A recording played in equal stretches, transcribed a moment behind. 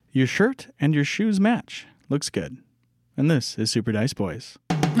Your shirt and your shoes match. Looks good. And this is Super Dice Boys.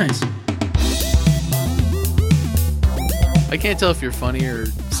 Nice. I can't tell if you're funny or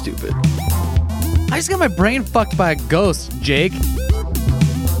stupid. I just got my brain fucked by a ghost, Jake.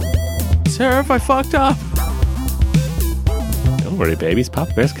 Sarah, if I fucked up. Don't worry, babies.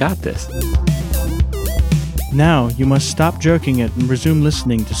 Papa Bear's got this. Now you must stop jerking it and resume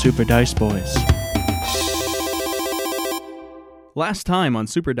listening to Super Dice Boys. Last time on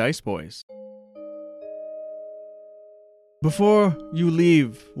Super Dice Boys. Before you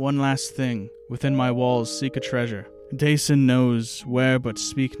leave, one last thing. Within my walls seek a treasure. Dason knows where, but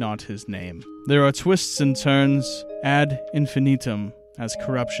speak not his name. There are twists and turns ad infinitum as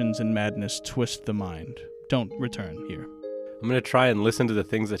corruptions and madness twist the mind. Don't return here. I'm going to try and listen to the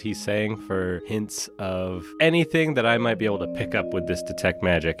things that he's saying for hints of anything that I might be able to pick up with this detect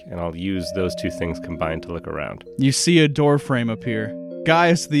magic, and I'll use those two things combined to look around. You see a door frame appear.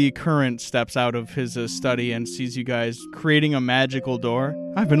 Gaius the Current steps out of his study and sees you guys creating a magical door.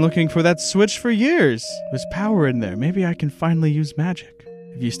 I've been looking for that switch for years. There's power in there. Maybe I can finally use magic.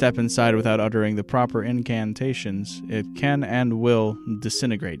 If you step inside without uttering the proper incantations, it can and will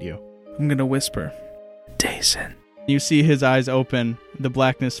disintegrate you. I'm gonna whisper, Dason. You see his eyes open, the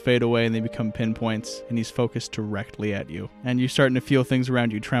blackness fade away, and they become pinpoints, and he's focused directly at you. And you're starting to feel things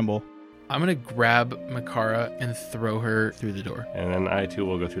around you tremble. I'm going to grab Makara and throw her through the door. And then I, too,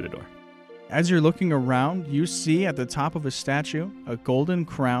 will go through the door. As you're looking around, you see at the top of a statue a golden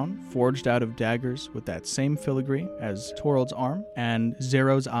crown forged out of daggers with that same filigree as Torald's arm and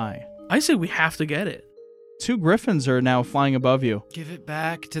Zero's eye. I say we have to get it. 2 griffins are now flying above you. Give it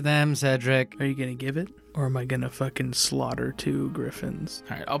back to them, Cedric. Are you gonna give it? Or am I gonna fucking slaughter 2 griffins?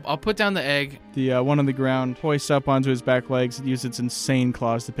 All right, I'll put down the egg. The one on the ground hoists up onto his back legs, uses its insane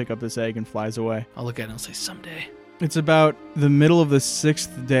claws to pick up this egg and flies away. I'll look at it and I'll say, someday. It's about the middle of the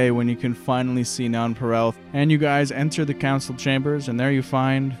 6th day when you can finally see Nonpareil, and you guys enter the council chambers, and there you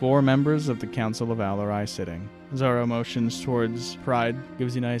find 4 members of the Council of Alarai sitting. Zara motions towards Pride,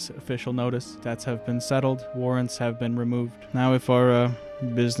 gives you nice official notice. Debts have been settled, warrants have been removed. Now if our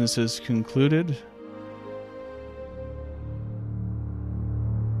business is concluded...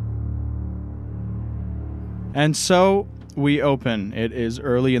 And so we open. It is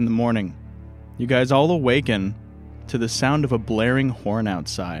early in the morning. You guys all awaken to the sound of a blaring horn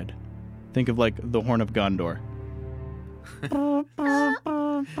outside. Think of like the Horn of Gondor.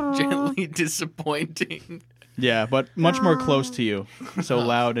 Gently disappointing. Yeah, but much more close to you. So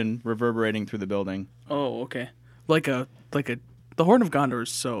loud and reverberating through the building. Oh, okay. The Horn of Gondor is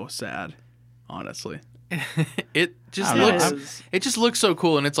so sad, honestly. It just looks so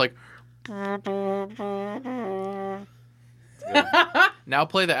cool, and it's like. Now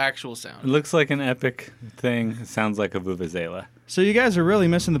play the actual It sound. looks like an epic thing. It sounds like a vuvuzela. So you guys are really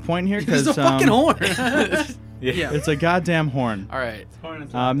missing the point here because It's a fucking horn. Yeah. it's a goddamn horn. All right.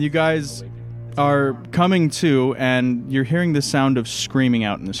 You guys are coming to, and you're hearing the sound of screaming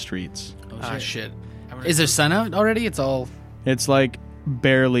out in the streets. Oh, shit. Is there sun out already? It's like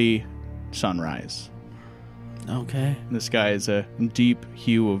barely sunrise. Okay. The sky is a deep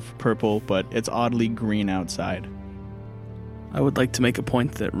hue of purple, but it's oddly green outside. I would like to make a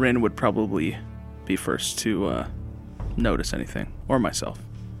point that Rin would probably be first to notice anything. Or myself.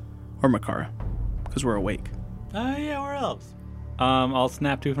 Or Makara. Because we're awake. Yeah, where else? I'll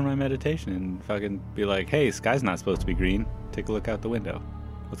snap to from my meditation and fucking be like, hey, sky's not supposed to be green. Take a look out the window.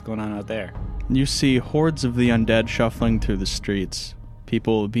 What's going on out there? You see hordes of the undead shuffling through the streets,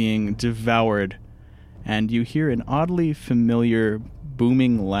 people being devoured, and you hear an oddly familiar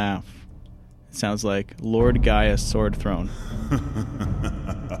booming laugh. It sounds like Lord Gaia's sword throne.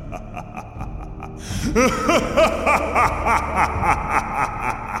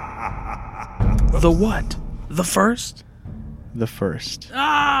 The what? The first? The first.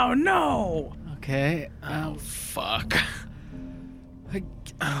 Oh, no! Okay. Oh, fuck.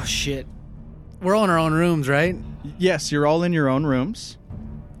 Oh, shit. We're all in our own rooms, right? Yes, you're all in your own rooms.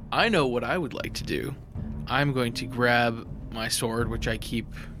 I know what I would like to do. I'm going to grab my sword, which I keep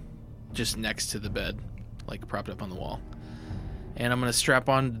just next to the bed, like propped up on the wall. And I'm going to strap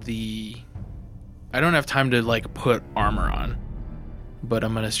on I don't have time to, like, put armor on, but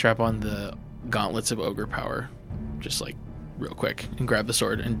I'm going to strap on the gauntlets of ogre power, just, like, real quick, and grab the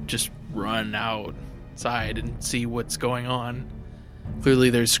sword and just run outside and see what's going on. Clearly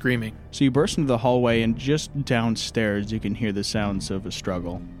there's screaming. So you burst into the hallway, and just downstairs you can hear the sounds of a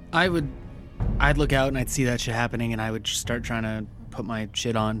struggle. I'd look out and I'd see that shit happening, and I would just start trying to put my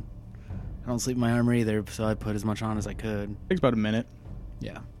shit on. I don't sleep in my armor either, so I'd put as much on as I could. Takes about a minute.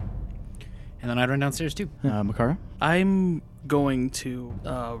 Yeah. And then I'd run downstairs too. Makara? I'm going to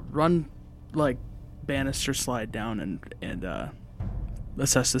run, like, banister slide down and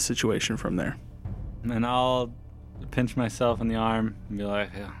assess the situation from there. And I'll pinch myself in the arm and be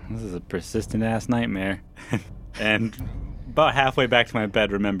like, "Yeah, this is a persistent-ass nightmare." And about halfway back to my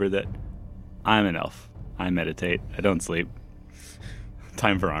bed, remember that I'm an elf. I meditate. I don't sleep.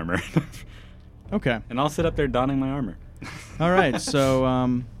 Time for armor. Okay. And I'll sit up there donning my armor. All right.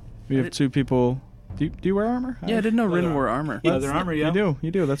 So we have two people. Do you wear armor? Yeah, I didn't know Rin wore armor. Leather armor, yeah.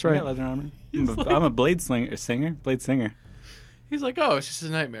 You do. That's I right. got leather armor. I'm a blade singer. He's like, oh, it's just a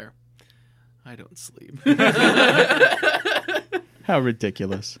nightmare. I don't sleep. How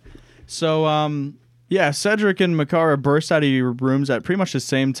ridiculous. So, yeah, Cedric and Makara burst out of your rooms at pretty much the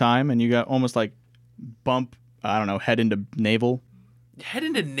same time, and you got almost like bump, I don't know, head into navel. Head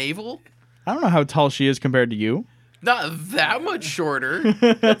into navel? I don't know how tall she is compared to you. Not that much shorter.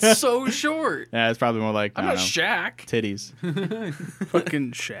 That's so short. Yeah, it's probably more like, I'm I not don't know, Shaq. titties.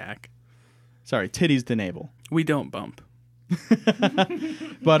 Fucking Shaq. Sorry, titties to navel. We don't bump.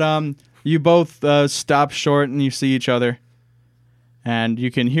 But you both stop short and you see each other. And you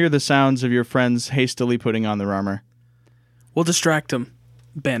can hear the sounds of your friends hastily putting on their armor. We'll distract them.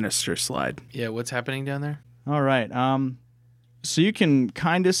 Banister slide. Yeah, what's happening down there? All right. So you can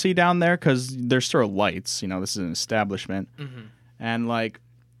kind of see down there because there's still lights. You know, this is an establishment. Mm-hmm. And, like,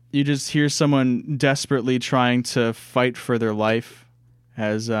 you just hear someone desperately trying to fight for their life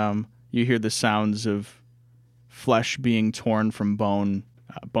as you hear the sounds of flesh being torn from bone,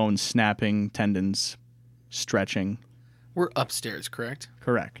 bones snapping, tendons stretching. We're upstairs, correct?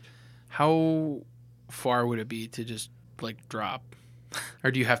 Correct. How far would it be to just, like, drop?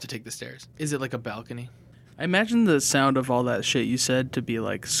 Or do you have to take the stairs? Is it like a balcony? I imagine the sound of all that shit you said to be,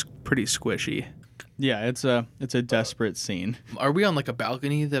 like, pretty squishy. Yeah, it's a desperate scene. Are we on, like, a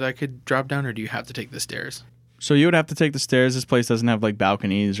balcony that I could drop down, or do you have to take the stairs? So you would have to take the stairs. This place doesn't have, like,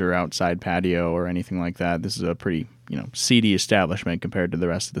 balconies or outside patio or anything like that. This is a pretty, seedy establishment compared to the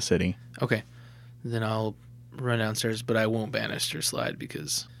rest of the city. Okay. Then I'll run downstairs, but I won't banister slide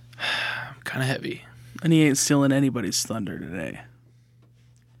because I'm kind of heavy. And he ain't stealing anybody's thunder today.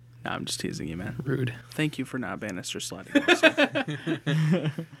 Nah, I'm just teasing you, man. Rude. Thank you for not banister sliding also.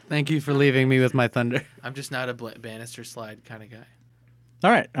 Thank you for leaving me with my thunder. I'm just not a banister slide kind of guy.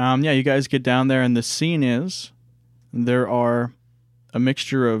 All right. Yeah, you guys get down there, and the scene is there are a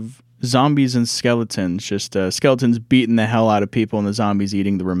mixture of zombies and skeletons. Just skeletons beating the hell out of people, and the zombies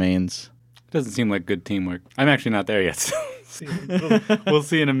eating the remains. Doesn't seem like good teamwork. I'm actually not there yet. So we'll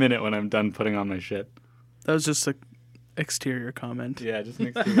see in a minute when I'm done putting on my shit. That was just an exterior comment. Yeah, just an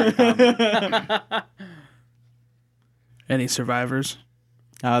exterior comment. Any survivors?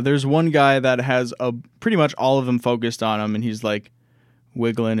 There's one guy that has pretty much all of them focused on him, and he's like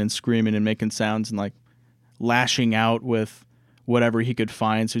wiggling and screaming and making sounds and like lashing out with whatever he could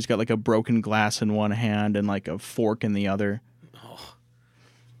find. So he's got like a broken glass in one hand and like a fork in the other.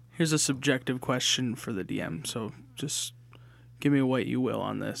 Here's a subjective question for the DM, so just give me what you will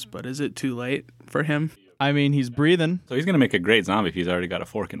on this, but is it too late for him? I mean, he's breathing. So he's going to make a great zombie if he's already got a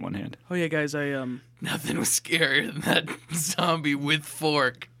fork in one hand. Oh yeah, guys, Nothing was scarier than that zombie with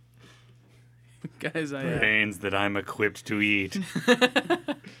fork. Brains that I'm equipped to eat.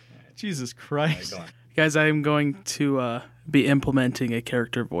 Jesus Christ. Guys, I am going to be implementing a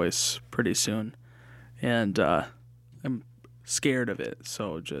character voice pretty soon, and I'm scared of it,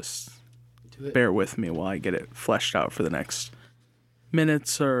 so just bear with me while I get it fleshed out for the next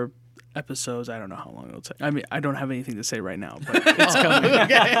minutes or episodes. I don't know how long it'll take. I mean, I don't have anything to say right now, but it's coming.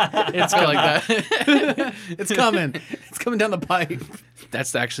 It's coming. Like that. It's coming. It's coming down the pipe.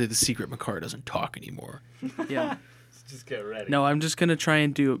 That's actually the secret. Makar doesn't talk anymore. Yeah. Just get ready. No, I'm just gonna try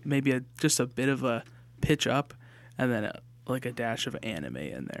and do maybe just a bit of a pitch up, and then like a dash of anime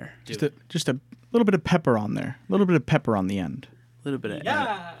in there. Just a little bit of pepper on there. A little bit of pepper on the end. A little bit of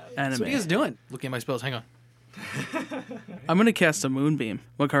That's anime. what he is doing. Looking at my spells. Hang on. I'm going to cast a moonbeam.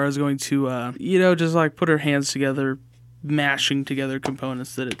 Makara's going to, just like put her hands together, mashing together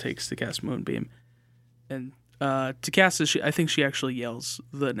components that it takes to cast moonbeam. And to cast this, I think she actually yells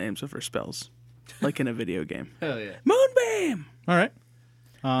the names of her spells, like in a video game. Hell yeah. Moonbeam! All right.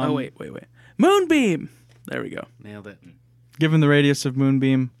 Oh, wait. Moonbeam! There we go. Nailed it. Given the radius of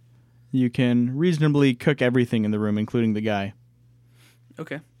Moonbeam, you can reasonably cook everything in the room, including the guy.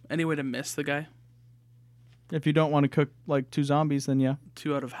 Okay. Any way to miss the guy? If you don't want to cook like 2 zombies, then yeah.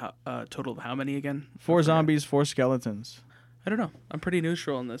 2 out of total of how many again? 4 zombies, 4 skeletons. I don't know. I'm pretty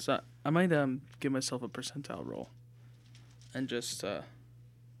neutral on this. I might give myself a percentile roll. And just, I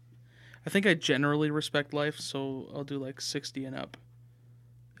think I generally respect life, so I'll do like 60 and up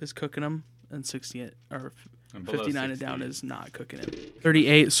is cooking them, and 60 or And below 59 and 60. down is not cooking it.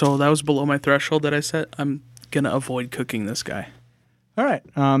 38, so that was below my threshold that I set. I'm going to avoid cooking this guy. All right.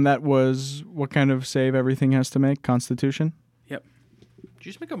 That was what kind of save everything has to make? Constitution? Yep. Did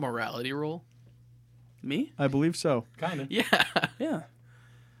you just make a morality roll? Me? I believe so. Kind of. Yeah. Yeah.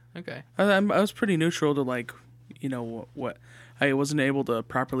 Okay. I was pretty neutral to, like, you know, what. I wasn't able to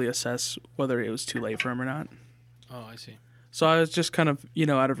properly assess whether it was too late for him or not. Oh, I see. So I was just kind of, you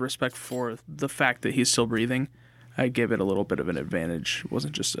know, out of respect for the fact that he's still breathing, I gave it a little bit of an advantage. It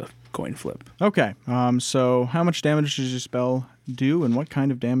wasn't just a coin flip. Okay. So how much damage does your spell do, and what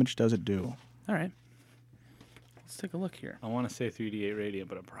kind of damage does it do? All right. Let's take a look here. I want to say 3d8 radiant,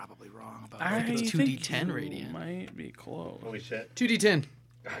 but I'm probably wrong about I that. it's think 2d10 you radiant. might be close. Holy shit. 2d10.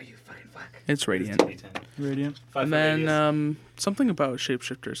 Oh, you fucking fuck. It's radiant. 2d10. Radiant? 5 And foot then radius. something about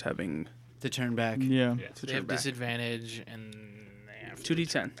shapeshifters having To turn back. Yeah. Yeah. to They turn have back. disadvantage, and they have to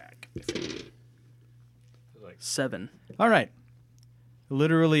 2d10. turn back. 7. All right.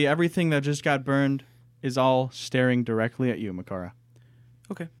 Literally everything that just got burned is all staring directly at you, Makara.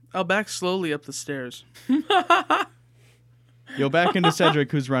 Okay. I'll back slowly up the stairs. You'll back into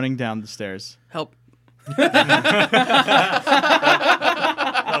Cedric, who's running down the stairs. Help.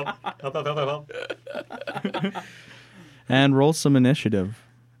 Help. And roll some initiative.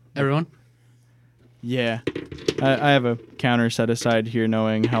 Everyone? Yeah. I have a counter set aside here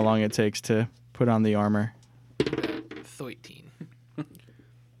knowing how long it takes to put on the armor. 13.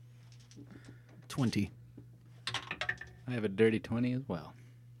 20. I have a dirty 20 as well.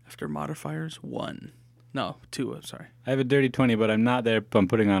 After modifiers, 1. No, 2. I'm sorry. I have a dirty 20, but I'm not there. I'm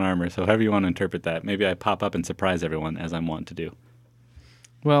putting on armor, so however you want to interpret that. Maybe I pop up and surprise everyone, as I'm wont to do.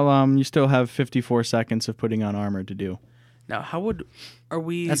 Well, you still have 54 seconds of putting on armor to do. Now, are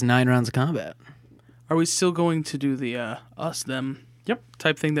we That's 9 rounds of combat. Are we still going to do the us them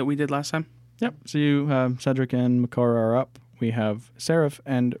type thing that we did last time? Yep. So you, Cedric and Makara are up. We have Seraph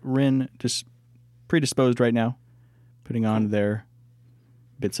and Rin predisposed right now, putting on their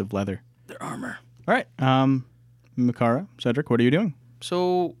bits of leather. Their armor. All right. Makara, Cedric, what are you doing?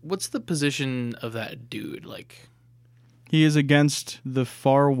 So, what's the position of that dude? Like, He is against the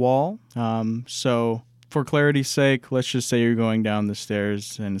far wall. So for clarity's sake, let's just say you're going down the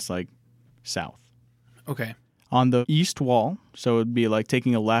stairs and it's like south. okay. On the east wall, so it'd be like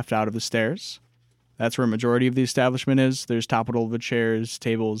taking a left out of the stairs. That's where a majority of the establishment is. There's toppled over chairs,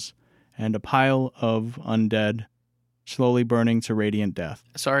 tables, and a pile of undead slowly burning to radiant death.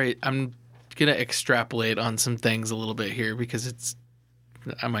 Sorry, I'm going to extrapolate on some things a little bit here because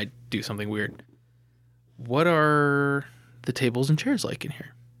I might do something weird. What are the tables and chairs like in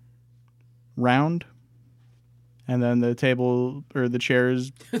here? Round. And then the table or the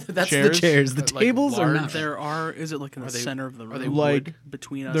chairs. That's Chairs? the chairs. The Like tables are large? not. Is it like in the Are they- center of the room? are they like wood?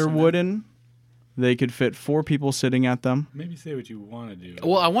 Between us? They're and them? wooden. They could fit 4 people sitting at them. Maybe say what you want to do.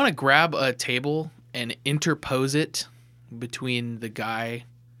 Well, I want to grab a table and interpose it between the guy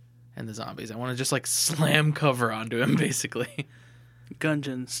and the zombies. I want to just like slam cover onto him, basically.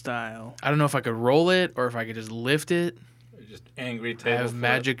 Gungeon style. I don't know if I could roll it or if I could just lift it. Just angry I table. have flip.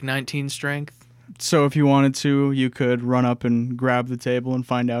 magic 19 strength. So if you wanted to, you could run up and grab the table and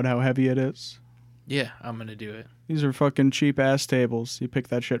find out how heavy it is. Yeah, I'm going to do it. These are fucking cheap ass tables. You pick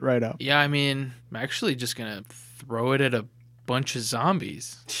that shit right up. Yeah, I mean, I'm actually just going to throw it at a bunch of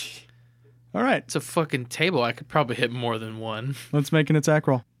zombies. All right, It's a fucking table. I could probably hit more than one. let's make an attack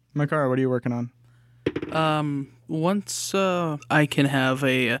roll. Makara, what are you working on? Once I can have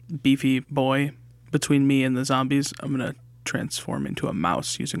a beefy boy between me and the zombies, I'm gonna transform into a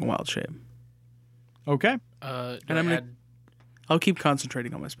mouse using a wild shape. Okay. And I'm gonna- I'll keep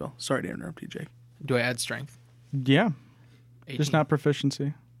concentrating on my spell. Sorry to interrupt you, Jake. do I add strength? Yeah, 18. just not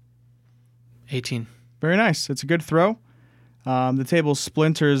proficiency. 18. Very nice. It's a good throw. The table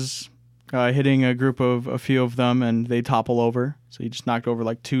splinters, hitting a few of them, and they topple over. So you just knocked over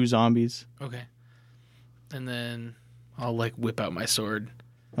like 2 zombies. Okay. And then I'll like whip out my sword.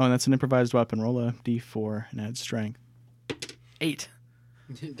 Oh, and that's an improvised weapon. Roll a d4 and add strength. 8.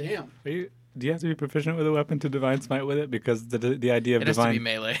 Damn. Do you have to be proficient with a weapon to divine smite with it? Because the idea of It has to be divine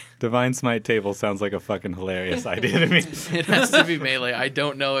melee. divine smite table sounds like a fucking hilarious idea to me. It has to be melee. I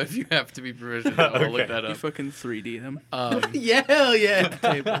don't know if you have to be proficient. I'll look that You up. fucking 3D them. Yeah, hell yeah.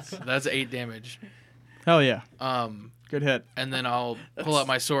 Tables. That's 8 damage. Hell yeah. Um, Good hit. and then I'll pull out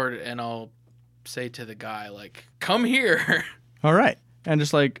my sword and I'll say to the guy, like, "Come here." All right. And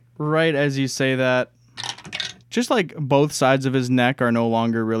just like right as you say that, just like both sides of his neck are no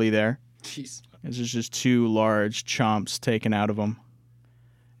longer really there. Jeez. This is just 2 large chomps taken out of him.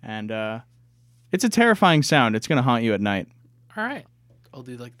 And it's a terrifying sound. It's going to haunt you at night. All right. I'll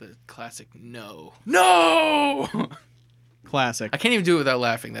do like the classic no. No! Classic. I can't even do it without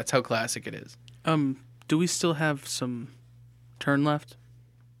laughing. That's how classic it is. Do we still have some turn left?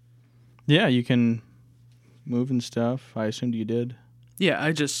 Yeah, you can move and stuff. I assumed you did. Yeah,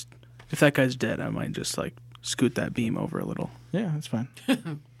 if that guy's dead, I might just like scoot that beam over a little. Yeah, that's fine.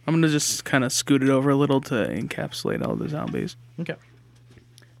 I'm gonna just kind of scoot it over a little to encapsulate all the zombies. Okay.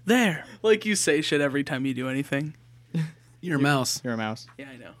 There, like you say shit every time you do anything. You're a mouse. You're a mouse. Yeah,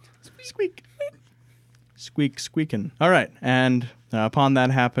 I know. Squeak. Squeak, squeaking. All right, and upon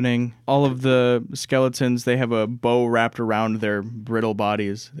that happening, all of the skeletons, they have a bow wrapped around their brittle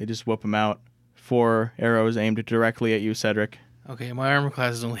bodies. They just whip them out. 4 arrows aimed directly at you, Cedric. Okay, my armor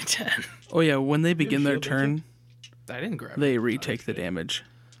class is only 10. Oh yeah, when they begin their turn, I didn't grab they it. retake the damage.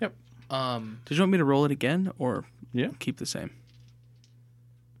 Yep. Did you want me to roll it again or keep the same?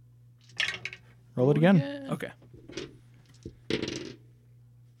 Roll it again. Okay.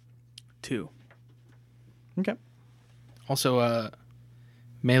 2. Okay. Also,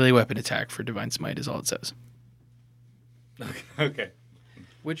 melee weapon attack for Divine Smite is all it says. Okay.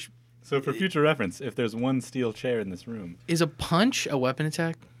 Which So for future reference, if there's one steel chair in this room, is a punch a weapon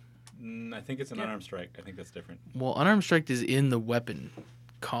attack? I think it's an unarmed strike. I think that's different. Well, unarmed strike is in the weapon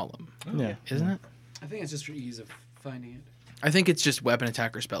column, Yeah. isn't it? I think it's just for ease of finding it. I think it's just weapon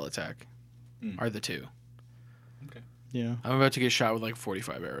attack or spell attack are the two. Okay. Yeah. I'm about to get shot with like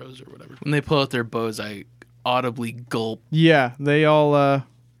 45 arrows or whatever. When they pull out their bows, I audibly gulp. Yeah, they all,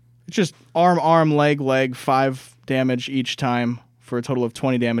 it's just arm, leg, 5 damage each time for a total of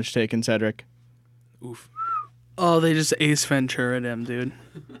 20 damage taken, Cedric. Oof. Oh, they just Ace Ventura him, dude.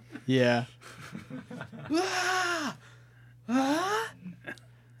 Yeah.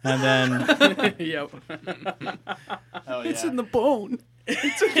 And then... Yep. Oh, It's in the bone.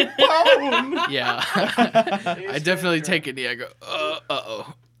 Yeah. I definitely take a knee. I go,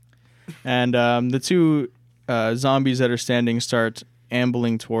 uh-oh. And the 2 zombies that are standing start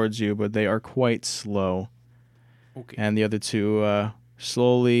ambling towards you, but they are quite slow. Okay. And the other 2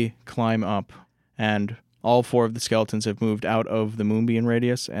 slowly climb up. And all 4 of the skeletons have moved out of the moonbeam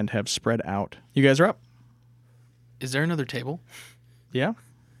radius and have spread out. You guys are up. Is there another table? Yeah?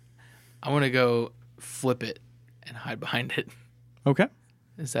 I want to go flip it and hide behind it. Okay.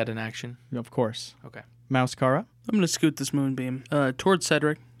 Is that an action? Of course. Okay. Mouse Kara. I'm gonna scoot this moonbeam towards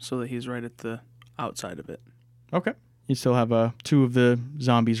Cedric so that he's right at the outside of it. Okay. You still have 2 of the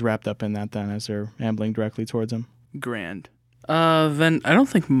zombies wrapped up in that then as they're ambling directly towards him. Grand. Then I don't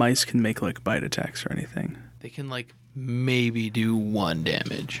think mice can make like bite attacks or anything. They can like maybe do 1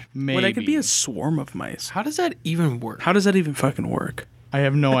 damage. Maybe. But I could be a swarm of mice. How does that even work? How does that even fucking work? I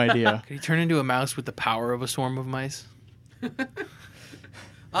have no idea. Can he turn into a mouse with the power of a swarm of mice?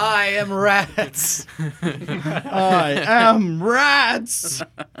 I am rats. I am rats!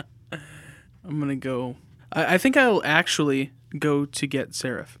 I'm gonna go. I think I'll actually go to get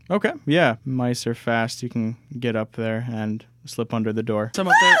Seraph. Okay. Yeah. Mice are fast. You can get up there and slip under the door. So I'm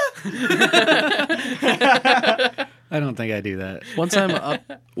up there. I don't think I do that.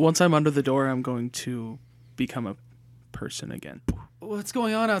 Once I'm under the door, I'm going to become a person again. What's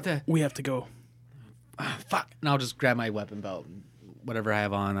going on out there? We have to go. Fuck. And I'll just grab my weapon belt. Whatever I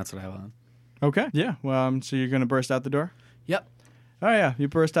have on, that's what I have on. Okay. Yeah. Well, so you're going to burst out the door? Yep. Oh, yeah. You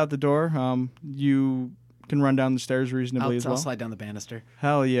burst out the door. You can run down the stairs reasonably as well. I'll slide down the banister.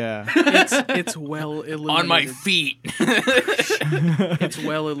 Hell yeah. It's well illuminated. On my feet. It's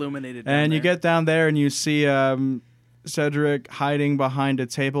well illuminated. And you get down there and you see Cedric hiding behind a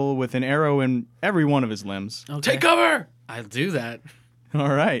table with an arrow in every one of his limbs. Okay. Take cover! I'll do that.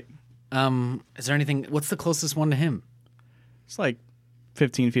 All right. Is there anything? What's the closest one to him? It's like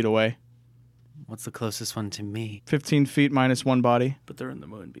 15 feet away. What's the closest one to me? 15 feet minus 1 body. But they're in the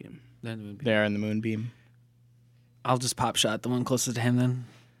moonbeam. Then it would be. There in the moonbeam. I'll just pop shot the one closest to him then.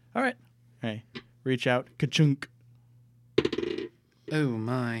 All right. Hey, reach out. Ka-chunk. Oh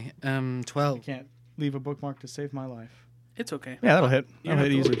my. 12 Can't leave a bookmark to save my life. It's okay. Yeah, that'll hit. You're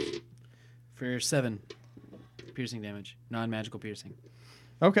That'll hit not easy. for 7 piercing damage, non-magical piercing.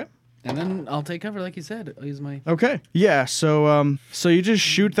 Okay. And then I'll take cover, like you said. I'll use my. Okay. Yeah. So you just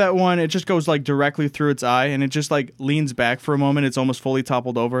shoot that one. It just goes like directly through its eye, and it just like leans back for a moment. It's almost fully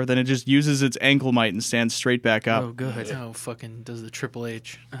toppled over. Then it just uses its ankle might and stands straight back up. Oh, good. Oh, fucking does the Triple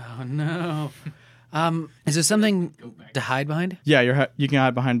H. Oh no. Is there something to hide behind? Yeah, you can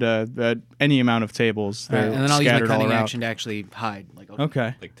hide behind any amount of tables. All right, They're and then I'll use my scattered all cunning around. action to actually hide. Like, I'll,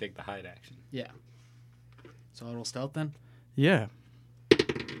 Okay. Like take the hide action. Yeah. So I'll roll stealth then. Yeah.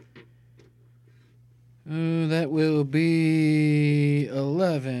 That will be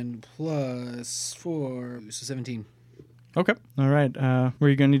 11 plus 4, so 17. Okay. All right. Were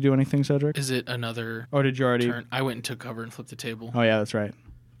you going to do anything, Cedric? Is it another Or did you already? turn? I went and took cover and flipped the table. Oh, yeah, that's right.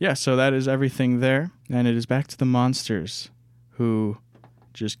 Yeah, so that is everything there. And it is back to the monsters who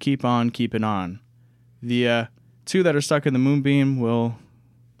just keep on keeping on. The two that are stuck in the moonbeam will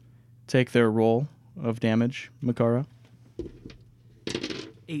take their roll of damage. Makara?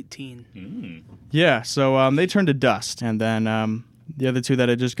 18. Yeah, so they turn to dust. And then the other two that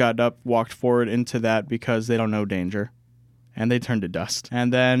had just gotten up walked forward into that because they don't know danger. And they turn to dust.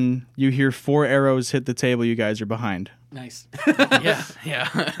 And then you hear 4 arrows hit the table you guys are behind. Nice. Yeah.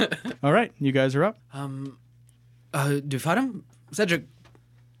 All right, you guys are up. Do you fight him? Cedric.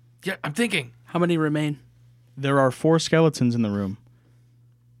 Yeah, I'm thinking. How many remain? There are 4 skeletons in the room.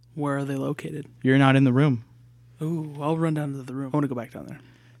 Where are they located? You're not in the room. Ooh, I'll run down to the room. I want to go back down there.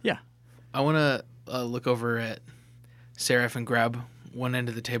 Yeah. I want to look over at Seraph and grab one end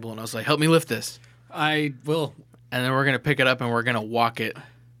of the table, and I was like, help me lift this. I will. And then we're going to pick it up, and we're going to walk it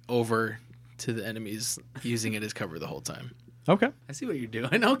over to the enemies, using it as cover the whole time. Okay. I see what you're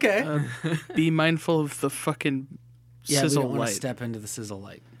doing. Okay. Be mindful of the fucking Yeah, sizzle we don't want light. to step into the sizzle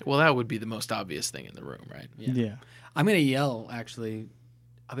light. Well, that would be the most obvious thing in the room, right? Yeah. I'm going to yell, actually.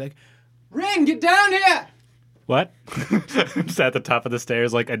 I'll be like, Ring, get down here! What? Just at the top of the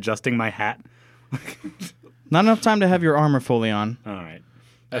stairs, like adjusting my hat. Not enough time to have your armor fully on. All right.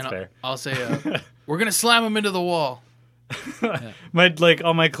 That's And fair. I'll say, we're going to slam him into the wall.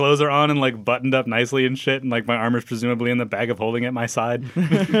 All my clothes are on and like buttoned up nicely and shit, and like my armor's presumably in the bag of holding at my side.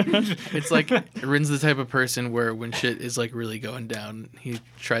 It's like Rin's the type of person where when shit is like really going down, he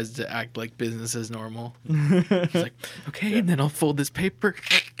tries to act like business as normal. He's like, okay, and then I'll fold this paper.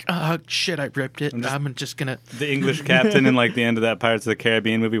 Shit, I ripped it. I'm just gonna. The English captain in like the end of that Pirates of the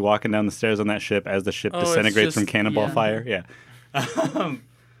Caribbean movie, walking down the stairs on that ship as the ship it's disintegrates just- from cannonball yeah. fire. Yeah.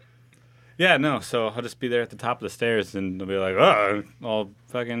 Yeah, no. So I'll just be there at the top of the stairs, and they'll be like, "Oh, I'll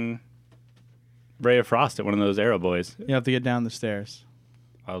fucking ray of frost at one of those arrow boys." You have to get down the stairs.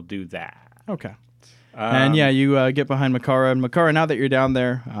 I'll do that. Okay. And yeah, you get behind Makara. And Makara, now that you're down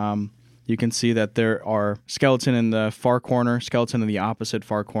there, you can see that there are skeleton in the far corner, skeleton in the opposite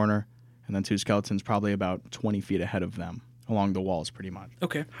far corner, and then 2 skeletons probably about 20 feet ahead of them along the walls pretty much.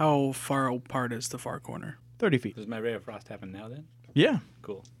 Okay. How far apart is the far corner? 30 feet. Does my ray of frost happen now? Then Yeah.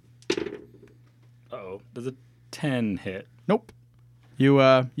 cool. Uh-oh. Does a 10 hit? Nope.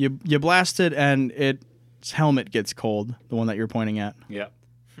 You blast it and its helmet gets cold, the one that you're pointing at. Yeah.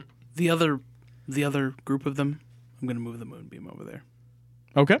 The other group of them, I'm going to move the moonbeam over there.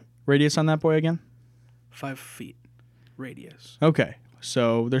 Okay. Radius on that boy again? 5 feet radius. Okay.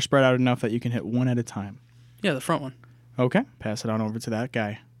 So they're spread out enough that you can hit one at a time. Yeah, the front one. Okay. Pass it on over to that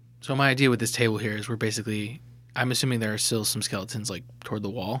guy. So my idea with this table here is we're basically, I'm assuming there are still some skeletons like toward the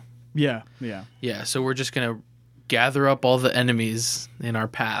wall. Yeah. Yeah, so we're just gonna gather up all the enemies in our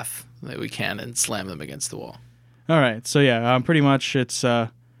path that we can and slam them against the wall. All right. So yeah, pretty much it's as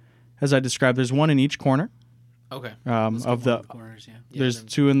I described. There's one in each corner. Okay. Of the corners, yeah. there's then-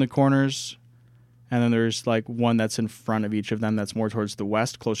 2 in the corners, and then there's like one that's in front of each of them. That's more towards the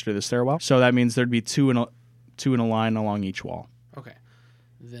west, closer to the stairwell. So that means there'd be 2 in a line along each wall. Okay.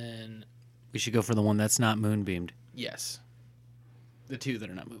 Then We should go for the one that's not moonbeamed. yes. The 2 that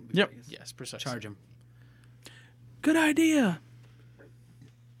are not moonbeamed. Yep. I guess. Yes, precisely. Charge him. Good idea.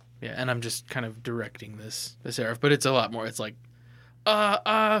 Yeah, and I'm just kind of directing this Seraph, but it's a lot more. It's like,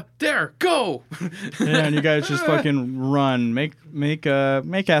 there, go. Yeah, and you guys just fucking run. Make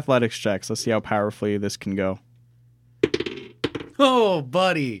athletics checks. Let's see how powerfully this can go. Oh,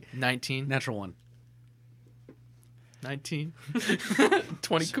 buddy. 19. Natural 1. 19.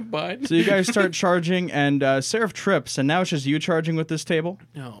 20 combined. So you guys start charging, and Seraph trips, and now it's just you charging with this table.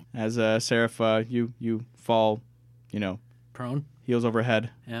 No. As Seraph, you fall, Prone. heels over head,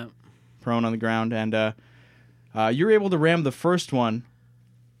 Yeah. prone on the ground, and you're able to ram the first one,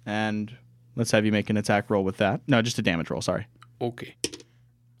 and let's have you make an attack roll with that. No, just a damage roll, sorry. Okay.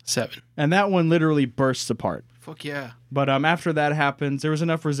 7. And that one literally bursts apart. Fuck yeah. But after that happens, there was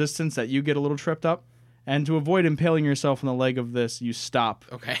enough resistance that you get a little tripped up, and to avoid impaling yourself on the leg of this, you stop.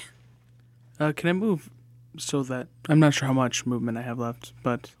 Okay. Can I move so that I'm not sure how much movement I have left,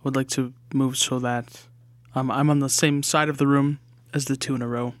 but would like to move so that I'm on the same side of the room as the 2 in a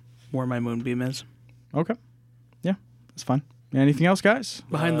row where my moonbeam is, Okay. Yeah, that's fine. Anything else, guys?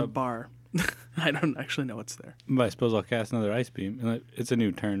 behind the bar. I don't actually know what's there. But I suppose I'll cast another ice beam. It's a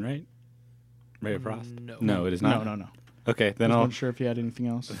new turn, right? Ray of frost. No. No, it is not. No. Okay, then I I'll wasn't sure if you had anything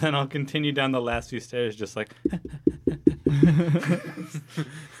else. then I'll continue down the last few stairs, just like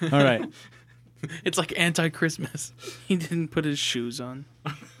All right. It's like anti-Christmas. He didn't put his shoes on.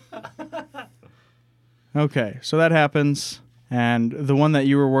 Okay, so that happens, and the one that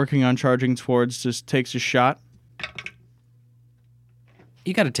you were working on charging towards just takes a shot.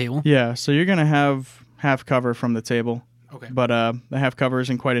 You got a table. Yeah, so you're going to have half cover from the table. Okay. But the half cover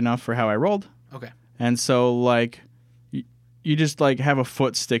isn't quite enough for how I rolled. Okay. And so, like, you just, like, have a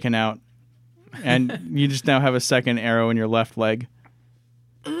foot sticking out, and you just now have a second arrow in your left leg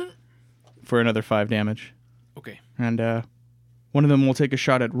for another 5 damage. Okay. And one of them will take a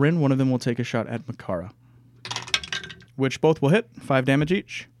shot at Rin, one of them will take a shot at Makara, which both will hit, 5 damage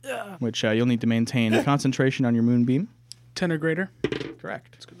each, which you'll need to maintain concentration on your moonbeam. 10 or greater.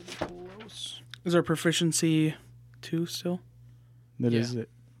 Correct. Is our proficiency 2 still? That Yeah. is it.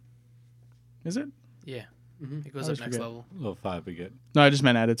 Is it? Yeah. Mhm. It goes I up always next forget. level. Level 5 we get. No, I just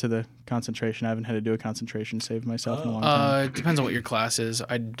meant added to the concentration. I haven't had to do a concentration save myself in a long time. It depends on what your class is.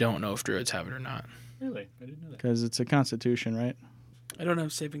 I don't know if druids have it or not. Really? I didn't know that. Because it's a constitution, right? I don't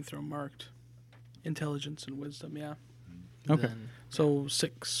have saving throw marked. Intelligence and wisdom, yeah. Okay. Then- So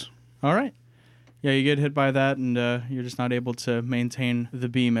 6. All right. Yeah, you get hit by that, and you're just not able to maintain the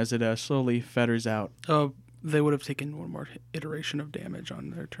beam as it slowly feathers out. Oh, they would have taken one more iteration of damage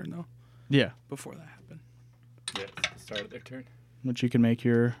on their turn, though, Yeah, before that happened. Yeah, it's the start of their turn. which you can make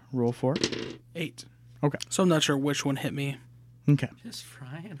your roll for. 8. Okay. So I'm not sure which one hit me. Okay. Just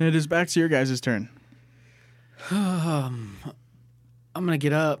frying. It is back to your guys' turn. I'm gonna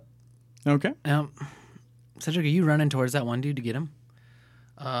get up. Okay. Cedric, are you running towards that one dude to get him?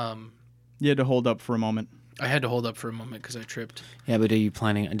 You had to hold up for a moment. I had to hold up for a moment because I tripped. Yeah, but are you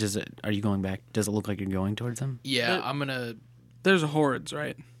planning? Are you going back? Does it look like you're going towards him? Yeah, I'm gonna. There's hordes,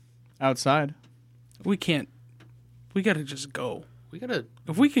 right? Outside. We can't. We gotta just go. We gotta.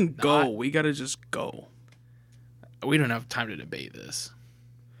 If we can go, Not- we gotta just go. We don't have time to debate this.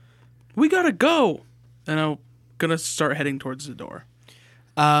 We gotta go. And I'm gonna start heading towards the door.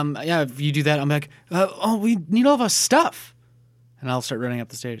 Yeah, if you do that, I'm like, we need all of our stuff. And I'll start running up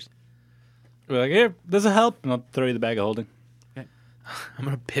the stairs. We're like, here, does it help? And I'll throw you the bag of holding. I'm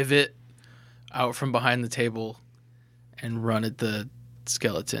gonna pivot out from behind the table and run at the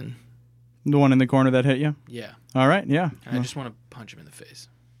skeleton. The one in the corner that hit you? Yeah, All right, yeah. and I just want to punch him in the face.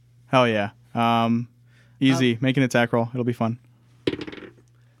 Hell yeah. Easy. Make an attack roll. It'll be fun.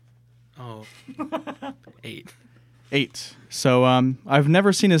 Oh, 8. 8. So I've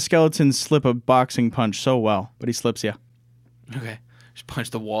never seen a skeleton slip a boxing punch so well, but he slips you. Okay, just punch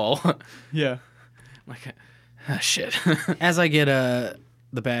the wall. Yeah. Like, shit. As I get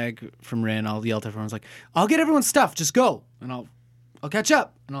the bag from Rin, I'll yell to everyone, like, I'll get everyone's stuff. Just go. And I'll catch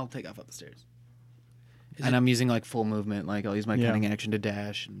up. And I'll take off up the stairs. And I'm using, like, full movement. Like, I'll use my cunning action to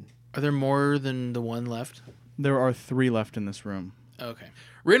dash. And Are there more than the one left? There are 3 left in this room. Okay,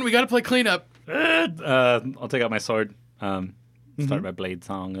 Rin, we gotta play cleanup. I'll take out my sword. Start my blade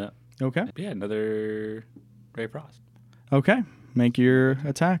song up. Okay. But yeah, another Ray of Frost. Okay. Make your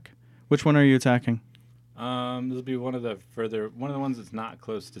attack. Which one are you attacking? This will be one of the ones that's not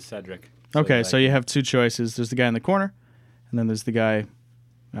close to Cedric. Okay, so you have 2 choices. There's the guy in the corner, and then there's the guy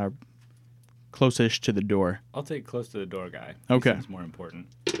closest to the door. I'll take close to the door guy. Okay. It's more important.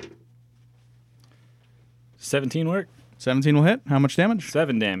 17 work. 17 will hit. How much damage?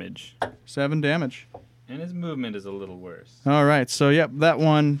 7 damage. 7 damage. And his movement is a little worse. All right. So, yep, that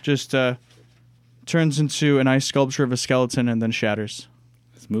one just turns into an ice sculpture of a skeleton and then shatters.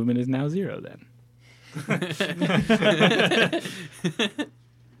 His movement is now 0 then.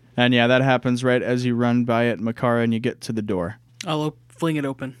 And, yeah, that happens right as you run by it, Makara, and you get to the door. I'll fling it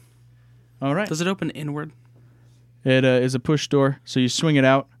open. All right. Does it open inward? It is a push door, so you swing it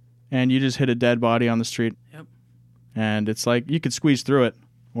out, and you just hit a dead body on the street. Yep. And it's like you could squeeze through it,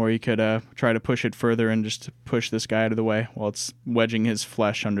 or you could try to push it further and just push this guy out of the way while it's wedging his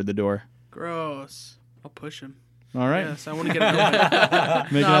flesh under the door. Gross. I'll push him. All right. Yes, I want to get it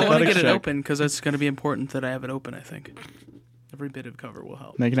open. Make No, an I want to athletics get it check. open because it's going to be important that I have it open, I think. Every bit of cover will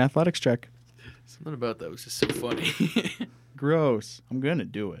help. Make an athletics check. Something about that was just so funny. Gross. I'm going to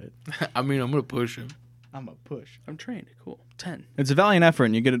do it. I mean, I'm gonna push him. I'm a push. I'm trained. Cool. 10. It's a valiant effort,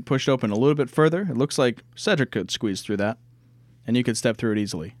 and you get it pushed open a little bit further. It looks like Cedric could squeeze through that, and you could step through it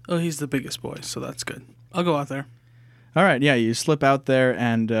easily. Oh, he's the biggest boy, so that's good. I'll go out there. All right, yeah, you slip out there,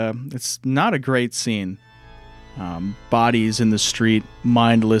 and it's not a great scene. Bodies in the street,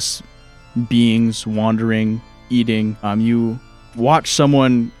 mindless beings wandering, eating. You watch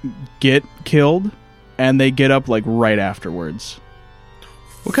someone get killed, and they get up like right afterwards.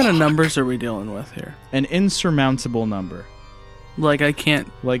 What kind of numbers are we dealing with here? An insurmountable number, Like, I can't...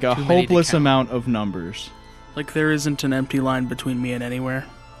 like a Too many to hopeless count. amount of numbers. Like, there isn't an empty line between me and anywhere.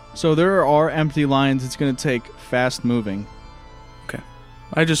 So there are empty lines. It's going to take fast moving.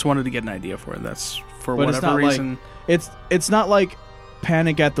 I just wanted to get an idea for it. That's for But it's whatever not reason. It's not like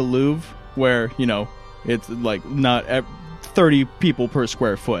Panic at the Louvre where, it's like not 30 people per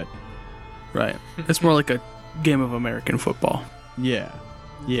square foot. Right. It's more like a game of American football. Yeah.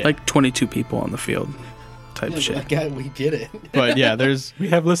 Yeah. Like 22 people on the field type shit. God, we get it. But yeah, there's We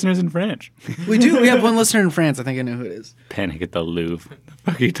have listeners in French. We do. We have one listener in France. I think I know who it is. Panic at the Louvre. What the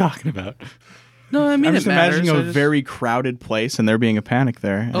fuck are you talking about? No, I mean, I'm it just matters. imagining I a very crowded place and there being a panic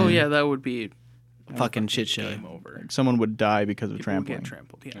there. Oh, and yeah, that would be Fucking shit show. game over. someone would die because of People would trampling. get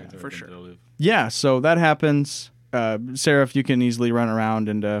trampled. Yeah, for sure. Yeah, so that happens. Seraph, you can easily run around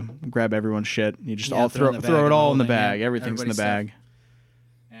and grab everyone's shit. You just all throw it throw in the throw bag it and all all in the that, yeah. bag. Everything's in the Everybody's bag.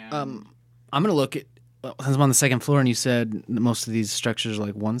 I'm gonna look at since I'm on the second floor and you said most of these structures are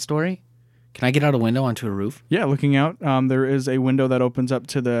like one story. Can I get out a window onto a roof? Yeah, looking out, there is a window that opens up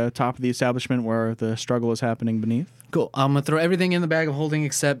to the top of the establishment where the struggle is happening beneath. Cool. I'm gonna throw everything in the bag of holding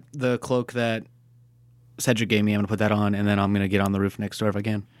except the cloak that Cedric gave me. I'm gonna put that on and then I'm gonna get on the roof next door if I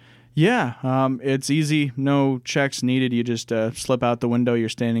can. Yeah, it's easy. No checks needed. You just slip out the window. You're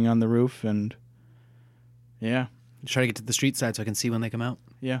standing on the roof, and yeah, Try to get to the street side so I can see when they come out.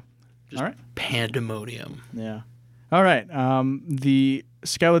 yeah. Just All right. pandemonium. Yeah. All right. The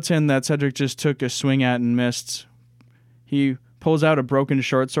skeleton that Cedric just took a swing at and missed, he pulls out a broken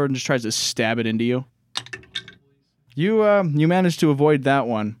short sword and just tries to stab it into you. You managed to avoid that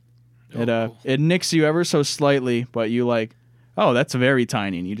one. Cool. It nicks you ever so slightly, but you oh, that's very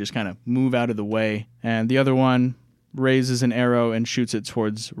tiny, and you just kind of move out of the way. And the other one raises an arrow and shoots it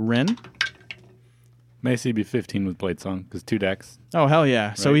towards Rin. May CB 15 with Blade Song, because 2 decks. Oh, hell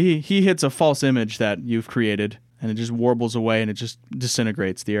yeah. So Right. he hits a false image that you've created, and it just warbles away, and it just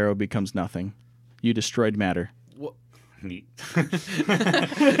disintegrates. The arrow becomes nothing. You destroyed matter. Neat.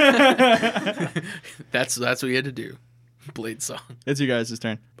 That's what you had to do. Blade song. It's you guys'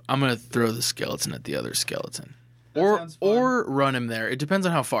 turn. I'm gonna throw the skeleton at the other skeleton, sounds fun. or run him there. It depends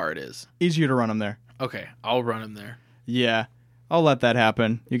on how far it is. Easier to run them there. Okay, I'll run him there. Yeah, I'll let that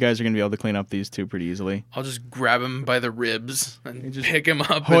happen. You guys are going to be able to clean up these two pretty easily. I'll just grab him by the ribs and just pick him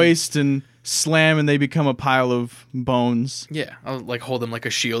up. Hoist and slam, and they become a pile of bones. Yeah, I'll like hold him like a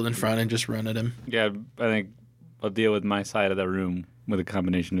shield in front and just run at him. Yeah, I think I'll deal with my side of the room with a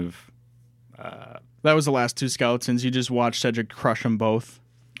combination of That was the last two skeletons. You just watched Cedric crush them both.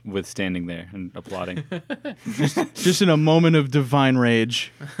 with standing there and applauding. Just in a moment of divine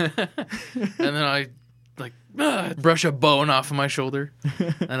rage. And then I brush a bone off of my shoulder,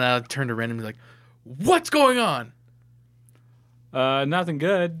 and I turn to Ren and be like, "What's going on?" Nothing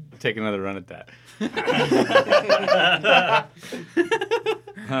good. Take another run at that.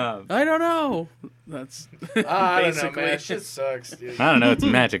 I don't know. That's I don't know, man. Shit sucks, dude. I don't know. It's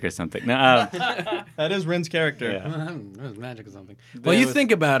magic or something. No, That is Rin's character. yeah. It was magic or something. Well, you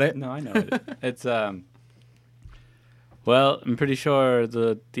think about it. No, I know it. It's Well, I'm pretty sure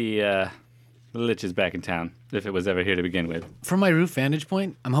the Lich is back in town. If it was ever here to begin with. From my roof vantage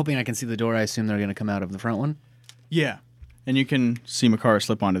point, I'm hoping I can see the door. I assume they're going to come out of the front one. Yeah. And you can see Makara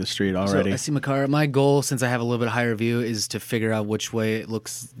slip onto the street already. So I see Makara. My goal, since I have a little bit higher view, is to figure out which way it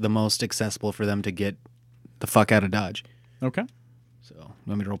looks the most accessible for them to get the fuck out of Dodge. Okay. So, you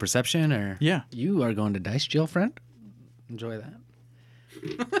want me to roll perception, or Yeah. you are going to dice jail, friend? Enjoy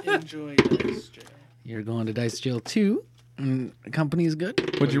that. enjoy this. You're going to dice jail too. And the company is good.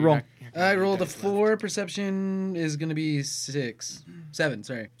 What'd you roll? I rolled a 4. Perception is going to be 7.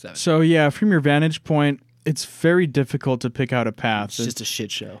 Sorry, 7. So, yeah, from your vantage point, it's very difficult to pick out a path. It's just a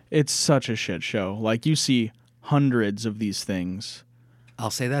shit show. It's such a shit show. Like, you see hundreds of these things. I'll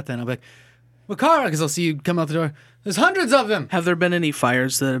say that then. I'll be like, Makara, because I'll see you come out the door. There's hundreds of them. Have there been any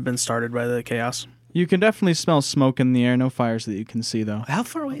fires that have been started by the chaos? You can definitely smell smoke in the air. No fires that you can see, though. How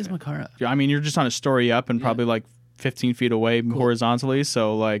far away is Makara? I mean, you're just on a story up and probably like 15 feet away horizontally.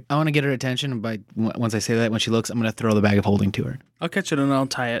 So, like, I want to get her attention. And once I say that, when she looks, I'm going to throw the bag of holding to her. I'll catch it and I'll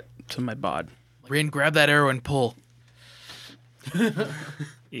tie it to my bod. Ren, grab that arrow and pull.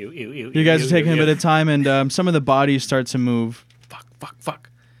 you guys are taking a bit of time, and some of the bodies start to move. Fuck.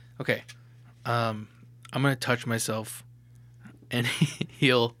 Okay. I'm gonna touch myself and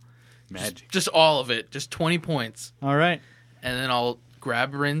heal Magic. just all of it, just 20 points. All right. And then I'll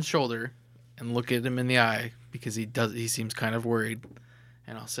grab Ren's shoulder and look at him in the eye because he seems kind of worried.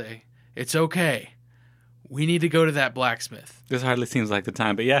 And I'll say, "It's okay. We need to go to that blacksmith." This hardly seems like the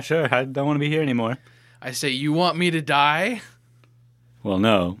time, but yeah, sure. I don't want to be here anymore. I say, "You want me to die? Well,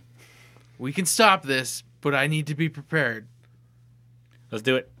 no. We can stop this, but I need to be prepared." Let's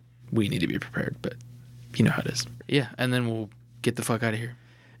do it. We need to be prepared, but you know how it is. Yeah, and then we'll get the fuck out of here.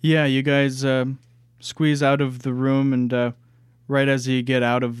 Yeah, you guys squeeze out of the room, and right as you get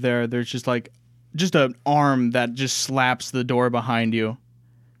out of there, there's just like just an arm that just slaps the door behind you,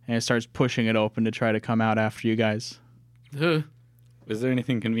 and it starts pushing it open to try to come out after you guys. Is there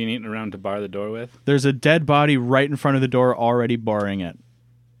anything convenient around to bar the door with? There's a dead body right in front of the door already barring it.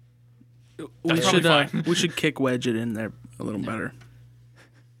 We should kick wedge it in there a little better.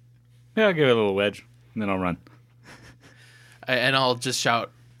 Yeah, I'll give it a little wedge, and then I'll run. And I'll just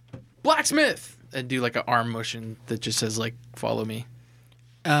shout, "Blacksmith!" and do like an arm motion that just says like, "Follow me."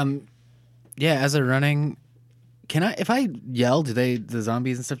 Yeah, as they're running, if I yell, the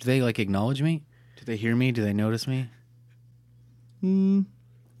zombies and stuff, do they like acknowledge me? Do they hear me? Do they notice me?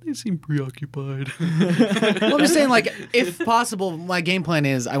 They seem preoccupied. Well, I'm just saying, like, if possible, my game plan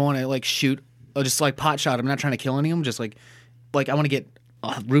is I want to like shoot, or just like pot shot. I'm not trying to kill any of them. Just like I want to get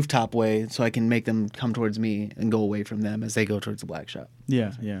a rooftop way so I can make them come towards me and go away from them as they go towards the black shop.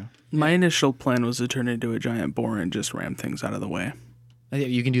 Yeah. My initial plan was to turn into a giant boar and just ram things out of the way.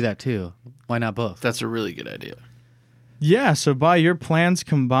 You can do that too. Why not both? That's a really good idea. Yeah, so by your plans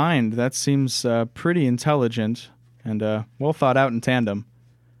combined, that seems pretty intelligent and well thought out in tandem.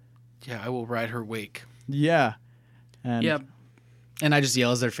 Yeah, I will ride her wake. Yeah. And Yeah. And I just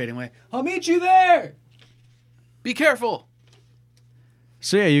yell as they're fading away, "I'll meet you there!" Be careful.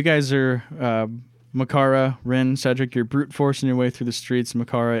 So yeah, you guys are Makara, Rin, Cedric, you're brute forcing your way through the streets.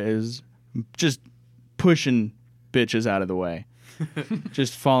 Makara is just pushing bitches out of the way.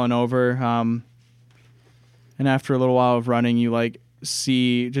 Just falling over. And after a little while of running, you like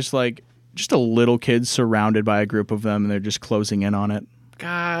see just a little kid surrounded by a group of them, and they're just closing in on it.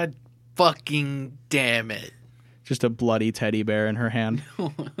 God fucking damn it. Just a bloody teddy bear in her hand.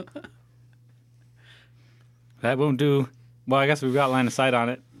 That won't do. Well, I guess we've got line of sight on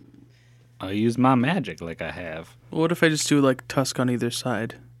it. I'll use my magic like I have. What if I just do like tusk on either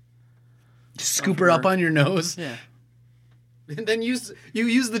side? Just scoop her up on your nose. Yeah. And then you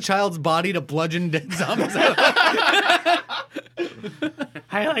use the child's body to bludgeon dead zombies out.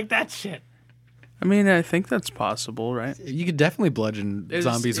 I like that shit. I mean, I think that's possible, right? You could definitely bludgeon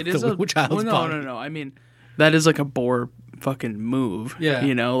zombies with the child's body. No. I mean, that is like a boar fucking move. Yeah.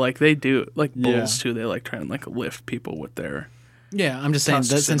 You know, like they do, like Yeah. bulls too. They like try and like lift people with their. Yeah, I'm just saying that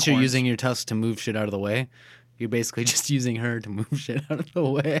Tusks and since you're horns. using your tusks to move shit out of the way, you're basically just using her to move shit out of the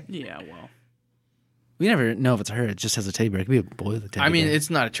way. Yeah, well. We never know if it's her. It just has a teddy bear. It could be a boy with a teddy I mean, bear. it's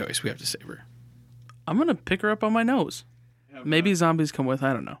not a choice. We have to save her. I'm going to pick her up on my nose. Maybe zombies come with.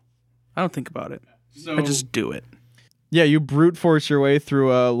 I don't know. I don't think about it. I just do it. Yeah, you brute force your way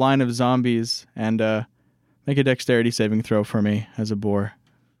through a line of zombies and make a dexterity saving throw for me as a boar.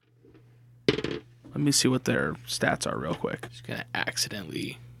 Let me see what their stats are real quick. She's going to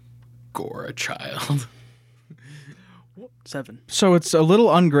accidentally gore a child. 7. So it's a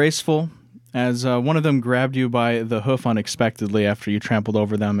little ungraceful as one of them grabbed you by the hoof unexpectedly after you trampled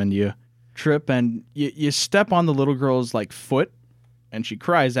over them, and you trip and you step on the little girl's like foot, and she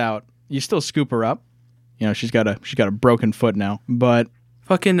cries out. You still scoop her up. You know, she's got a broken foot now, but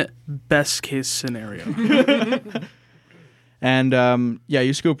Fucking best case scenario. and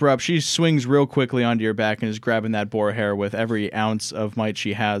you scoop her up. She swings real quickly onto your back and is grabbing that boar hair with every ounce of might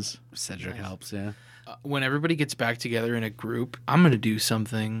she has. Cedric helps, yeah. When everybody gets back together in a group, I'm going to do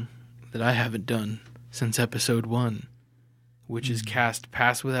something that I haven't done since episode 1, which is cast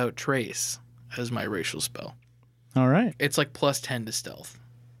Pass Without Trace as my racial spell. All right. It's like plus 10 to stealth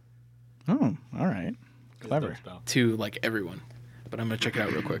Oh, all right. Clever. to like everyone. But I'm going to check it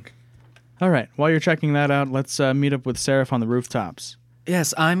out real quick. All right. While you're checking that out, let's meet up with Seraph on the rooftops.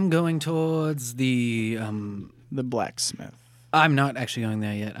 Yes, I'm going towards the... The blacksmith. I'm not actually going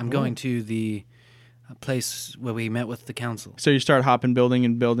there yet. I'm going to the place where we met with the council. So you start hopping building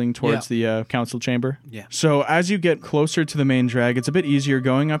and building towards the council chamber? Yeah. So as you get closer to the main drag, it's a bit easier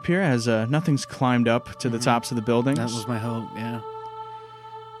going up here as nothing's climbed up to the tops of the buildings. That was my hope, yeah.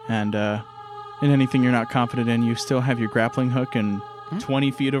 And in anything you're not confident in, you still have your grappling hook and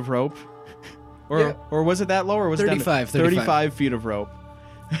 20 feet of rope. Or was it that low? Or was 35, it down to 35 feet of rope?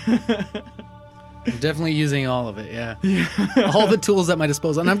 I'm definitely using all of it, yeah. All the tools at my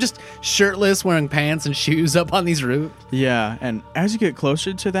disposal. And I'm just shirtless, wearing pants and shoes up on these roofs. Yeah, and as you get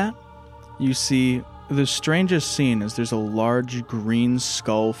closer to that, you see the strangest scene is there's a large green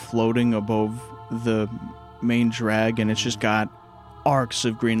skull floating above the main drag, and it's just got arcs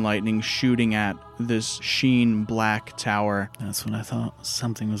of green lightning shooting at this sheen black tower. That's what I thought.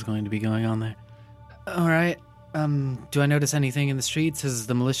 Something was going to be going on there. All right. Do I notice anything in the streets? Is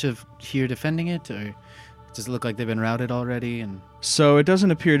the militia here defending it, or Does it look like they've been routed already? And So it doesn't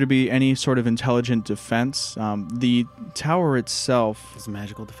appear to be any sort of intelligent defense. The tower itself there's a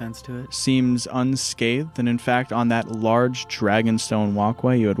magical defense to it? seems unscathed, and in fact, on that large dragonstone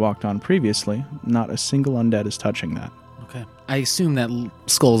walkway you had walked on previously, not a single undead is touching that. Okay. I assume that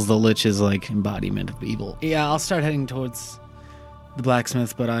Skull's the Lich's, like, embodiment of evil. Yeah, I'll start heading towards the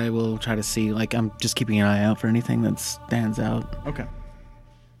blacksmith, but I will try to see, like, I'm just keeping an eye out for anything that stands out. Okay.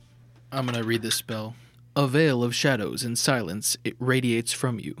 I'm going to read this spell. A veil of shadows and silence, it radiates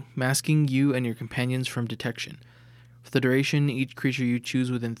from you, masking you and your companions from detection. For the duration, each creature you choose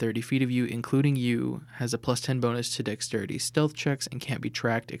within 30 feet of you, including you, has a +10 bonus to dexterity stealth checks and can't be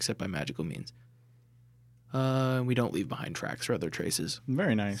tracked except by magical means. We don't leave behind tracks or other traces.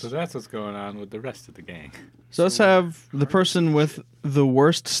 Very nice. So that's what's going on with the rest of the gang. So let's have the person with the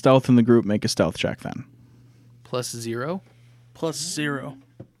worst stealth in the group make a stealth check then. +0. +0.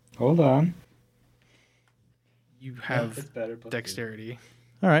 Hold on. You have It's better. dexterity.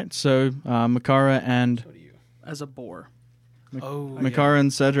 All right, so Makara and So do you. As a boar. Makara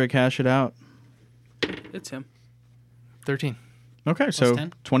and Cedric hash it out. It's him. 13. Okay, so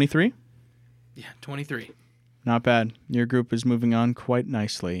 10? 23. Yeah, 23. Not bad. Your group is moving on quite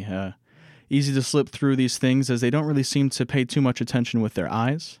nicely. Easy to slip through these things as they don't really seem to pay too much attention with their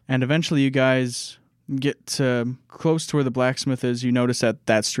eyes. And eventually you guys get close to where the blacksmith is. You notice that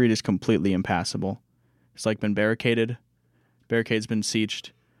that street is completely impassable. It's like been barricaded. Barricade's been sieged.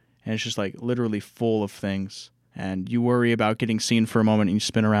 And it's just like literally full of things. And you worry about getting seen for a moment and you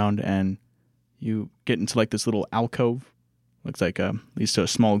spin around and you get into like this little alcove. Looks like leads to a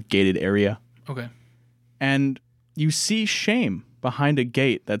small gated area. Okay. And you see Shame behind a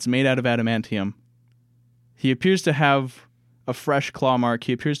gate that's made out of adamantium. He appears to have a fresh claw mark.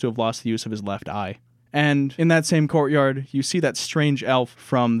 He appears to have lost the use of his left eye. And in that same courtyard, you see that strange elf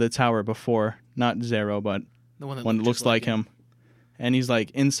from the tower before. Not Zero, but The one that one that looks just like him. And he's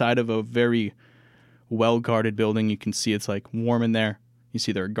like inside of a very well-guarded building. You can see it's like warm in there. You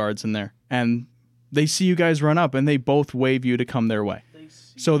see there are guards in there. And they see you guys run up and they both wave you to come their way.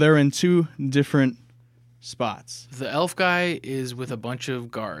 So they're in two different spots. The elf guy is with a bunch of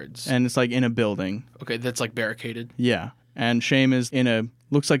guards. And it's like in a building. Okay, that's like barricaded. Yeah. And Shame is in a,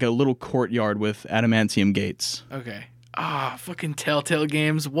 looks like a little courtyard with adamantium gates. Okay. Ah, fucking Telltale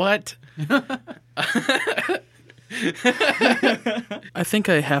Games. What? I think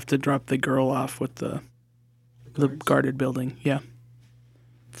I have to drop the girl off with the guarded building. Yeah.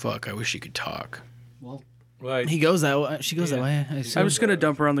 Fuck, I wish she could talk. Well, Well, he goes that way. She goes that way. I assume. I'm just going to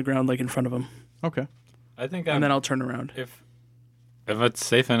dump her on the ground like in front of him. Okay. I think And then I'll turn around. if it's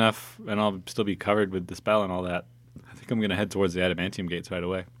safe enough and I'll still be covered with the spell and all that, I think I'm going to head towards the adamantium gates right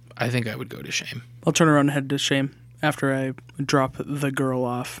away. I think I would go to Shame. I'll turn around and head to Shame after I drop the girl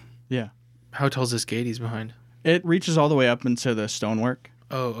off. Yeah. How tall's this gate he's behind? It reaches all the way up into the stonework.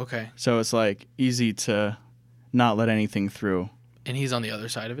 Oh, okay. So it's like easy to not let anything through. And he's on the other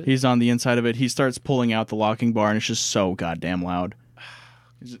side of it? He's on the inside of it. He starts pulling out the locking bar and it's just so goddamn loud.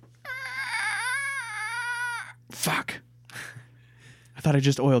 He's just, fuck. I thought I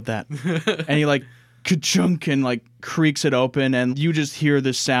just oiled that. And he like ka-chunk and like creaks it open and you just hear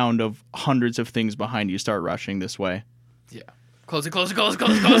the sound of hundreds of things behind you start rushing this way. Yeah. Close it, close it, close it,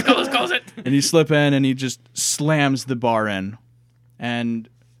 close it, close it, close it, close it. And you slip in and he just slams the bar in. And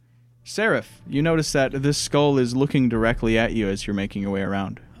Seraph, you notice that this skull is looking directly at you as you're making your way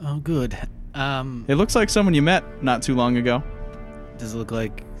around. Oh, good. It looks like someone you met not too long ago. Does it look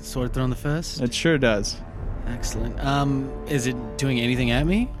like Sword Throne the First? It sure does. Excellent. Is it doing anything at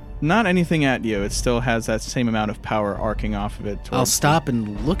me? Not anything at you. It still has that same amount of power arcing off of it. I'll stop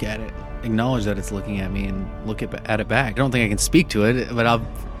and look at it, acknowledge that it's looking at me, and look at it back. I don't think I can speak to it, but I'll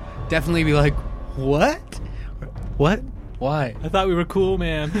definitely be like, "What? What? Why?" I thought we were cool,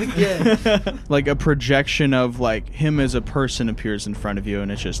 man. Yeah. Like a projection of like him as a person appears in front of you,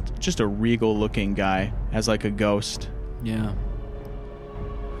 and it's just a regal looking guy as like a ghost. Yeah.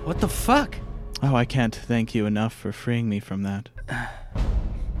 What the fuck? Oh, I can't thank you enough for freeing me from that.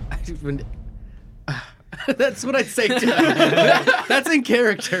 That's what I say to him. That's in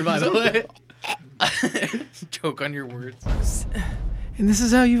character, by the way. Joke on your words. And this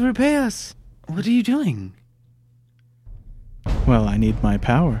is how you repay us. What are you doing? Well, I need my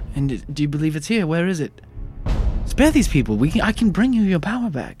power. And do you believe it's here? Where is it? Spare these people. I can bring you your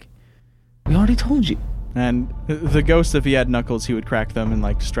power back. We already told you. And the ghost, if he had knuckles, he would crack them and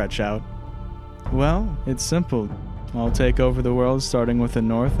like stretch out. Well, it's simple. I'll take over the world starting with the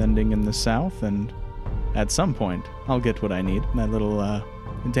north, ending in the south, and at some point, I'll get what I need. That little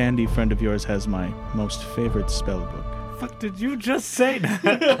dandy friend of yours has my most favorite spell book. fuck did you just say?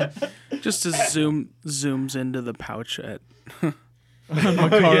 Just as zooms into the pouch at.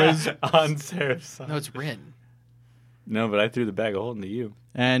 Makara's, on Sarah's side. No, it's Rin. No, but I threw the bag of holding to you.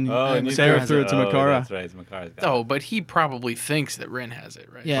 and and you Sarah has threw it to Makara. That's right, it's Makara's got Oh, but he probably thinks that Rin has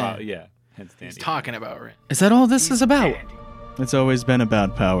it, right? Yeah. yeah. Hence He's Dandy. talking about Rin. Is that all this is about? It's always been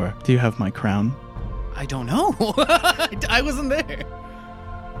about power. Do you have my crown? I don't know. I wasn't there.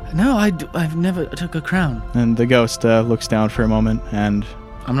 No, I've never took a crown. And the ghost looks down for a moment, and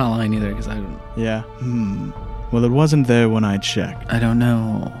I'm not lying either because I don't. yeah. Well, it wasn't there when I checked. I don't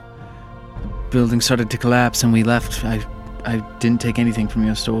know. The building started to collapse and we left. I didn't take anything from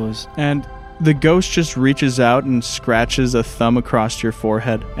your stores. And the ghost just reaches out and scratches a thumb across your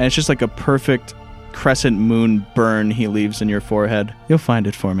forehead, and it's just like a perfect crescent moon burn he leaves in your forehead. You'll find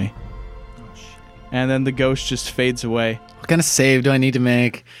it for me. And then the ghost just fades away. What kind of save do I need to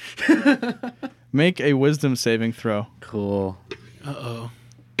make? Make a wisdom saving throw. Cool. Uh-oh.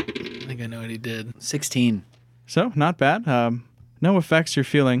 I think I know what he did. 16. So, not bad. No effects you're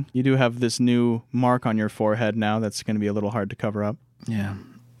feeling. You do have this new mark on your forehead now that's going to be a little hard to cover up. Yeah.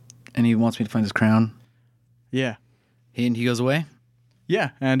 And he wants me to find his crown. Yeah. He goes away?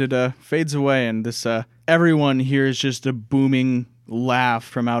 Yeah, and it fades away, and this everyone hears just a booming laugh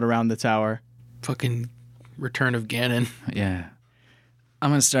from out around the tower. Fucking Return of Ganon. Yeah.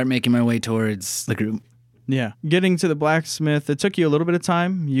 I'm going to start making my way towards the group. Yeah. Getting to the blacksmith, it took you a little bit of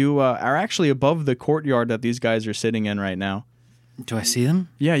time. You are actually above the courtyard that these guys are sitting in right now. Do I see them?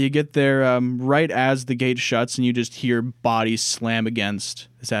 Yeah, you get there right as the gate shuts, and you just hear bodies slam against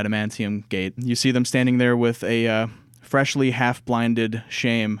this adamantium gate. You see them standing there with a freshly half-blinded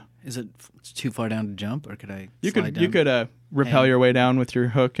Shame. Is it too far down to jump, or could I You slide could down? you could rappel your way down with your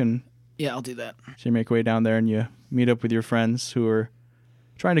hook, and Yeah, I'll do that. so you make your way down there, and you meet up with your friends who are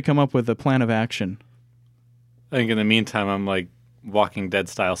trying to come up with a plan of action. I think in the meantime, I'm like Walking Dead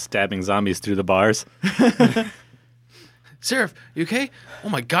style stabbing zombies through the bars. Seraph, you okay? Oh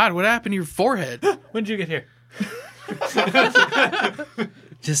my god, what happened to your forehead? When did you get here?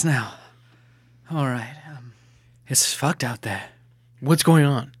 Just now. All right. It's fucked out there. What's going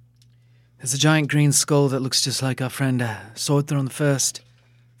on? There's a giant green skull that looks just like our friend Swordthorn the First,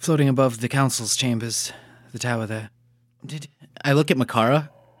 floating above the council's chambers, the tower there. I look at Makara.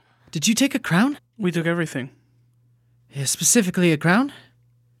 Did you take a crown? We took everything. Yeah, specifically a crown?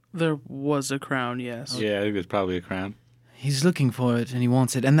 There was a crown, yes. Yeah, I think it was probably a crown. He's looking for it and he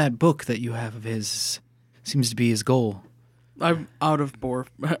wants it. And that book that you have of his seems to be his goal. I'm out of bore.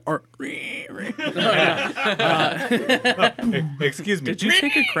 Or, Excuse me. did you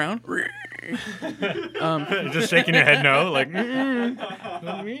take a crown? Just shaking your head no, like.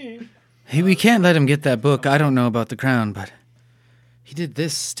 Hey, we can't let him get that book. I don't know about the crown, but he did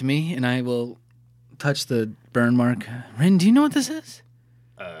this to me, and I will touch the burn mark. Rin, do you know what this is?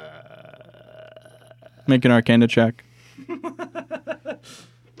 Make an Arcana check.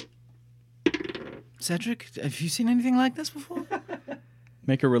 Cedric, have you seen anything like this before?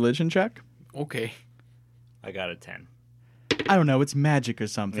 Make a religion check. Okay. I got a 10. I don't know, it's magic or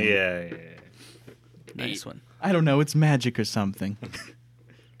something. Yeah. Nice one. I don't know, it's magic or something.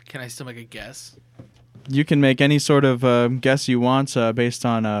 Can I still make a guess? You can make any sort of guess you want based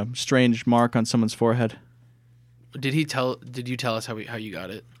on a strange mark on someone's forehead. Did you tell us how you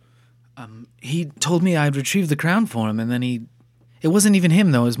got it? He told me I'd retrieve the crown for him, and then it wasn't even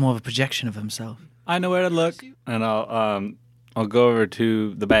him, though. It was more of a projection of himself. I know where to look, and I'll go over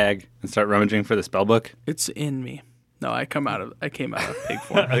to the bag and start rummaging for the spell book. It's in me. No, I came out of pig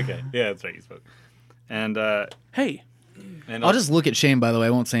form. Okay, yeah, that's right. You spoke. And Hey, and I'll just look at Shane, by the way. I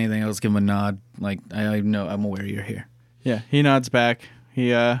won't say anything. I'll just give him a nod. Like, I know I'm aware you're here. Yeah, he nods back.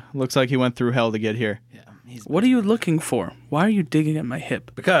 He looks like he went through hell to get here. Yeah. what are you looking for? Why are you digging at my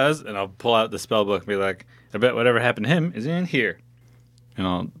hip? because, and I'll pull out the spell book and be like, I bet whatever happened to him is in here. And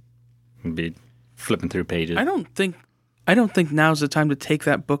I'll be flipping through pages. I don't think now's the time to take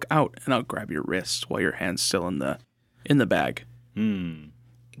that book out, and I'll grab your wrist while your hand's still in the bag.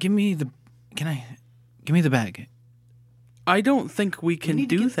 Give me the bag. I don't think we can need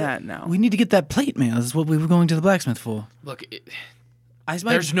to do get that now. We need to get that plate mail. That's what we were going to the blacksmith for. Look,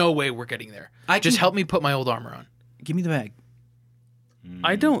 There's no way we're getting there. I Just can- help me put my old armor on. Give me the bag.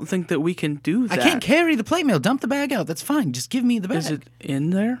 I don't think that we can do that. I can't carry the plate mail. Dump the bag out. That's fine. Just give me the bag. Is it in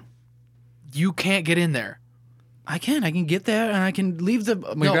there? You can't get in there. I can. I can get there and I can leave the.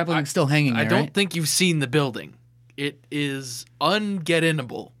 My No, grappling's still hanging there. I don't right? think you've seen the building. It is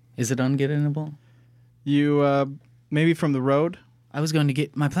unget-inable. Is it unget-inable? You, maybe from the road? I was going to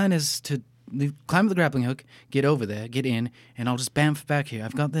get. My plan is to climb the grappling hook, get over there, get in, and I'll just bamf back here.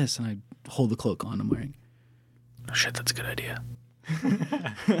 I've got this, and I hold the cloak on I'm wearing. Oh shit, that's a good idea.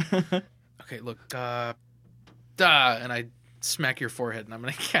 Okay, look, and I smack your forehead, and I'm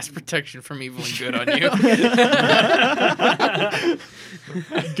gonna cast protection from evil and good on you.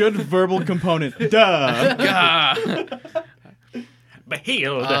 Good verbal component. Duh. Gah.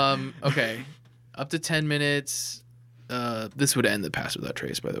 Healed. Okay, up to 10 minutes. This would end the Pass Without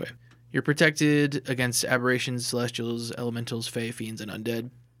Trace, by the way. You're protected against aberrations, celestials, elementals, fae, fiends, and undead.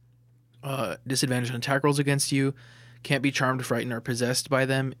 Disadvantage on attack rolls against you. Can't be charmed, frightened, or possessed by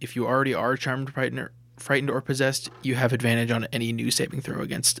them. If you already are charmed, frightened, or possessed, you have advantage on any new saving throw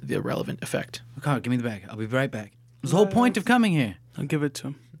against the relevant effect. Okay, give me the bag. I'll be right back. There's the whole point of coming here. I'll give it to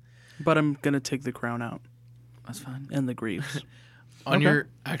him. But I'm going to take the crown out. That's fine. And the greaves. On your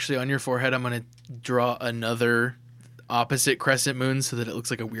forehead, I'm going to draw another opposite crescent moon so that it looks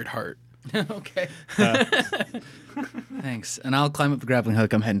like a weird heart. Okay. Thanks. And I'll climb up the grappling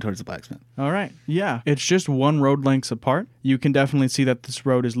hook. I'm heading towards the blacksmith. All right. Yeah. It's just one road lengths apart. You can definitely see that this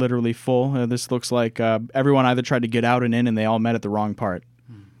road is literally full. This looks like everyone either tried to get out and in, and they all met at the wrong part.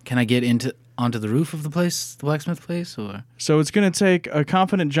 Can I get onto the roof of the place, the blacksmith place, or? So it's going to take a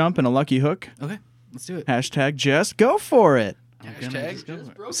confident jump and a lucky hook. Okay, let's do it. Hashtag just go for it.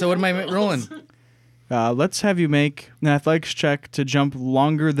 Hashtag. So what am I rolling? Let's have you make an athletics check to jump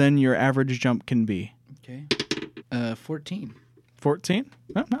longer than your average jump can be. Okay. 14. 14?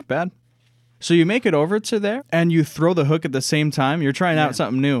 Oh, not bad. So you make it over to there, and you throw the hook at the same time. You're trying out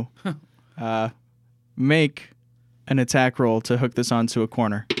something new. Make an attack roll to hook this onto a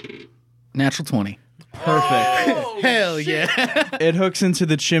corner. Natural 20. Perfect. Hell yeah. It hooks into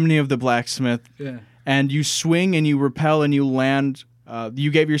the chimney of the blacksmith, and you swing and you repel and you land.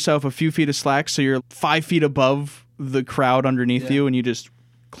 You gave yourself a few feet of slack, so you're 5 feet above the crowd underneath you, and you just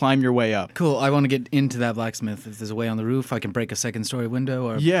climb your way up. Cool. I want to get into that blacksmith. If there's a way on the roof, I can break a second-story window.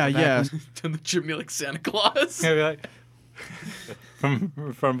 Or Yeah. Turn the chimney like Santa Claus. Yeah, like,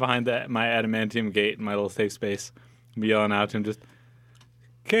 from behind my adamantium gate in my little safe space, be yelling out to him, just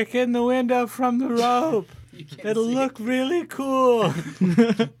kick in the window from the rope. It'll look really cool.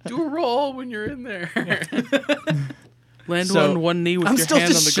 Do a roll when you're in there. Land on one knee with I'm your still hand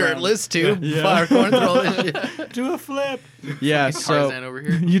on just the ground. shirtless too. Fire corn through all this shit. Do a flip. Yeah, Tarzan over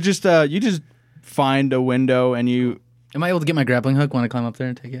here. you just find a window and you Am I able to get my grappling hook when I climb up there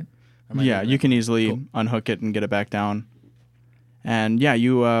and take it? you can easily unhook it and get it back down. And yeah,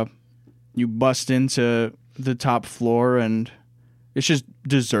 you bust into the top floor and it's just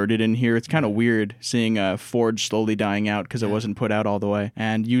deserted in here. It's kind of weird seeing a forge slowly dying out because it wasn't put out all the way.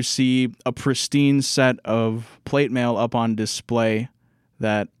 And you see a pristine set of plate mail up on display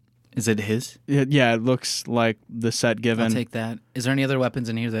that... Is it his? Yeah, it looks like the set given. I'll take that. Is there any other weapons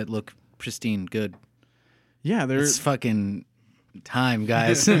in here that look pristine, good? Yeah, there's... It's fucking time,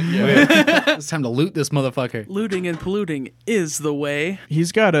 guys. It's time to loot this motherfucker. Looting and polluting is the way.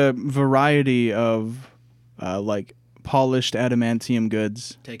 He's got a variety of, polished adamantium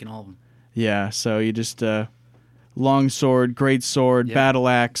goods. Taking all of them. Yeah, so you just long sword, great sword, battle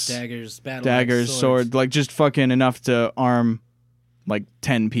axe, daggers, sword, like just fucking enough to arm like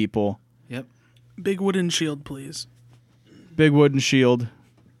 10 people. Yep. Big wooden shield, please. Big wooden shield.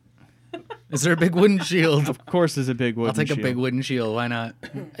 Is there a big wooden shield? Of course there's a big wooden I'll take shield. a big wooden shield. Why not?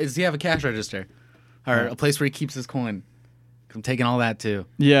 Does he have a cash register? Or a place where he keeps his coin? I'm taking all that too.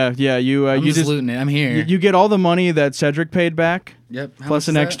 Yeah, you I'm you just looting it. I'm here. You get all the money that Cedric paid back. Yep. How Plus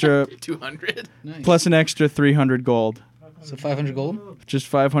much an is that? extra 200. Nice. plus an extra 300 gold. So 500 gold? Just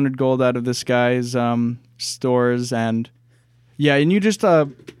 500 gold out of this guy's stores. And you just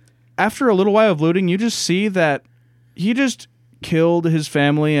after a little while of looting, you just see that he just killed his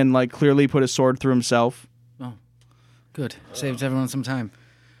family and like clearly put a sword through himself. Oh, good. Saved everyone some time.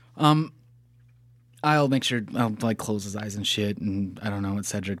 I'll make sure I'll like close his eyes and shit, and I don't know what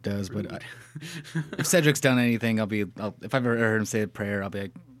Cedric does, but if Cedric's done anything, if I've ever heard him say a prayer, I'll be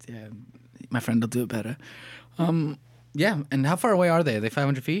like, yeah, my friend will do it better. Yeah. And how far away are they? Are they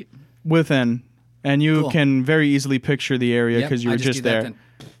 500 feet? Within, and you Cool. can very easily picture the area Yep, because you I were just just do that there. then.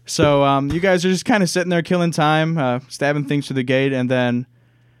 So you guys are just kind of sitting there killing time, stabbing things through the gate, and then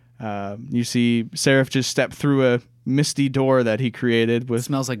you see Seraph just step through a misty door that he created It with.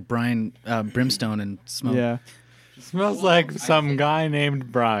 smells like brimstone and smoke. Yeah, Smells like some guy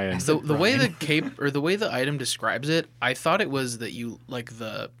named Brian. So the way the cape or the way the item describes it, I thought it was that you like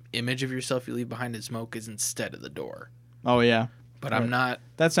the image of yourself you leave behind in smoke is instead of the door. oh yeah, But I'm not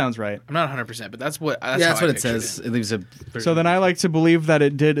that sounds right. 100%, but that's what That's how I what it pictured says. It leaves a. So then I like to believe that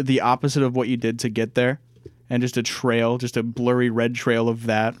it did the opposite of what you did to get there, and just a trail, just a blurry red trail of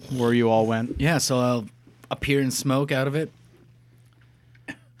that where you all went. Yeah, so I'll appear in smoke out of it.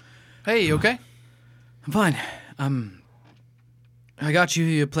 Hey, you okay? I'm fine. I got you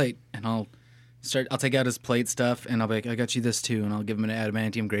your plate, and I'll take out his plate stuff, and I'll be like, I got you this too, and I'll give him an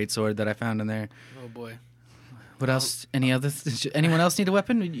adamantium greatsword that I found in there. Oh boy. What else? Anyone else need a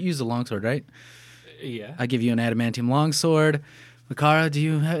weapon? You use a longsword, right? Yeah. I give you an adamantium longsword. Makara, do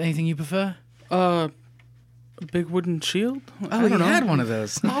you have anything you prefer? A big wooden shield? Oh, you had one of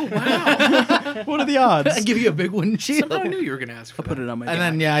those. Oh wow. What are the odds? I give you a big wooden shield. I knew you were gonna ask for I'll put that. it on my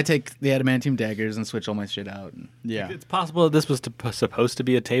And then, I take the adamantium daggers and switch all my shit out. Yeah. It's possible that this was supposed to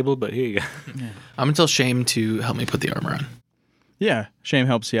be a table, but here you go. I'm gonna tell Shame to help me put the armor on. Yeah. Shame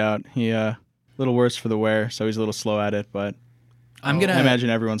helps you out. He a little worse for the wear, so he's a little slow at it, but I I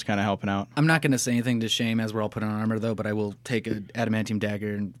imagine everyone's kind of helping out. I'm not going to say anything to Shame as we're all putting on armor, though, but I will take an adamantium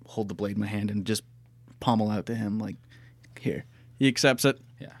dagger and hold the blade in my hand and just pommel out to him, like, here. He accepts it.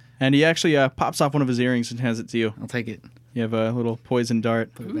 Yeah. And he actually pops off one of his earrings and hands it to you. I'll take it. You have a little poison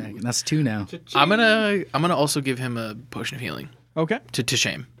dart. Put it back. And that's 2 now. I'm gonna also give him a potion of healing Okay. to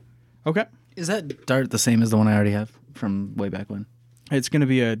Shame. Okay. Is that dart the same as the one I already have from way back when? It's going to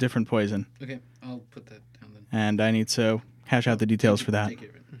be a different poison, Okay, I'll put that down then. and I need to hash out the details for that.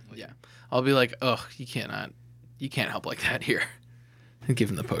 Yeah. I'll be like, ugh, you can't help like that here. And give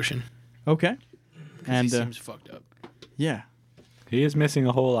him the potion. Okay. And he seems fucked up. yeah. He is missing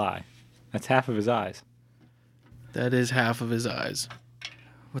a whole eye. That's half of his eyes. That is half of his eyes.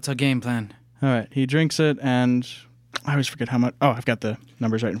 What's our game plan? All right. He drinks it, and I always forget how much. Oh, I've got the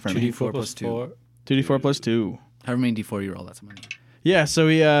numbers right in front of me. 2d4 plus 2. 2d4 plus 2. However many d4 you roll, that's money. Yeah, so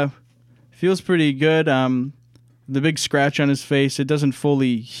he feels pretty good. The big scratch on his face, it doesn't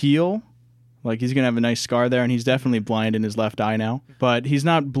fully heal. Like, he's going to have a nice scar there, and he's definitely blind in his left eye now. But he's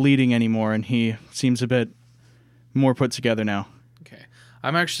not bleeding anymore, and he seems a bit more put together now. Okay.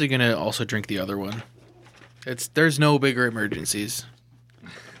 I'm actually gonna also drink the other one. There's no bigger emergencies.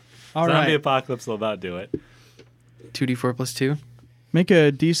 All Zombie right. apocalypse will about do it. 2d4 plus 2. Make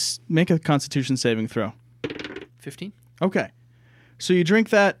a Constitution saving throw. 15. Okay. So you drink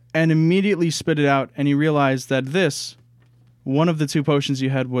that and immediately spit it out, and you realize that one of the 2 potions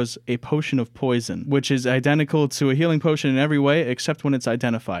you had was a potion of poison, which is identical to a healing potion in every way except when it's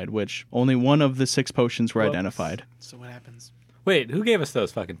identified, which only one of the 6 potions were Whoops. identified. So what happens? Wait, who gave us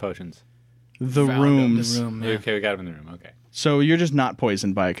those fucking potions? The Found rooms. The room, yeah. Okay, we got them in the room. Okay. So you're just not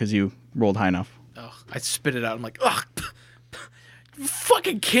poisoned by it because you rolled high enough. Ugh, I spit it out. I'm like, ugh. You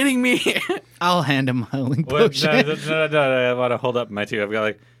fucking kidding me? I'll hand him my healing Well, potion. no, I want to hold up my 2. I've got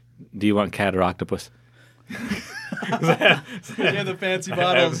like, do you want cat or octopus? Yeah, the fancy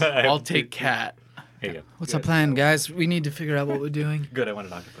I'll take cat. Here you go. What's our plan, guys? We need to figure out what we're doing. Good, I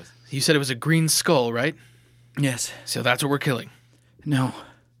wanted octopus. You said it was a green skull, right? Yes. So that's what we're killing. No.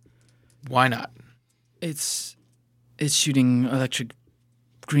 Why not? It's shooting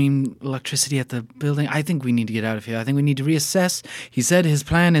green electricity at the building. I think we need to get out of here. I think we need to reassess. He said his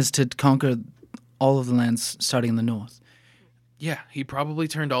plan is to conquer all of the lands starting in the north. Yeah, he probably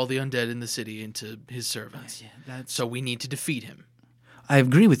turned all the undead in the city into his servants. Yeah, that's... So we need to defeat him. I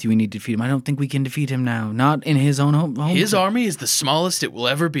agree with you. We need to defeat him. I don't think we can defeat him now. Not in his own home. His army is the smallest it will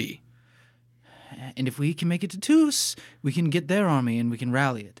ever be. And if we can make it to Toos, we can get their army and we can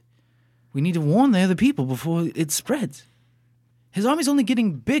rally it. We need to warn the other people before it spreads. His army's only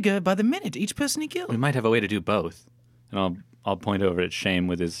getting bigger by the minute. Each person he kills. We might have a way to do both. And I'll point over at Shame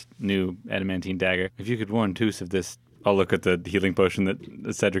with his new adamantine dagger. If you could warn Toos of this, I'll look at the healing potion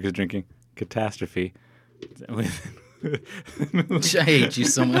that Cedric is drinking. Catastrophe. I hate you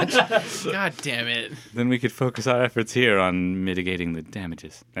so much. God damn it. Then we could focus our efforts here on mitigating the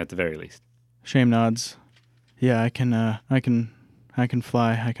damages, at the very least. Shame nods. Yeah, I can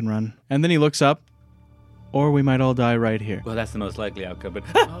fly, I can run. And then he looks up, or we might all die right here. Well, that's the most likely outcome, but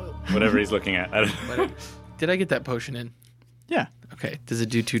whatever he's looking at. I don't know. Did I get that potion in? Yeah. Okay. Does it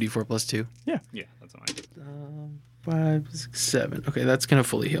do 2d4 plus 2? Yeah, that's fine. 5, 6, 7. Okay, that's going to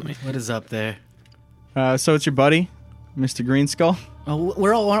fully heal me. What is up there? So it's your buddy, Mr. Greenskull? Oh,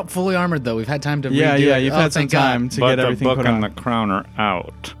 we're all fully armored, though. We've had time to Yeah, redo it. you've Oh, had some thank God. time to get everything put on. crown are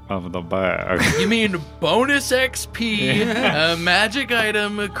out of the bag. You mean bonus XP, a magic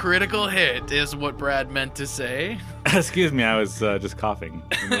item, a critical hit, is what Brad meant to say. Excuse me, I was just coughing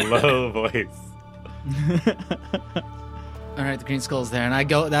in a low voice. All right, the green skull's there, and I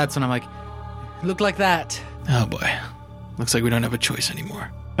go. That's when I'm like, look like that. Oh boy. Looks like we don't have a choice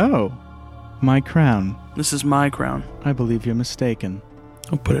anymore. Oh, my crown. This is my crown. I believe you're mistaken.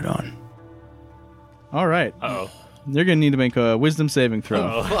 I'll put it on. All right. Uh-oh. You're going to need to make a wisdom saving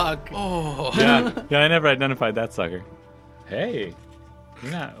throw. Fuck. Oh. Yeah, I never identified that sucker. Hey.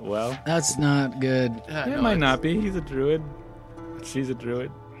 You're not, well. That's not good. It might not be. He's a druid. She's a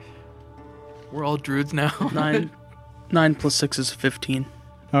druid. We're all druids now. 9 plus 6 is 15.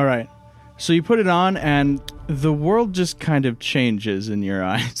 All right. So you put it on, and the world just kind of changes in your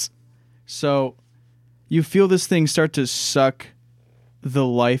eyes. So you feel this thing start to suck the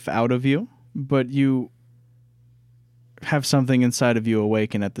life out of you, but you have something inside of you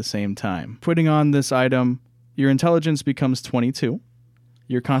awaken at the same time. Putting on this item, your intelligence becomes 22.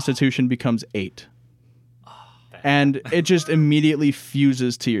 Your constitution becomes 8. And it just immediately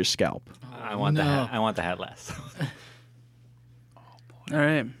fuses to your scalp. I want the hat. I want the hat last. All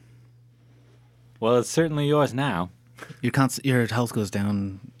right. Well, it's certainly yours now. Your health goes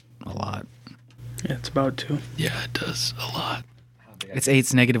down a lot. Yeah, it's about 2. Yeah, it does a lot. It's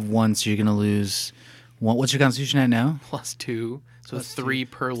 8's -1, so you're gonna lose 1. What's your constitution at now? +2. So Plus 3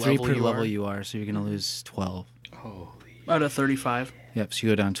 per 3 level. per you level are. you are, so you're gonna lose 12. Out of 35. Yep, so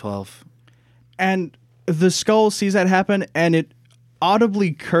you go down 12. And the skull sees that happen, and it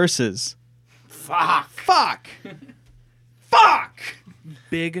audibly curses. Fuck! Fuck!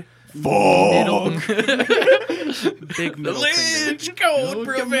 Big middle. Big middle finger. Lich code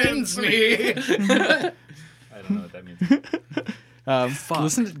prevents me. I don't know what that means.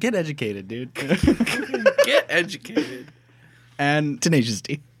 Listen, get educated, dude. Get educated. And Tenacious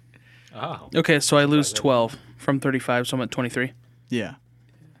D. Oh. Okay, so I lose 12 from 35, so I'm at 23. yeah.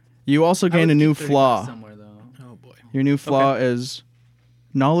 You also gain a new flaw. Somewhere, though. Oh boy. Your new flaw is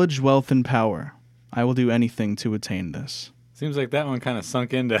knowledge, wealth, and power. I will do anything to attain this. Seems like that one kind of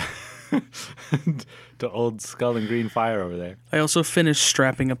sunk into to old Skull and Green Fire over there. I also finished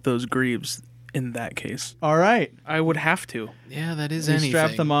strapping up those greaves in that case. All right. I would have to. Yeah, that is You anything.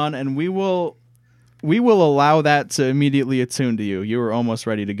 strap them on, and we will allow that to immediately attune to you. You were almost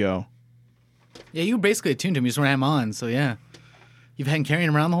ready to go. Yeah, you were basically attuned to him. You just ran on, so yeah. You've had him carrying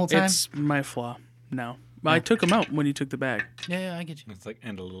him around the whole time? It's my flaw now. I took him out when you took the bag. Yeah, I get you. It's like,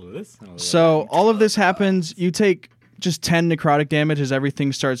 and a little of this. And a little So all of this happens. You take just 10 necrotic damage as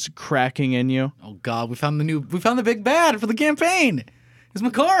everything starts cracking in you. Oh God, we found the big bad for the campaign. It's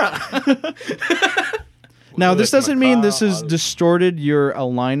Makara. Now, this doesn't mean this Makara. has distorted your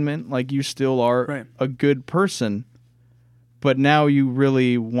alignment. Like, you still are Right. a good person, but now you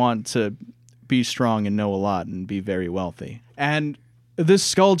really want to be strong and know a lot and be very wealthy. And this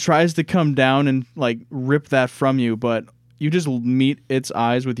skull tries to come down and, like, rip that from you, but you just meet its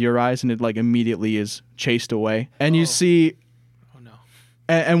eyes with your eyes, and it, like, immediately is chased away. And you see... Oh no.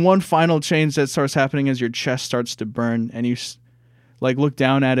 And one final change that starts happening as your chest starts to burn, and you like look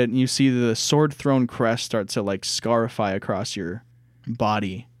down at it, and you see the sword throne crest start to like scarify across your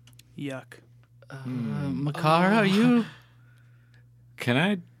body. Yuck. Makara, are you? Can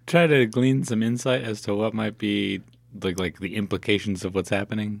I try to glean some insight as to what might be like the implications of what's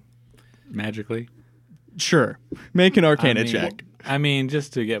happening magically? Sure, make an Arcana check. I mean,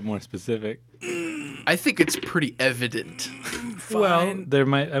 just to get more specific. I think it's pretty evident. Well,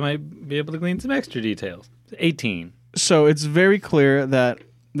 I might be able to glean some extra details. 18. So it's very clear that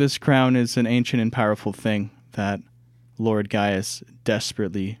this crown is an ancient and powerful thing that Lord Gaius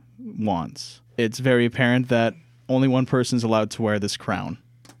desperately wants. It's very apparent that only one person is allowed to wear this crown,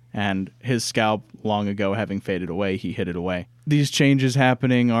 and his scalp, long ago having faded away, he hid it away. These changes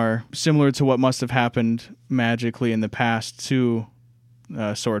happening are similar to what must have happened magically in the past to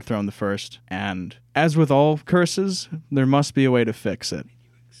Sword Throne the First, and as with all curses, there must be a way to fix it.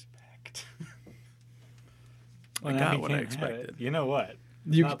 Well, I now got he what I can't have expected. it. You know what?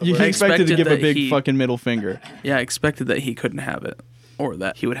 You Not the he word. expected to expected give a that big he- fucking middle finger. Yeah, I expected that he couldn't have it, or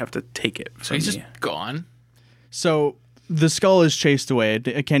that he would have to take it So from he's just me. gone. So the skull is chased away.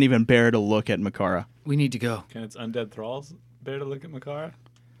 It can't even bear to look at Makara. We need to go. Can its undead thralls bear to look at Makara?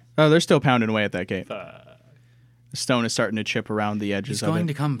 Oh, they're still pounding away at that gate. Fuck. The stone is starting to chip around the edges He's of going it.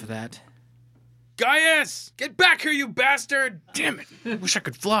 to come for that. Gaius! Get back here, you bastard! Damn it. Wish I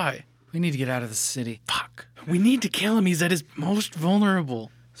could fly. We need to get out of the city. Fuck. We need to kill him. He's at his most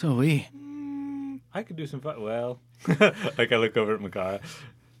vulnerable. So we. I could do some fun. Well, like I look over at Makara.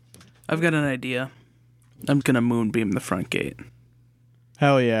 I've got an idea. I'm gonna moonbeam the front gate.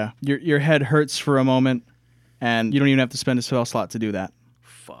 Hell yeah. Your head hurts for a moment, and you don't even have to spend a spell slot to do that.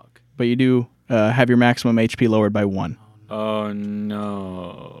 Fuck. But you do have your maximum HP lowered by 1. Oh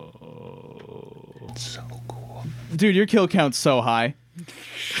no. Dude, your kill count's so high.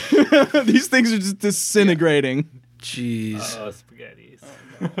 These things are just disintegrating. Jeez. Oh,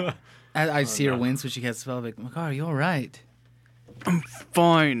 spaghettis. I see her wince when she casts a spell. Like, Makara, you all right?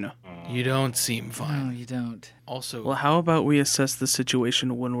 Fine. You don't seem fine. No, you don't. Also, Well, how about we assess the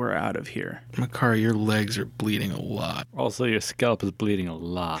situation when we're out of here? Makara, your legs are bleeding a lot. Also, your scalp is bleeding a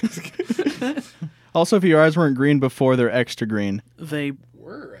lot. Also, if your eyes weren't green before, they're extra green. They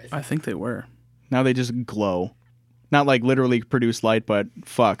Were, I think they were. Now they just glow. Not like literally produce light, but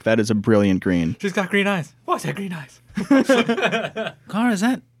fuck, that is a brilliant green. She's got green eyes. What's that green eyes? Cara, is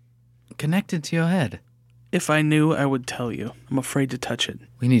that connected to your head? If I knew, I would tell you. I'm afraid to touch it.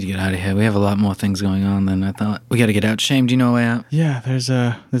 We need to get out of here. We have a lot more things going on than I thought. We gotta get out. Shame, do you know a way out? Yeah, there's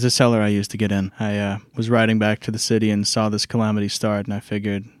a cellar I used to get in. I was riding back to the city and saw this calamity start, and I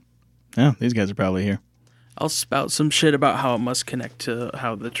figured, oh, these guys are probably here. I'll spout some shit about how it must connect to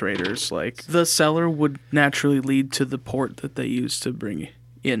how the traders, like, the cellar would naturally lead to the port that they use to bring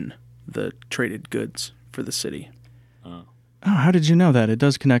in the traded goods for the city. Oh, how did you know that? It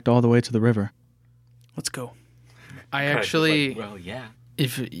does connect all the way to the river. Let's go. I actually, well, yeah.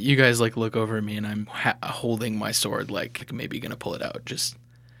 if you guys like look over at me and I'm holding my sword, like maybe gonna pull it out, just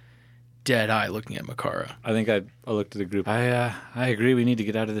dead eye looking at Makara. I think I looked at the group. I agree. We need to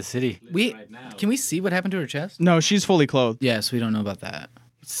get out of the city. Can we see what happened to her chest? No, she's fully clothed. Yes, we don't know about that.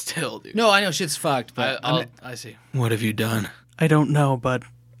 Still, dude. No, I know shit's fucked, but I see. What have you done? I don't know, but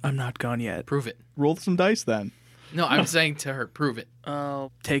I'm not gone yet. Prove it. Roll some dice then. No, I'm saying to her, prove it.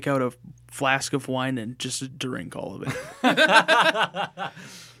 I'll take out a flask of wine and just drink all of it.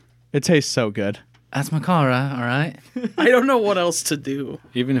 It tastes so good. that's Makara, all right? I don't know what else to do.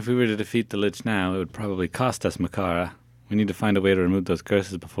 Even if we were to defeat the Lich now, it would probably cost us Makara. We need to find a way to remove those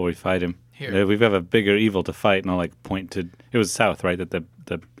curses before we fight him. Here. We've got a bigger evil to fight, and I'll like point to. It was south, right? That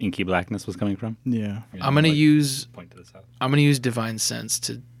the inky blackness was coming from. Yeah. I'm gonna use Point to the south. divine sense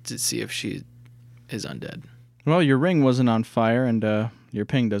to see if she is undead. Well, your ring wasn't on fire, and your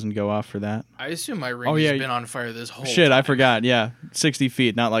ping doesn't go off for that. I assume my ring has been on fire this whole Shit, time. I forgot. Yeah, 60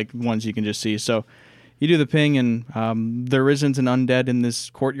 feet, not like ones you can just see. So you do the ping, and there isn't an undead in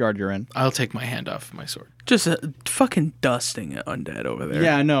this courtyard you're in. I'll take my hand off my sword. Just fucking dusting undead over there.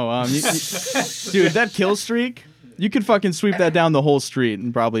 Yeah, no. Dude, that kill streak, you could fucking sweep that down the whole street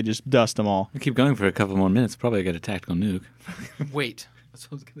and probably just dust them all. We keep going for a couple more minutes. Probably get a tactical nuke. Wait, That's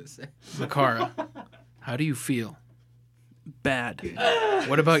what I was gonna say. Makara, how do you feel? Bad.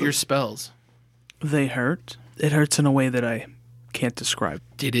 What about your spells? They hurt. It hurts in a way that I can't describe.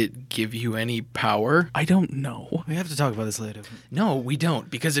 Did it give you any power? I don't know. We have to talk about this later. No, we don't.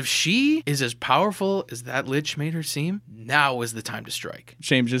 Because if she is as powerful as that Lich made her seem, now is the time to strike.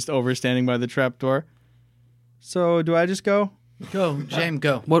 Shame's just over standing by the trapdoor. So, do I just go? Go, James,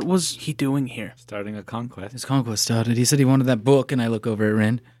 go. What was he doing here? Starting a conquest. His conquest started. He said he wanted that book, and I look over at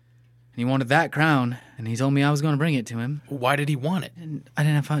Rin. And he wanted that crown, and he told me I was going to bring it to him. Why did he want it? And I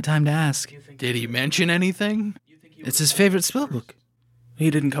didn't have time to ask. Did he mention anything? It's his favorite spell book.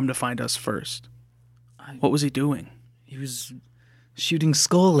 He didn't come to find us first. What was he doing? He was shooting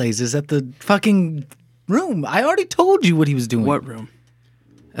skull lasers at the fucking room. I already told you what he was doing. What room?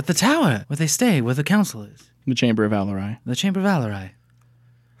 At the tower, where they stay, where the council is. The Chamber of Valorai. The Chamber of Valorai.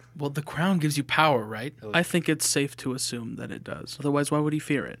 Well, the crown gives you power, right? I think it's safe to assume that it does. Otherwise, why would he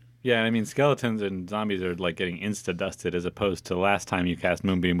fear it? Yeah, I mean, skeletons and zombies are like getting insta-dusted as opposed to last time you cast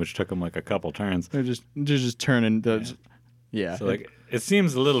Moonbeam, which took them like a couple turns. They're just turning. Yeah. So like, it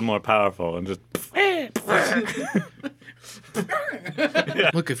seems a little more powerful and just.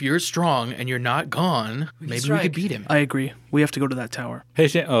 Look, if you're strong and you're not gone, maybe we strike. could beat him. I agree. We have to go to that tower. Hey,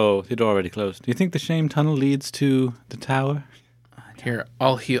 oh, the door already closed. Do you think the Shame Tunnel leads to the tower? Here,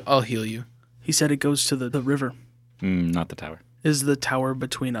 I'll heal you. He said it goes to the river. Not the tower. Is the tower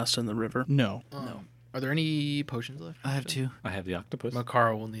between us and the river? No. No. Are there any potions left? I have two. I have the octopus.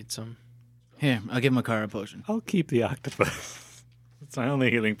 Makara will need some. Here, I'll give Makara a potion. I'll keep the octopus. It's my only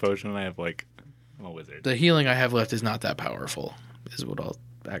healing potion, and I have like, I'm a wizard. The healing I have left is not that powerful, is what I'll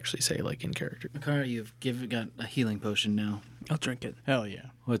actually say, like in character. Makara, you've got a healing potion now. I'll drink it. Hell yeah.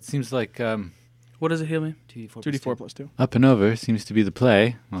 Well, it seems like What does it heal me? 2d4 2d4 plus 2. up and over seems to be the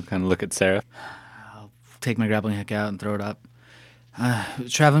play. I'll kind of look at Sarah. I'll take my grappling hook out and throw it up.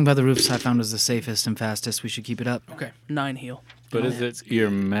 Traveling by the roofs I found was the safest and fastest. We should keep it up. Okay. 9 heal. But is it your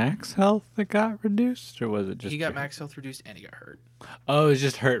max health that got reduced, or was it just He got your- max health reduced and he got hurt. Oh, it's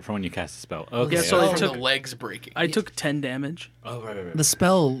just hurt from when you cast a spell. Okay. Yeah, so From I took- the legs breaking. I took 10 damage, Oh, right. The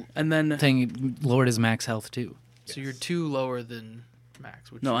spell and then thing lowered his max health too. So you're 2 lower than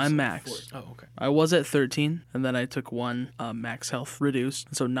max. Which No, is I'm like max. 4. Oh, okay. I was at 13, and then I took 1 max health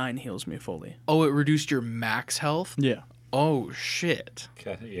reduced, so 9 heals me fully. Oh, it reduced your max health? Yeah. Oh, shit.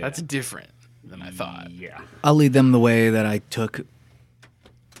 Okay, yeah. That's different than I thought. Yeah. I'll lead them the way that I took.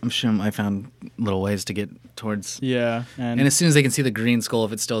 I'm sure I found little ways to get towards. Yeah. And as soon as they can see the green skull,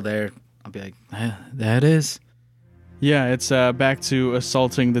 if it's still there, I'll be like, there it is. Yeah, it's back to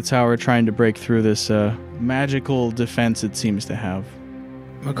assaulting the tower, trying to break through this magical defense it seems to have.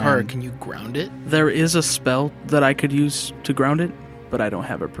 Makara, can you ground it? There is a spell that I could use to ground it, but I don't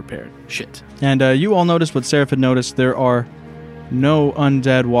have it prepared. Shit. And you all noticed what Seraph had noticed. There are no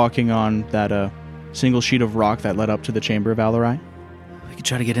undead walking on that single sheet of rock that led up to the Chamber of Alarai. We could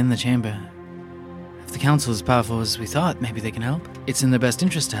try to get in the chamber. If the council is as powerful as we thought, maybe they can help. It's in their best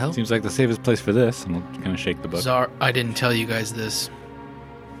interest to help. Seems like the safest place for this, and I'll kind of shake the book. I didn't tell you guys this.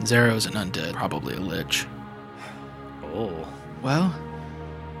 Zero's an undead, probably a lich. Oh. Well,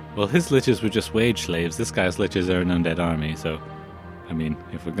 His liches were just wage slaves. This guy's liches are an undead army, so... I mean,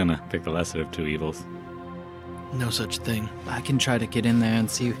 if we're gonna pick the lesser of two evils. No such thing. I can try to get in there and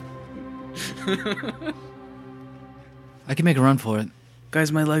see. I can make a run for it.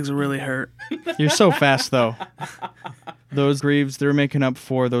 Guys, my legs are really hurt. You're so fast, though. Those greaves, they're making up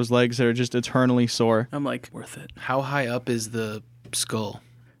for those legs that are just eternally sore. I'm like, worth it. How high up is the skull?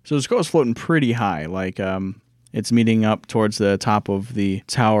 So the skull's floating pretty high, like it's meeting up towards the top of the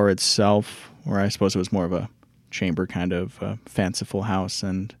tower itself, where I suppose it was more of a chamber kind of fanciful house,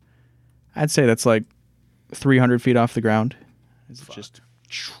 and I'd say that's like 300 feet off the ground. It's just,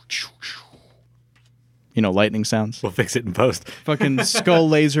 lightning sounds. We'll fix it in post. Fucking Skull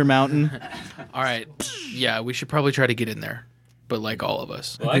Laser Mountain. All right. Yeah, we should probably try to get in there. But like all of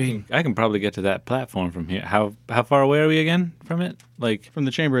us. Well, I can probably get to that platform from here. How far away are we again from it? Like From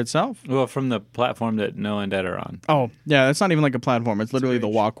the chamber itself? Well, from the platform that no undead are on. Oh, yeah, that's not even like a platform. It's literally the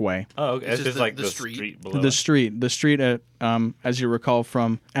walkway. Oh, okay. It's just the- like the the street. street below. The street, as you recall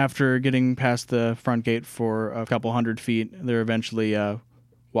from after getting past the front gate for a couple hundred feet, there eventually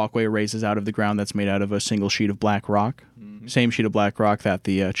walkway raises out of the ground that's made out of a single sheet of black rock. Mm-hmm. Same sheet of black rock that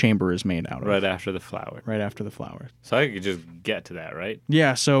the chamber is made out of. Right after the flower. Right after the flowers. So I could just get to that, right?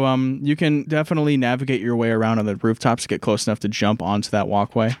 Yeah, so you can definitely navigate your way around on the rooftops to get close enough to jump onto that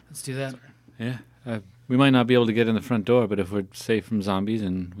walkway. Let's do that. Yeah. We might not be able to get in the front door, but if we're safe from zombies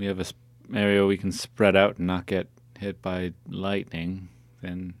and we have a area we can spread out and not get hit by lightning,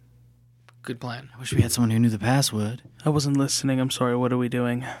 then... Good plan. I wish we had someone who knew the password. I wasn't listening. I'm sorry. What are we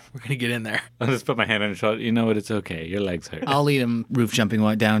doing? We're going to get in there. I'll just put my hand on your shoulder. You know what? It's okay. Your legs hurt. I'll lead him roof jumping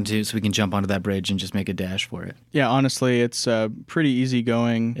down too, so we can jump onto that bridge and just make a dash for it. Yeah, honestly, it's pretty easy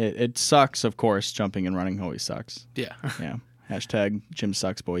going. It sucks, of course. Jumping and running always sucks. Yeah. Yeah. Hashtag Jim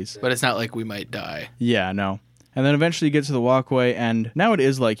sucks, boys. But it's not like we might die. Yeah, no. And then eventually you get to the walkway, and now it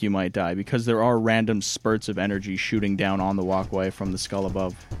is like you might die because there are random spurts of energy shooting down on the walkway from the skull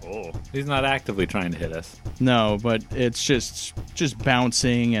above. Oh. He's not actively trying to hit us. No, but it's just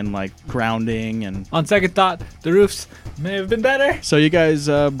bouncing and like grounding and... On second thought, the roofs may have been better. So you guys,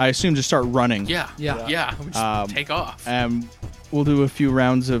 I assume, just start running. Yeah. We just take off. And we'll do a few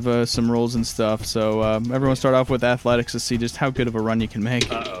rounds of some rolls and stuff. So everyone start off with athletics to see just how good of a run you can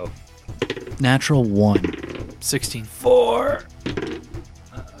make. Uh-oh. Natural 1. 16. 4.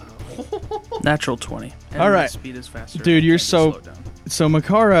 Natural 20. And All my right. speed is faster. Dude, you're I so- slow down. So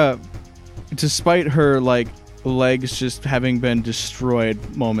Makara, despite her like legs just having been destroyed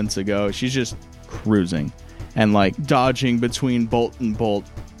moments ago, she's just cruising and like dodging between bolt and bolt.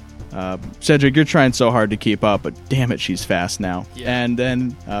 Cedric, you're trying so hard to keep up, but damn it, she's fast now. Yeah. And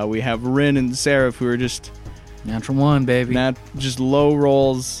then we have Rin and Seraph who are just Natural 1, baby. just low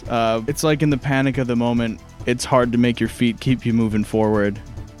rolls. It's like in the panic of the moment, it's hard to make your feet keep you moving forward.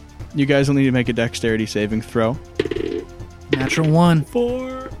 You guys will need to make a dexterity saving throw. Natural 1.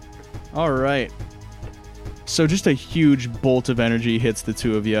 4. All right. So just a huge bolt of energy hits the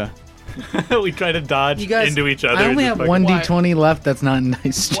two of you. We try to dodge You guys, into each other. I only just have fucking- 1d20 left. That's not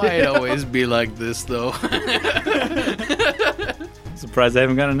nice. Why it always be like this, though? Surprised I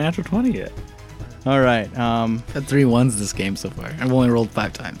haven't got a natural 20 yet. All right. Had 3 1s this game so far. I've only rolled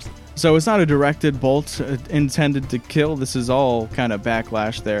 5 times. So it's not a directed bolt intended to kill. This is all kind of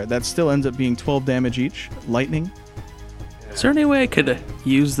backlash there. That still ends up being 12 damage each. Lightning. Is there any way I could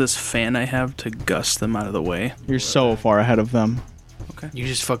use this fan I have to gust them out of the way? You're so far ahead of them. You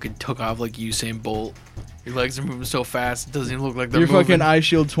just fucking took off like Usain Bolt. Your legs are moving so fast, it doesn't even look like they're Your moving. fucking Eye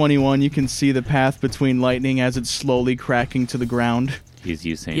Shield 21, you can see the path between lightning as it's slowly cracking to the ground. He's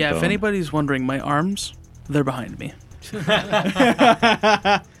Usain Yeah, if Bone. anybody's wondering, my arms, they're behind me.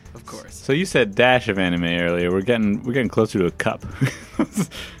 Of course. So you said dash of anime earlier. We're getting closer to a cup.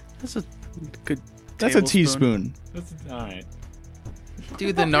 That's a good That's a tablespoon. teaspoon. All right.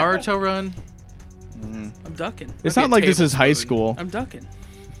 Dude, the Naruto run? I'm ducking. It's Okay, not like this is high tablespoon. school. I'm ducking.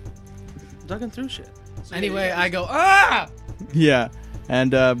 Ducking through shit. So Anyway, yeah, I go, ah! Yeah.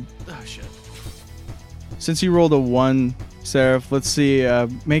 And Oh, shit. since you rolled a 1, Seraph, let's see.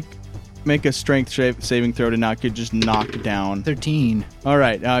 Make a strength saving throw to not get just knocked down. 13. All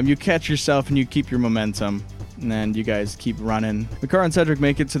right. You catch yourself and you keep your momentum. and you guys keep running. Makar and Cedric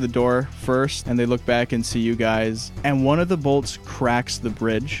make it to the door first, and they look back and see you guys. And one of the bolts cracks the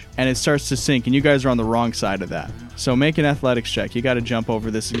bridge, and it starts to sink, and you guys are on the wrong side of that. So make an athletics check. You got to jump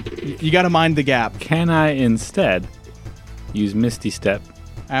over this. You got to mind the gap. Can I instead use Misty Step?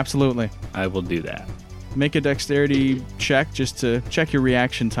 Absolutely. I will do that. Make a dexterity check just to check your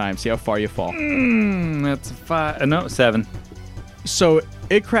reaction time, see how far you fall. That's a 5. No, 7. So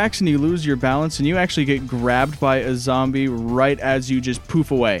it cracks and you lose your balance, and you actually get grabbed by a zombie right as you just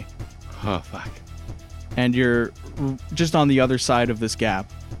poof away. Oh, fuck. And you're just on the other side of this gap.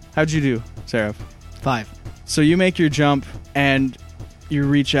 How'd you do, Seraph? 5. So you make your jump, and you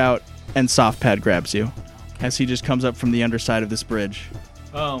reach out, and Soft Pad grabs you as he just comes up from the underside of this bridge.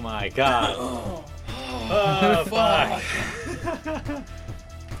 Oh, my God. Oh, fuck.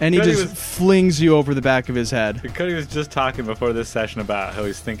 And he Cody just flings you over the back of his head. Cody was just talking before this session about how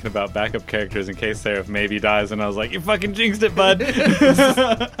he's thinking about backup characters in case Seraph maybe dies, and I was like, you fucking jinxed it, bud.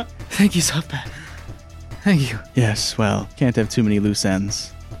 Thank you, Soft Pad. Thank you. Yes, well, can't have too many loose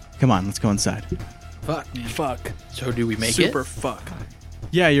ends. Come on, let's go inside. Fuck, man. Fuck. So do we make Super it? fuck.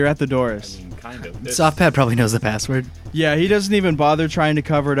 Yeah, you're at the doors. I mean, kind of. Soft Pad probably knows the password. Yeah, he doesn't even bother trying to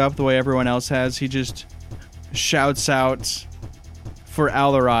cover it up the way everyone else has. He just shouts out for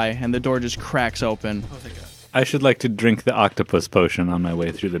Alarai, and the door just cracks open. Oh, thank God. I should like to drink the octopus potion on my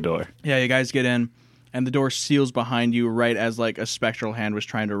way through the door. Yeah, you guys get in, and the door seals behind you right as like a spectral hand was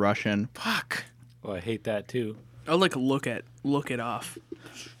trying to rush in. Fuck. Oh, I hate that too. I'll like look it off.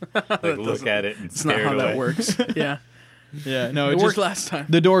 Like look at it and It's not stare how it that away. works. Yeah. Yeah, no, It it worked just, last time.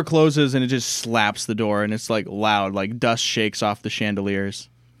 the door closes and it just slaps the door, and it's like loud, like dust shakes off the chandeliers.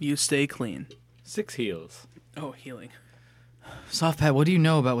 You stay clean. 6 heals. Oh, healing. Soft Pad, what do you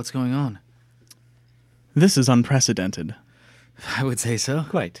know about what's going on? This is unprecedented. I would say so.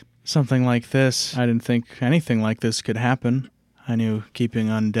 Quite. Something like this, I didn't think anything like this could happen. I knew keeping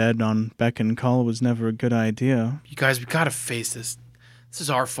undead on beck and call was never a good idea. You guys, we gotta face this. This is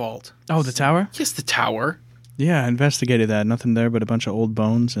our fault. Oh, the tower? Yes, the tower. Yeah, I investigated that. Nothing there but a bunch of old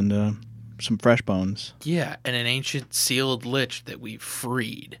bones and some fresh bones. Yeah, and an ancient sealed lich that we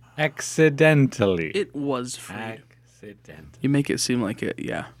freed. Accidentally. It was freed. Accidentally. You make it seem like it,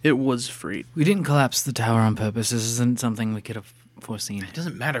 yeah. It was freed. We didn't collapse the tower on purpose. This isn't something we could have foreseen. It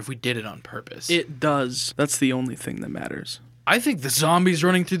doesn't matter if we did it on purpose. It does. That's the only thing that matters. I think the zombies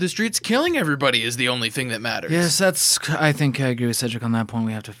running through the streets killing everybody is the only thing that matters. Yes, I think I agree with Cedric on that point.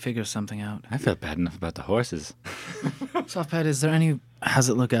 We have to figure something out. I felt bad enough about the horses. Soft Pad, is there any... How's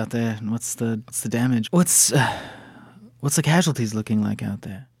it look out there? And what's the damage? What's the casualties looking like out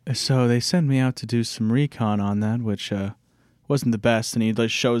there? So they sent me out to do some recon on that, which wasn't the best, and he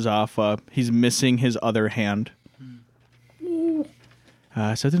like shows off. He's missing his other hand. So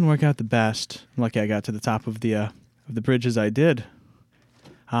it didn't work out the best. Lucky I got to the top of the bridge as I did.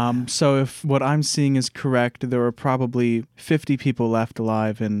 So if what I'm seeing is correct, there were probably 50 people left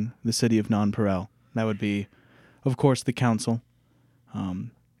alive in the city of Nonpareil. That would be, of course, the council,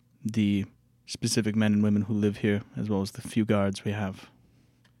 the specific men and women who live here, as well as the few guards we have.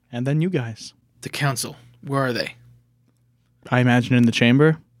 And then you guys. The council, where are they? I imagine in the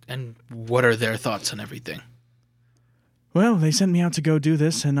chamber. And what are their thoughts on everything? Well, they sent me out to go do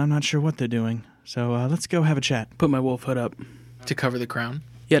this, and I'm not sure what they're doing. So let's go have a chat. Put my wolf hood up. To cover the crown?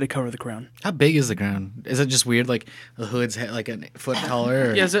 Yeah, to cover the crown. How big is the ground? Is it just weird, like the hood's like a foot taller?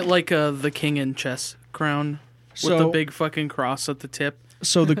 Or? Yeah, is it like the king in chess crown with the big fucking cross at the tip?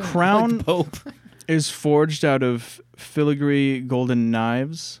 So the crown Like the Pope. is forged out of filigree golden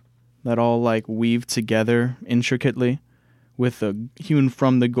knives that all like weave together intricately with hewn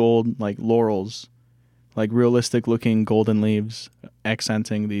from the gold like laurels, like realistic looking golden leaves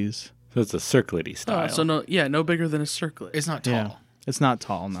accenting these. So it's a circlety style. Oh, so no bigger than a circlet. It's not tall. Yeah. It's not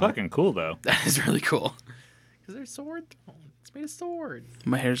tall, no. It's fucking cool, though. That is really cool. Because they're sword tone. It's made of sword.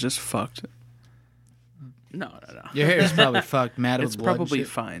 My hair's just fucked. No. Your hair is probably fucked, matted It's with blood. probably and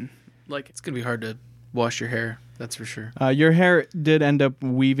shit. fine. Like It's going to be hard to wash your hair. That's for sure. Your hair did end up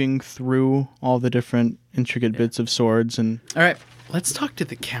weaving through all the different intricate bits of swords, and All right. Let's talk to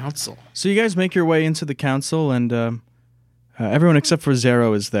the council. so you guys make your way into the council, and everyone except for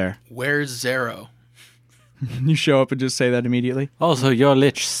Zero is there. Where's Zero? You show up and just say that immediately. Also, your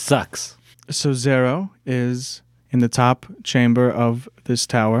lich sucks. So Zero is in the top chamber of this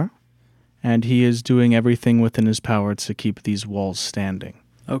tower, and he is doing everything within his power to keep these walls standing.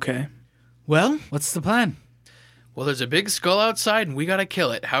 okay. Well, what's the plan? Well, there's a big skull outside, and we got to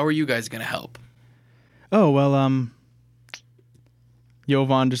kill it. How are you guys going to help? Oh, well,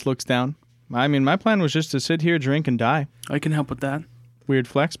 Jovan just looks down. I mean, my plan was just to sit here, drink, and die. I can help with that. Weird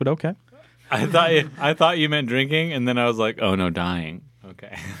flex, but okay. I thought you meant drinking, and then I was like, oh no, dying.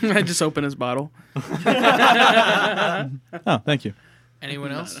 Okay. I just open his bottle. Oh, thank you.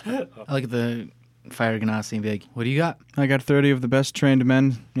 Anyone else? I look at the fire ganassi and be like, what do you got? I got 30 of the best trained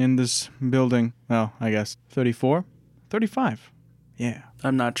men in this building. Well, I guess 34? 35. Yeah.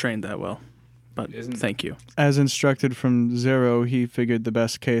 I'm not trained that well, but thank you. As instructed from Zero, he figured the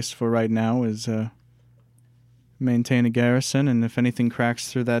best case for right now is maintain a garrison, and if anything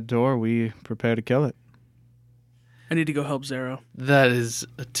cracks through that door, we prepare to kill it. I need to go help Zero. That is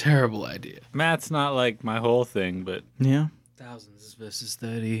a terrible idea. Matt's not like my whole thing, but Yeah. Thousands versus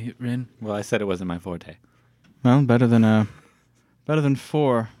 30, Rin. well, I said it wasn't my forte. Well, better than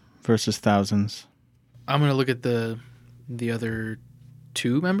 4 versus thousands. I'm gonna look at the other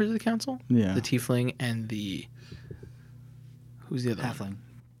 2 members of the council. Yeah. The tiefling and the who's the other Halfling.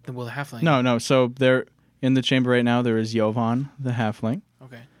 one? Well, the halfling. No. So they're in the chamber right now. There is Jovan, the halfling,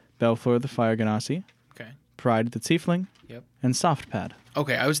 Okay. Belflor, the fire ganassi, Okay. Pride, the tiefling, Yep. and Softpad.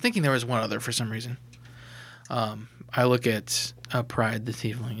 Okay. I was thinking there was one other for some reason. I look at Pride, the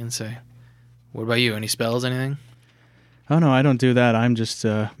tiefling, and say, "What about you? Any spells? Anything? Oh no, I don't do that. I'm just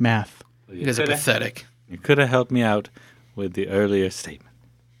math. You guys are pathetic." You could have helped me out with the earlier statement.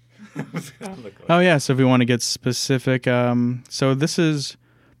 Oh yeah, so if we want to get specific, so this is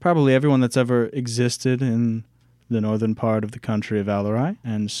probably everyone that's ever existed in the northern part of the country of Valorai.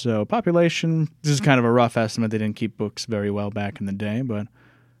 And so population, this is kind of a rough estimate. They didn't keep books very well back in the day, but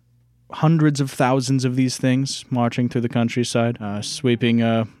hundreds of thousands of these things marching through the countryside, sweeping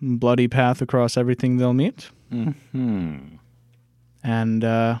a bloody path across everything they'll meet. Mm-hmm. And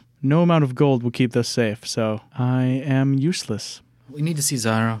no amount of gold will keep us safe, so I am useless. We need to see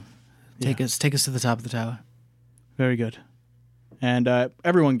Zaro. Take us to the top of the tower. Very good. And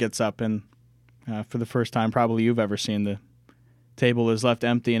everyone gets up, and for the first time probably you've ever seen, the table is left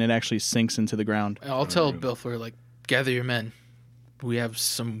empty, and it actually sinks into the ground. I'll tell Belfleur, like, gather your men. We have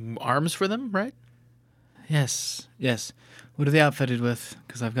some arms for them, right? Yes. What are they outfitted with?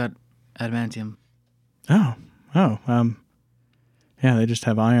 Because I've got adamantium. Oh, yeah, they just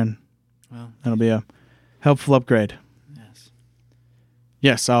have iron. Well, That'll be a helpful upgrade. yes.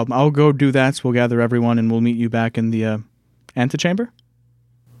 Yes, I'll go do that. So we'll gather everyone, and we'll meet you back in the antechamber.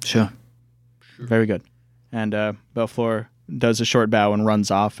 Sure. Very good. And Belfleur does a short bow and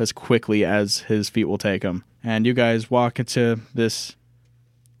runs off as quickly as his feet will take him. And you guys walk into this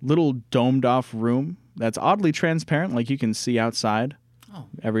little domed-off room that's oddly transparent, like you can see outside,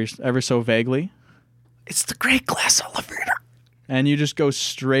 ever so vaguely. It's the Great Glass Elevator. And you just go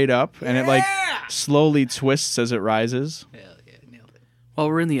straight up, and it like slowly twists as it rises. Hell yeah, nailed it. While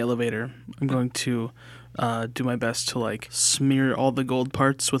we're in the elevator, I'm going to do my best to like smear all the gold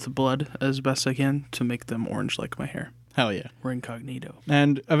parts with blood as best I can to make them orange like my hair. Hell yeah. We're incognito.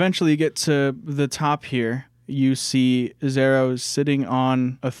 And eventually you get to the top here. You see Zero sitting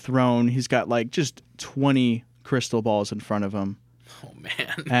on a throne. He's got like just 20 crystal balls in front of him. Oh,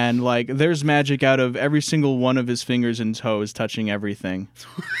 man. And like there's magic out of every single one of his fingers and toes touching everything.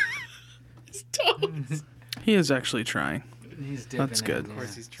 His toes. He is actually trying. He's That's good. Of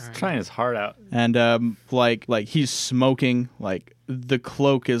course he's trying. Trying his heart out. And like he's smoking, like the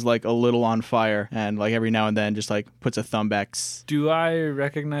cloak is like a little on fire, and like every now and then just like puts a thumb back. Do I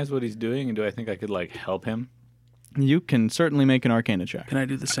recognize what he's doing, and do I think I could like help him? You can certainly make an Arcana check. Can I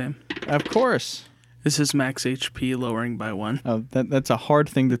do the same? Of course. This is max HP lowering by 1. Oh, that's a hard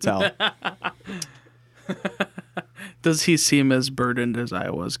thing to tell. Does he seem as burdened as I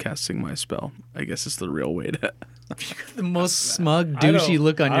was casting my spell? I guess it's the real way to... The most smug, douchey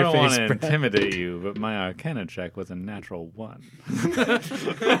look on your I don't face, want to Brad. intimidate you, but my Arcana check was a natural 1.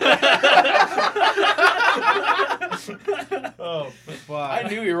 I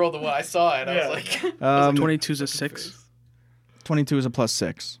knew you rolled the 1. I saw it. I was like... 22's a 6. 22 is a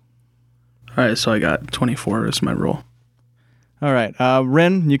 +6. All right, so I got 24 as my roll. All right.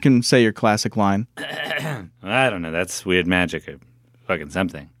 Ren, you can say your classic line. I don't know. That's weird magic or fucking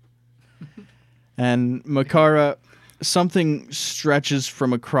something. And Makara, something stretches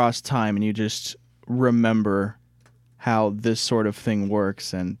from across time, and you just remember how this sort of thing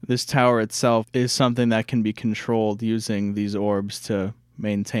works. And this tower itself is something that can be controlled using these orbs to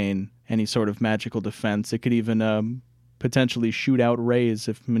maintain any sort of magical defense. It could even potentially shoot out rays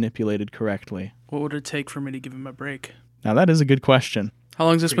if manipulated correctly. What would it take for me to give him a break? Now, that is a good question. How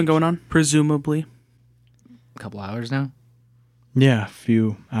long has this been going on? Presumably. A couple hours now. Yeah, a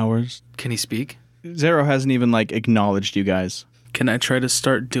few hours. Can he speak? Zero hasn't even, like, acknowledged you guys. Can I try to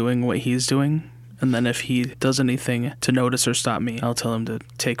start doing what he's doing And then if he does anything to notice or stop me, I'll tell him to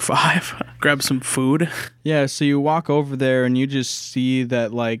take 5. Grab some food. Yeah, so you walk over there and you just see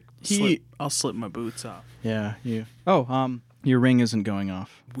that, like, I'll slip my boots off. Yeah, you... Oh, your ring isn't going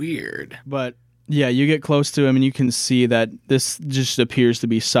off. Weird. But, yeah, you get close to him and you can see that this just appears to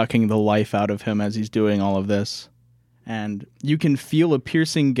be sucking the life out of him as he's doing all of this. And you can feel a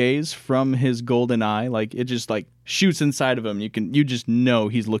piercing gaze from his golden eye. Like, it just, like, shoots inside of him. You just know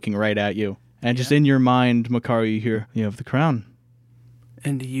he's looking right at you. And just in your mind, Makaru, you hear, you have the crown.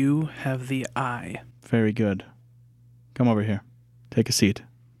 And you have the eye. Very good. Come over here. Take a seat.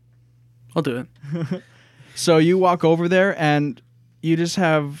 I'll do it. So you walk over there and you just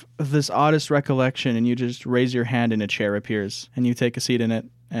have this oddest recollection and you just raise your hand and a chair appears and you take a seat in it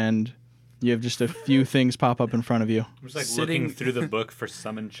and you have just a few things pop up in front of you. I'm just like looking through the book for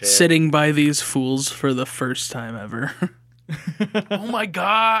summon chair. Sitting by these fools for the first time ever. Oh my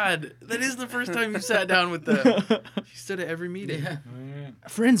god! That is the first time you sat down with them. You stood at every meeting. Yeah.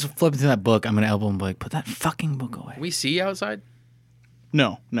 Friends flipping through that book. I'm gonna elbow him like, put that fucking book away. We see outside?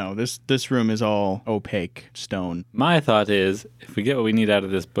 No. This room is all opaque stone. My thought is, if we get what we need out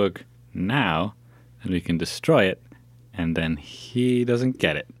of this book now, then we can destroy it, and then he doesn't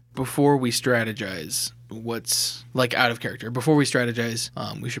get it. Before we strategize what's, like, out of character, before we strategize,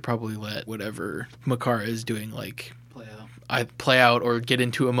 we should probably let whatever Makara is doing, like, play out or get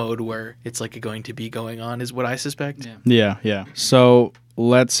into a mode where it's, like, going to be going on, is what I suspect. Yeah. So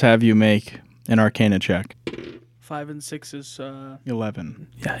let's have you make an Arcana check. 5 and 6 is 11.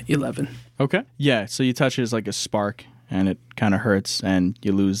 Yeah, 11. Okay. Yeah, so you touch it as like a spark, and it kind of hurts, and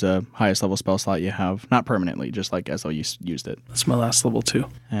you lose the highest level spell slot you have. Not permanently, just like as though you used it. That's my last level 2.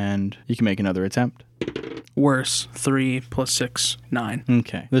 And you can make another attempt. Worse. 3 plus 6, 9.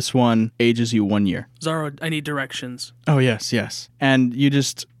 Okay. This one ages you 1 year. Zaro, I need directions. Oh, yes. And you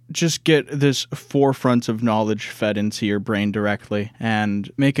just get this forefront of knowledge fed into your brain directly, and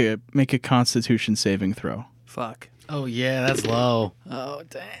make a Constitution saving throw. Fuck. Oh yeah, that's low. Oh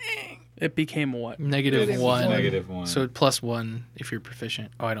dang. It became what? -1. -1. So +1 if you're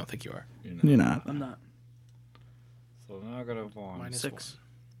proficient. Oh, I don't think you are. You're not. I'm not. So -1. -6.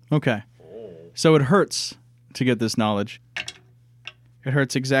 Okay. So it hurts to get this knowledge. It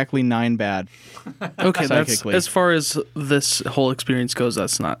hurts exactly 9 bad. Okay, that's Psychically. as far as this whole experience goes.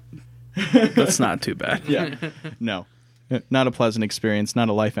 That's not too bad. Yeah. No. Not a pleasant experience, not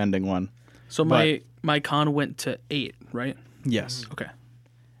a life-ending one. So my con went to 8, right? Yes. Okay.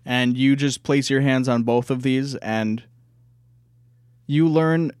 And you just place your hands on both of these, and you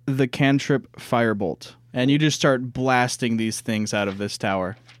learn the cantrip Firebolt. And you just start blasting these things out of this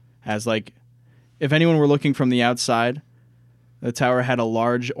tower. As, like, if anyone were looking from the outside, the tower had a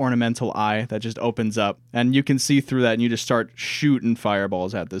large ornamental eye that just opens up. And you can see through that, and you just start shooting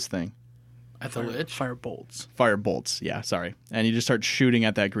fireballs at this thing. At the Lich? Fire bolts. Firebolts, yeah, sorry. And you just start shooting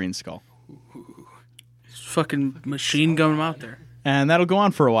at that green skull. Fucking machine gun out there. And that'll go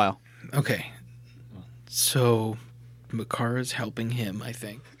on for a while. Okay. So, Makara's helping him, I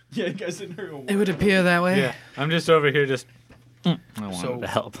think. Yeah, you guys didn't hear It would appear that way. Yeah, I'm just over here just... I want So- him to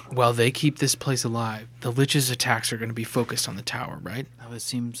help. While they keep this place alive, the Lich's attacks are going to be focused on the tower, right? I would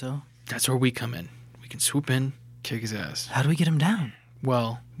assume so. That's where we come in. We can swoop in, kick his ass. How do we get him down?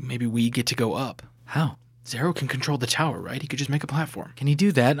 Well, maybe we get to go up. How? Zero can control the tower, right? He could just make a platform. Can he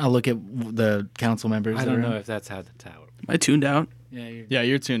do that? I'll look at the council members. I that don't are know in. if that's how the tower. I tuned out. Yeah,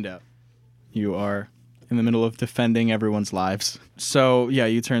 you're tuned out. You are in the middle of defending everyone's lives. So, yeah,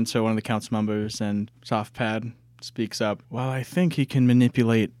 you turn to one of the council members, and Softpad speaks up. Well, I think he can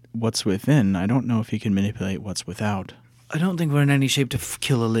manipulate what's within. I don't know if he can manipulate what's without. I don't think we're in any shape to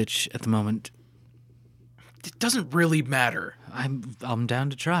kill a lich at the moment. It doesn't really matter. I'm down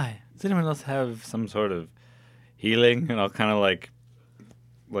to try. Does anyone else have some sort of healing? And I'll kind of like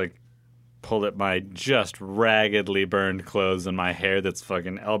pull at my just raggedly burned clothes and my hair that's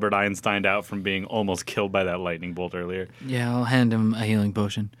fucking Albert Einsteined out from being almost killed by that lightning bolt earlier. Yeah, I'll hand him a healing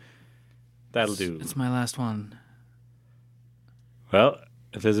potion. That'll do. It's my last one. Well,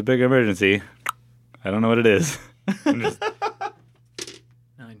 if there's a big emergency, I don't know what it is. I'm just,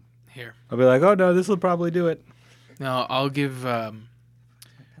 9. Here. I'll be like, oh no, this will probably do it. Now, I'll give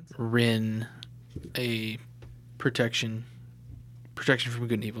Rin a protection from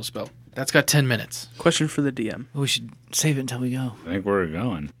good and evil spell. That's got 10 minutes. Question for the DM. We should save it until we go. I think we're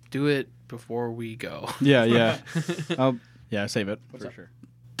going. Do it before we go. Yeah. Yeah, save it. For sure.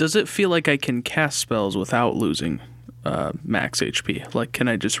 Does it feel like I can cast spells without losing max HP? Like, can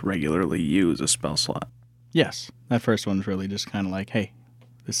I just regularly use a spell slot? Yes. That first one's really just kind of like, hey,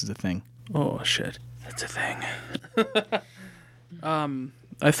 this is a thing. Oh, shit. That's a thing.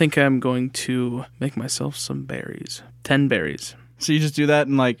 I think I'm going to make myself some berries. 10 berries. So you just do that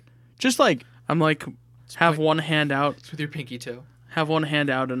and I'm like, have one hand out. With your pinky toe. Have one hand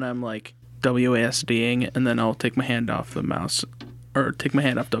out, and I'm like WASDing, and then I'll take my hand off the mouse, or take my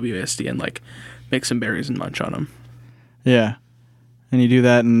hand off WASD and like make some berries and munch on them. Yeah. And you do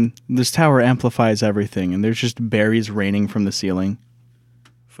that, and this tower amplifies everything, and there's just berries raining from the ceiling.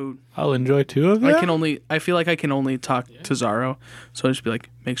 Food. I'll enjoy 2 of them. I feel like I can only talk to Zaro, so I'll just be like,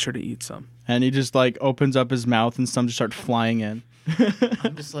 make sure to eat some. And he just opens up his mouth, and some just start flying in.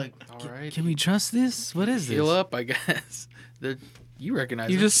 I'm just like, All right. can we trust this? What is this? Heal up, I guess. You recognize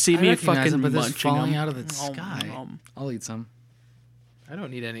You them. just see I me recognize fucking them, but this munching falling them. out of the sky. I'll eat some. I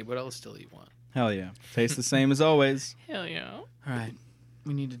don't need any, but I'll still eat one. Hell yeah. Tastes the same as always. Hell yeah. All right.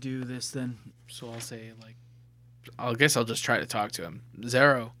 We need to do this then. So I'll say, I guess I'll just try to talk to him.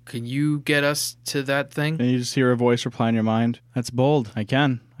 Zero, can you get us to that thing? And you just hear a voice reply in your mind. That's bold. I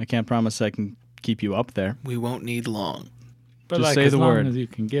can. I can't promise I can keep you up there. We won't need long. But Just like, say as the long word. as you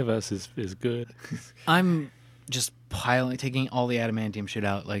can give us is good. I'm just taking all the adamantium shit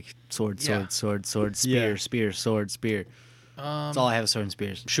out, like sword, Yeah. spear, Yeah. spear, sword, spear. That's all I have is sword and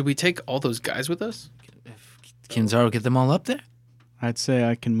spears. Should we take all those guys with us? Can Zaro get them all up there? I'd say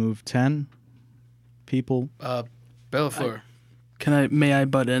I can move 10 people. Bellafleur. May I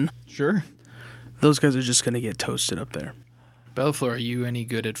butt in? Sure. Those guys are just gonna get toasted up there. Bellafleur, are you any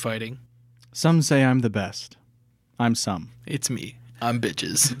good at fighting? Some say I'm the best. I'm some. It's me. I'm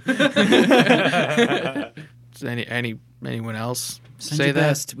bitches. Anyone else Send say your that?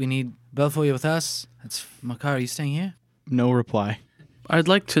 best. We need Belfoy with us. That's Makar. Are you staying here? No reply. I'd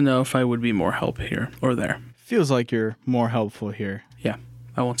like to know if I would be more help here or there. Feels like you're more helpful here. Yeah,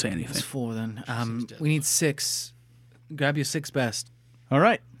 I won't say It's anything. 4 then. Seems dead. We need 6. Grab your 6 best. All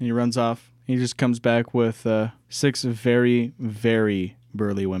right. And he runs off. He just comes back with 6 very, very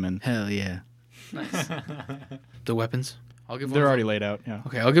burly women. Hell yeah. The weapons? I'll give They're one. already laid out, yeah.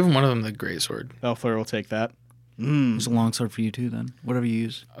 Okay, I'll give one of them the great sword. Belfleur will take that. There's a longsword for you too then. Whatever you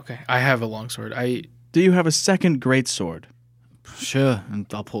use. Okay, I have a long sword. Do you have a second great sword? Sure, and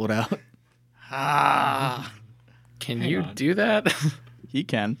I'll pull it out. Can you do that? He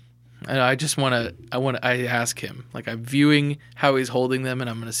can. I just want to. I ask him. I'm viewing how he's holding them, and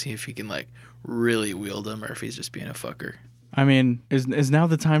I'm gonna see if he can really wield them, or if he's just being a fucker. I mean, is now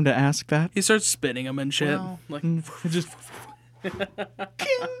the time to ask that? He starts spinning them and shit. Well, Just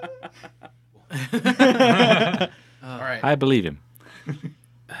All right. I believe him.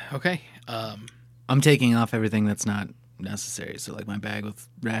 Okay. I'm taking off everything that's not necessary. So my bag with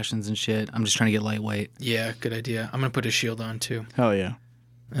rations and shit. I'm just trying to get lightweight. Yeah, good idea. I'm gonna put a shield on too, hell yeah.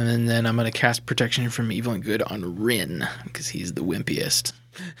 and then I'm gonna cast protection from evil and good on Rin because he's the wimpiest.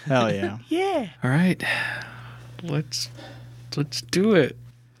 Hell yeah. All right. Let's do it.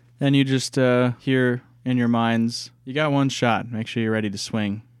 Then you just hear in your minds, you got one shot. Make sure you're ready to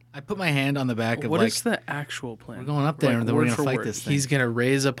swing. I put my hand on the back of What is the actual plan? we're going up there and then we're word gonna for fight word. this thing. He's gonna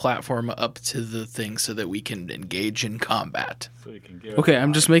raise a platform up to the thing so that we can engage in combat. So you can give Okay,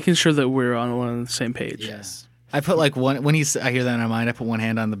 I'm just making sure that we're on the same page. Yes. I put one when I hear that in my mind. I put one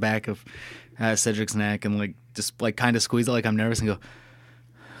hand on the back of Cedric's neck and just kind of squeeze it like I'm nervous and go,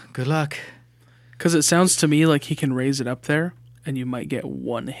 "Good luck." Because it sounds to me like he can raise it up there, and you might get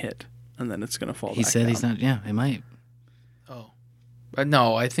one hit, and then it's gonna fall. He back said down. he's not. Yeah, it might. Oh.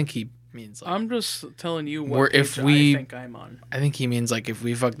 No, I think he means I'm just telling you Or what if page we- I think I'm on. I think he means if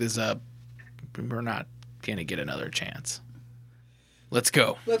we fuck this up, we're not gonna get another chance. Let's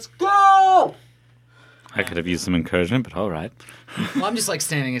go. Let's go. I could have used some encouragement, but all right. Well, I'm just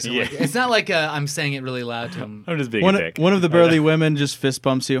standing. So Yeah. it's not like I'm saying it really loud to him. I'm just being One, a dick. one of the burly women just fist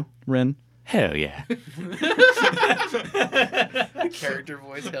bumps you, Rin. Hell yeah. Character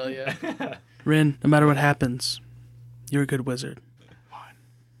voice, hell yeah. Rin, no matter what happens, you're a good wizard.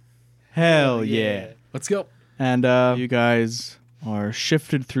 Hell yeah. Let's go. And you guys are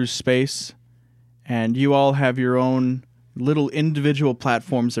shifted through space, and you all have your own little individual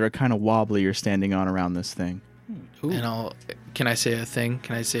platforms that are kind of wobbly you're standing on around this thing. And can I say a thing?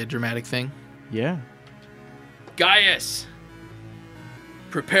 Can I say a dramatic thing? Yeah. Gaius,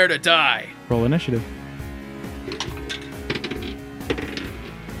 prepare to die. Roll initiative.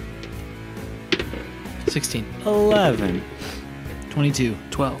 $16. 11. 22.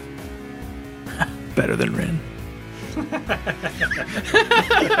 12. Better than Rin.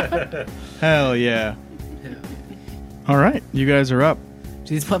 Hell yeah. All right, you guys are up.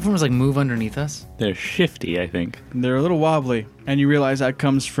 Do these platforms move underneath us? They're shifty, I think. They're a little wobbly, and you realize that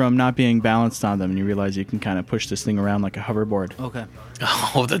comes from not being balanced on them, and you realize you can kind of push this thing around like a hoverboard. Okay.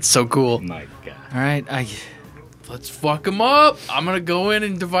 Oh, that's so cool. My God. All right. let's fuck him up. I'm gonna go in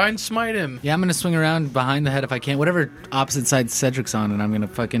and divine smite him. Yeah, I'm gonna swing around behind the head if I can. Whatever opposite side Cedric's on, and I'm gonna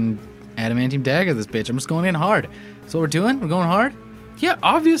fucking adamantium dagger this bitch. I'm just going in hard. That's what we're doing. We're going hard. Yeah,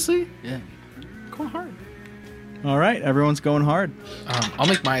 obviously. Yeah. Going hard. All right, everyone's going hard. I'll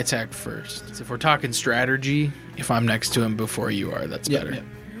make my attack first. So if we're talking strategy, if I'm next to him before you are, that's better. Yep.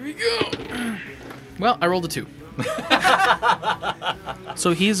 Here we go. Well, I rolled a 2.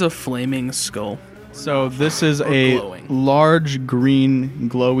 So he's a flaming skull. So this is a glowing. large green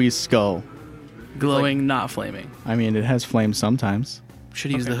glowy skull. Glowing, not flaming. I mean, it has flames sometimes.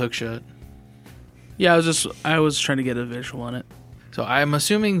 Should use the hook shot. Yeah, I was trying to get a visual on it. So I'm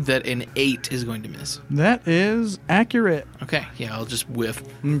assuming that an 8 is going to miss. That is accurate. Okay, yeah, I'll just whiff.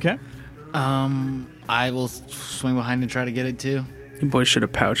 Okay. I will swing behind and try to get it too. You boys should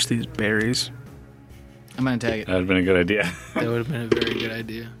have pouched these berries. I'm gonna tag it. That would have been a good idea. That would have been a very good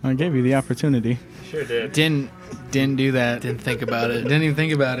idea. I gave you the opportunity. Sure did. Didn't do that. Didn't think about it. Didn't even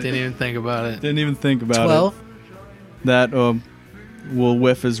think about it. Didn't even think about it. Didn't even think about 12. it. That will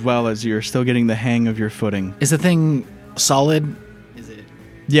whiff as well as you're still getting the hang of your footing. Is the thing solid? Is it?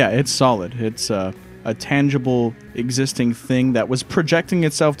 Yeah, it's solid. It's a tangible, existing thing that was projecting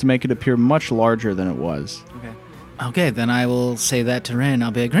itself to make it appear much larger than it was. Okay, then I will say that to Ren.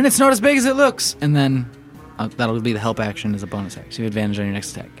 I'll be like, Ren, it's not as big as it looks. And then that'll be the help action as a bonus action. So you have advantage on your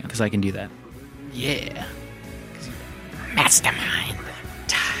next attack, because I can do that. Yeah. Mastermind.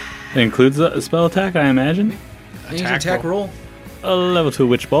 It includes a spell attack, I imagine. Attack roll. A level 2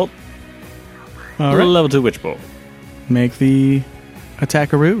 Witch Bolt. All right. Level 2 Witch Bolt. Make the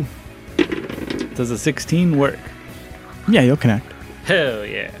attackaroo. Does a 16 work? Yeah, you'll connect. Hell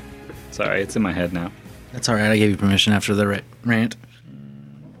yeah. Sorry, it's in my head now. That's all right. I gave you permission after the rant.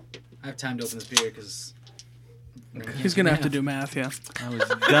 I have time to open this beer because He's going to have to do math, yeah. I was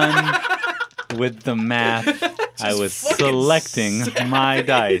done with the math. I was selecting my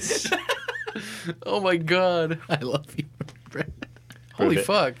dice. Oh my god. I love you. Holy it.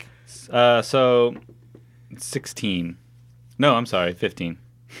 fuck. So 16. No, I'm sorry, 15.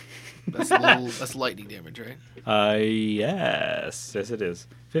 That's lightning damage, right? Yes, it is.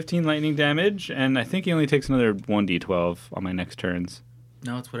 15 lightning damage, and I think he only takes another 1d12 on my next turns.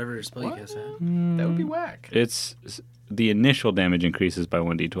 No, it's whatever spell you cast at. That would be whack. It's the initial damage increases by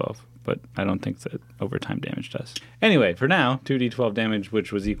 1d12, but I don't think that overtime damage does. Anyway, for now, 2d12 damage,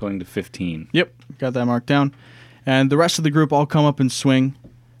 which was equaling to 15. Yep, got that marked down. And the rest of the group all come up and swing,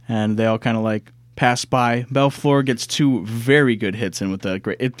 and they all kind of like pass by. Belfleur gets 2 very good hits in with the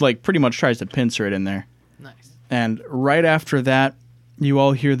great. It like pretty much tries to pincer it in there. Nice. And right after that, you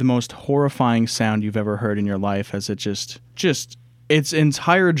all hear the most horrifying sound you've ever heard in your life as it just its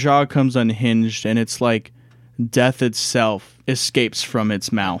entire jaw comes unhinged, and it's like death itself escapes from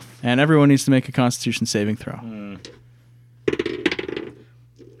its mouth. And everyone needs to make a Constitution saving throw.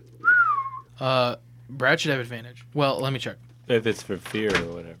 Brad should have advantage. Well, let me check. If it's for fear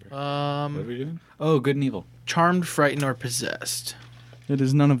or whatever. What are we doing? Oh, good and evil. Charmed, frightened, or possessed. It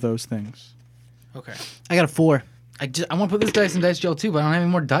is none of those things. Okay. I got a 4. I want to put this dice in dice jail too, but I don't have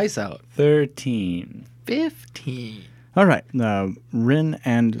any more dice out. 13. 15. All right. Rin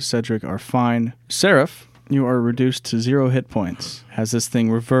and Cedric are fine. Seraph, you are reduced to 0 hit points as this thing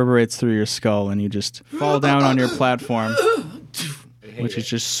reverberates through your skull and you just fall down on your platform, which is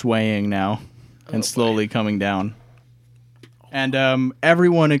just swaying now and slowly coming down. And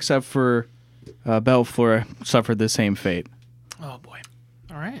everyone except for Belfleur suffered the same fate. Oh, boy.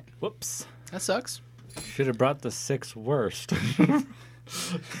 All right. Whoops. That sucks. Should have brought the 6 worst.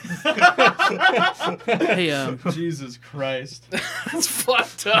 Hey, Jesus Christ. That's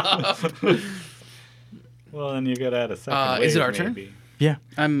fucked up. Well, then you gotta add a second. Is it wave, our turn? maybe. Yeah.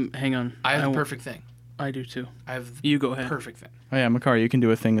 hang on. I have the w- perfect thing. I do too. I have the You go ahead. perfect thing. Oh, yeah, Makar, you can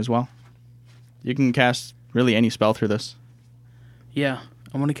do a thing as well. You can cast really any spell through this. Yeah,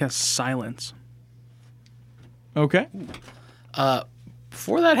 I want to cast silence. Okay.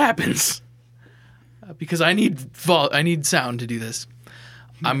 Before that happens, because I need sound to do this.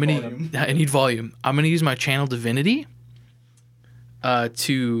 I need volume. I'm gonna use my channel divinity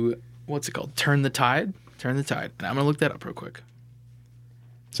to what's it called? Turn the tide. And I'm gonna look that up real quick.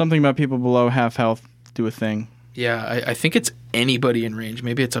 Something about people below half health do a thing. Yeah, I think it's anybody in range.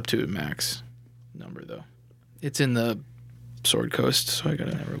 Maybe it's up to a max number though. It's in the Sword Coast, so I got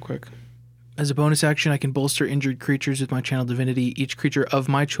it real quick. As a bonus action, I can bolster injured creatures with my channel divinity. Each creature of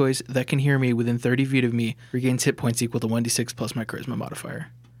my choice that can hear me within 30 feet of me regains hit points equal to 1d6 plus my charisma modifier.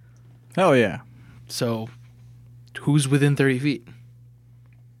 Oh, yeah. So, who's within 30 feet?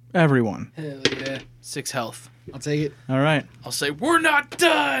 Everyone. Hell yeah. 6 health. I'll take it. All right. I'll say, we're not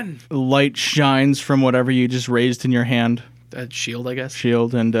done! Light shines from whatever you just raised in your hand. That shield, I guess.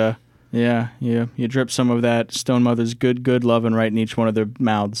 Shield, and you drip some of that Stone Mother's good loving right in each one of their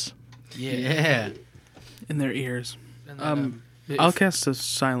mouths. Yeah. In their ears. And then, I'll cast a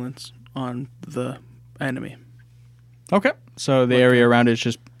silence on the enemy. Okay. So the area around it is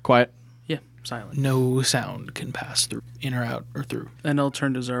just quiet. Yeah, silent. no sound can pass through, in or out, or through. And I'll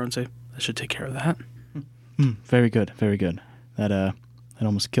turn to Zoro and say, I should take care of that. Very good, very good. That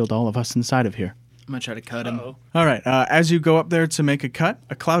almost killed all of us inside of here. I'm going to try to cut him. All right. As you go up there to make a cut,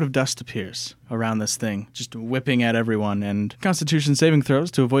 a cloud of dust appears around this thing, just whipping at everyone, and Constitution saving throws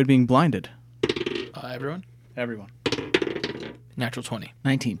to avoid being blinded. Everyone? Everyone. Natural 20.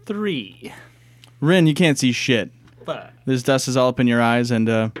 19. 3. Rin, you can't see shit. But This dust is all up in your eyes,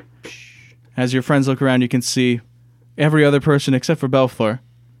 and as your friends look around, you can see every other person except for Belfleur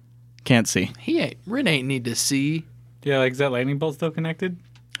can't see. Rin ain't need to see. yeah, like is that lightning bolt still connected?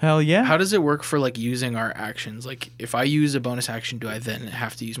 Hell yeah. How does it work for like using our actions? Like if I use a bonus action, do I then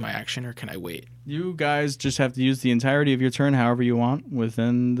have to use my action or can I wait? You guys just have to use the entirety of your turn however you want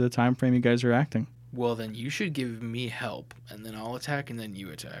within the time frame you guys are acting. Well, then you should give me help and then I'll attack and then you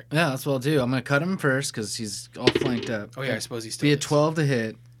attack. Yeah, that's what I'll do. I'm going to cut him first because he's all flanked up. Oh yeah, I suppose he's still Be a is. 12 to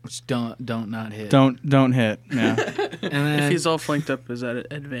hit, which don't not hit. Don't hit. Yeah. And then If he's all flanked up, is that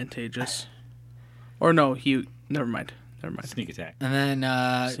advantageous? Or no, never mind. Sneak attack. and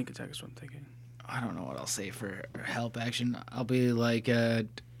then Sneak attack is what I'm thinking. I don't know what I'll say for help action. I'll be like,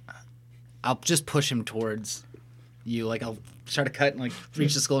 I'll just push him towards you. Like I'll try to cut and like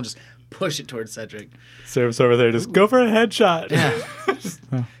reach the skull and just push it towards Cedric. Serap's over there. Just go for a headshot.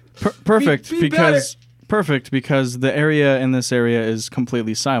 Yeah. Perfect Be because perfect because the area in this area is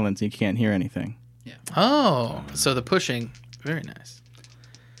completely silent. You can't hear anything. Oh, so the pushing, very nice.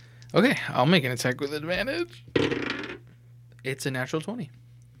 Okay, I'll make an attack with advantage. It's a natural 20.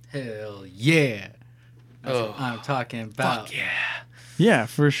 Hell yeah. That's Oh. what I'm talking about. Fuck yeah. Yeah,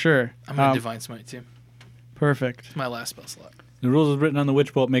 for sure. I'm going to Divine Smite too. Perfect. It's my last spell slot. The rules as written on the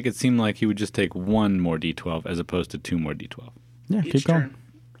Witch Bolt make it seem like he would just take 1 more D12 as opposed to 2 more D12. Yeah, Each keep going. turn.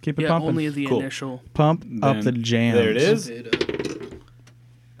 Keep it Yeah, pumping. only the Cool. initial. Pump up Then the jams. There it is.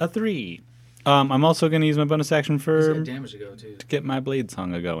 A 3. I'm also going to use my bonus action He's for got damage to go too. to get my blade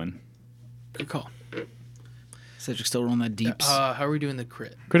song a going. Good call. Cedric's still rolling that deeps. How are we doing the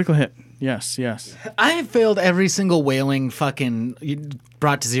crit? Critical hit. Yes. I have failed every single wailing fucking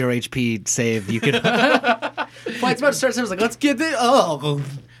brought to 0 HP save you could. Fight's about to start, so I was like, let's get this. Oh,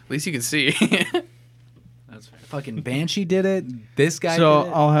 At least you can see. that's fair. Fucking Banshee did it. This guy So did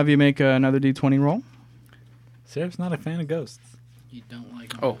it. I'll have you make another D20 roll. Serap's not a fan of ghosts. You don't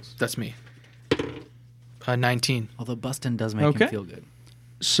like Oh, that's me. 19. Although Bustin does make Okay. him feel good.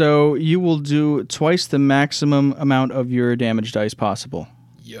 So you will do twice the maximum amount of your damage dice possible.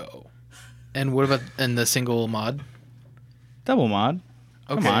 Yo. And what about in the single mod? Double mod.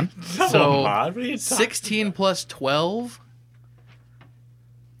 Okay. Come on. So Mod? What are you talking 16 plus 12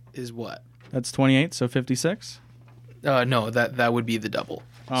 is what? That's 28, so 56. No, that would be the double.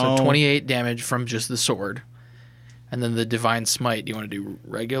 Oh. So 28 damage from just the sword. And then the Divine Smite, do you want to do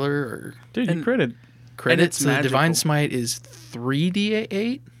regular or Dude, you And- critted. credit? it's So the Divine magical. Smite is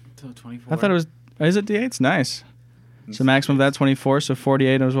 3d8? So 24. I thought it was... Is it D8s? Nice. So maximum of that, 24, so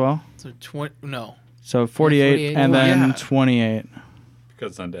 48 as well. So 20, no. So 48 and Oh, then yeah. 28.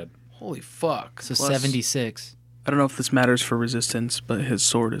 Because it's undead. Holy fuck. So Plus- 76. I don't know if this matters for resistance, but his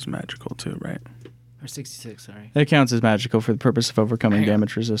sword is magical too, right? Or 66, sorry. It counts as magical for the purpose of overcoming Hang on.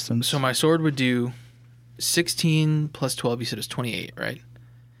 damage resistance. So my sword would do 16 plus 12, you said it was 28, right?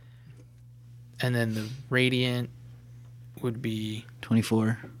 And then the Radiant would be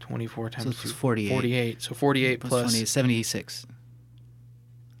 24. 24 times it's 2. 48. 48. So 48 Plus plus 20 is 76.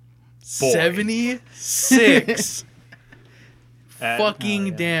 76 At-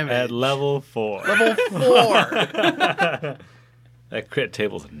 fucking damage. At level 4. Level 4. That crit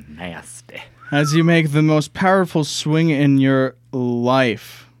table's nasty. As you make the most powerful swing in your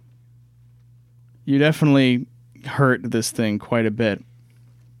life, you definitely hurt this thing quite a bit.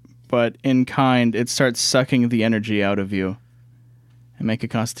 But in kind, it starts sucking the energy out of you. And make a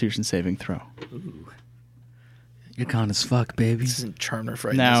Constitution saving throw. You're con as fuck, baby. This isn't Charmer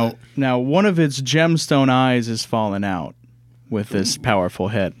Fright, is Now, one of its gemstone eyes is fallen out with this powerful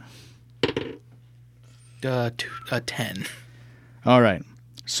hit. it? 10. All right.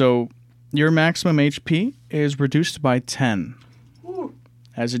 So your maximum HP is reduced by 10.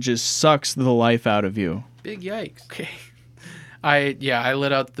 As it just sucks the life out of you. Big yikes. Okay. I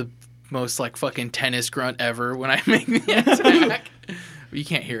let out the most like fucking tennis grunt ever when I make the attack. You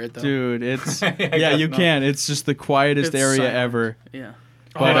can't hear it though. Dude, it's I yeah, guess you not. can. It's just the quietest It's area silent. ever. Yeah.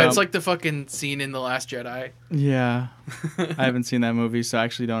 But, it's like the fucking scene in The Last Jedi. Yeah, I haven't seen that movie, so I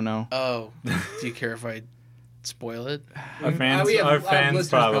actually don't know. Oh, do you care if I spoil it? Our fans, we have- our our fans listeners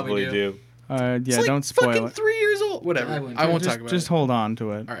probably probably do. Yeah, It's like don't spoil fucking it. 3 years old. Whatever. I I wouldn't. won't just, talk about just it. hold on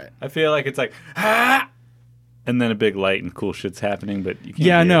to it. All right. I feel like it's like, ah! And then a big light and cool shit's happening, but you can't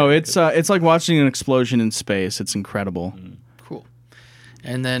Yeah, hear no, it it's like watching an explosion in space. It's incredible. Cool.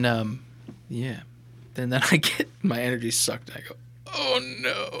 And then, then I get my energy sucked. And I go, oh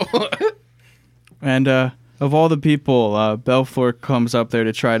no. And of all the people, Belfleur comes up there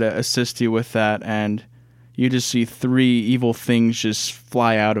to try to assist you with that, and you just see 3 evil things just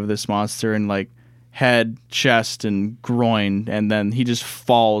fly out of this monster and like head, chest, and groin, and then he just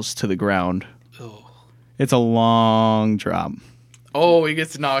falls to the ground. Oh. It's a long drop. Oh, he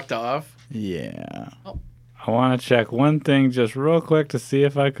gets knocked off. Yeah. I want to check one thing just real quick to see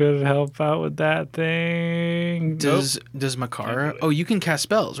if I could help out with that thing. Does Makara? Oh, you can cast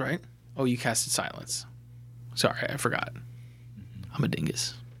spells, right? Oh, you casted silence. Sorry, I forgot. I'm a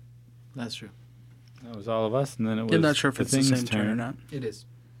dingus. That's true. That was all of us, and then it was I'm not sure if it's the thing's same turn or not. It is.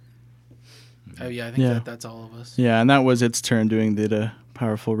 Oh yeah, I think Yeah. that's all of us. Yeah, and that was its turn doing the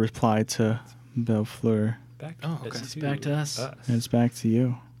powerful reply to Belfleur. Back Oh, okay. It's back to us. And it's back to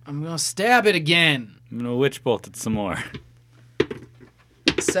you. I'm gonna stab it again. I'm gonna witch bolt it some more.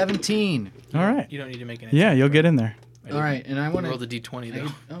 17. All right. You don't need to make an. Yeah, you'll get in there. All right, and I You want rolled to. a d20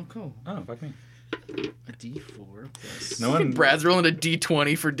 though. Oh, cool. Oh, fuck me. A D4 plus. No one. Brad's rolling a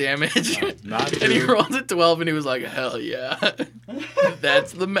d20 for damage, Not and he true. rolled a 12, and he was like, "Hell yeah,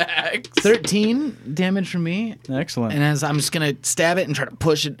 that's the max." 13 damage from me, Excellent. and as I'm just gonna stab it and try to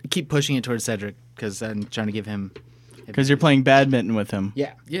push it, keep pushing it towards Cedric because I'm trying to give him. Because you're playing badminton with him.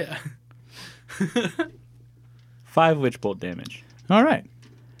 Yeah. Yeah. 5 witch bolt damage. All right.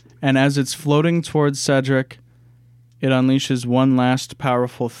 And as it's floating towards Cedric, it unleashes one last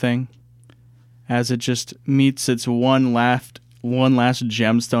powerful thing. As it just meets its one last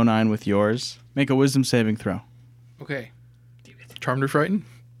gemstone eye with yours. Make a wisdom saving throw. Okay. Charmed or frightened?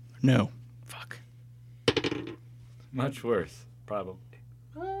 No. Fuck. Much worse, probably.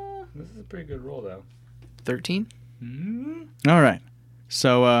 This is a pretty good roll, though. 13. All right.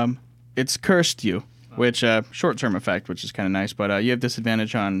 So it's cursed you, which short-term effect, which is kind of nice, but you have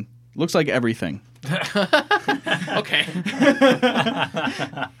disadvantage on looks like everything. Okay.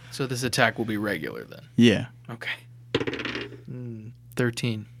 So this attack will be regular then. Yeah. Okay.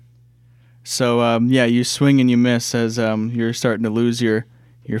 13. So yeah, you swing and you miss as you're starting to lose your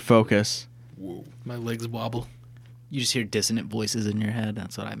focus. Whoa. My legs wobble. You just hear dissonant voices in your head.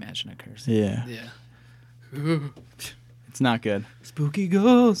 That's what I imagine occurs. Yeah. Yeah. It's not good. Spooky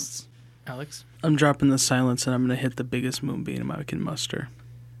ghosts. Alex? I'm dropping the silence and I'm going to hit the biggest moonbeam I can muster.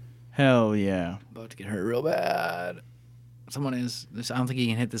 Hell yeah. About to get hurt real bad. Someone is. I don't think he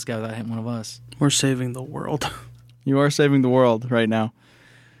can hit this guy without hitting one of us. We're saving the world. You are saving the world right now.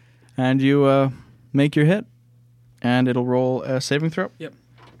 And you make your hit, and it'll roll a saving throw.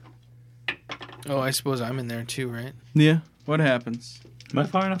 Oh, I suppose I'm in there too, right? Yeah. What happens? Am I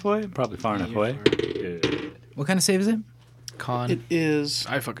far enough away? Probably far enough away. Good. What kind of save is it? Con. It is.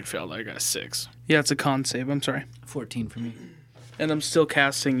 I fucking failed. I got a 6. Yeah, it's a con save. I'm sorry. 14 for me. And I'm still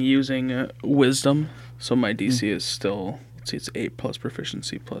casting using wisdom, so my DC is still. Let's see, it's 8 plus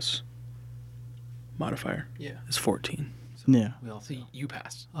proficiency plus modifier. Yeah. It's 14. Yeah. We all So you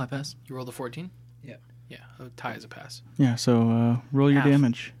passed. Oh, I passed. You rolled a 14? Yeah. Yeah. A tie is a pass. Yeah, so roll your Half.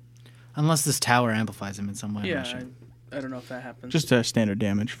 damage. Unless this tower amplifies him in some way. I'm Yeah, not sure. I don't know if that happens. Just standard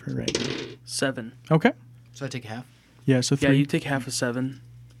damage for right now. 7. Okay. So I take half. Yeah, so 3. Yeah, you take half of 7.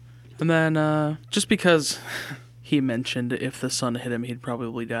 And then, just because he mentioned if the sun hit him, he'd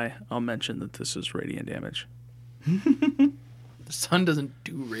probably die, I'll mention that this is radiant damage. The sun doesn't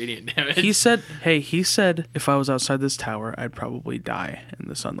do radiant damage. He said if I was outside this tower, I'd probably die in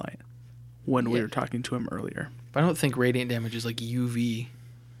the sunlight when we Yeah. were talking to him earlier. But I don't think radiant damage is like UV.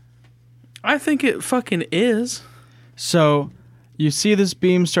 I think it fucking is. So you see this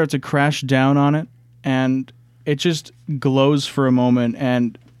beam start to crash down on it, and it just glows for a moment,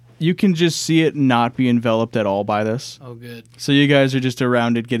 and you can just see it not be enveloped at all by this. Oh, good. So you guys are just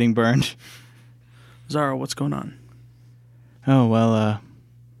around it getting burned. Zara, what's going on? Oh, well,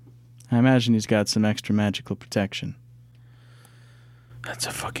 I imagine he's got some extra magical protection. That's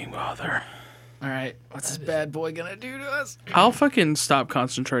a fucking bother. All right. What's this bad boy gonna do to us? I'll fucking stop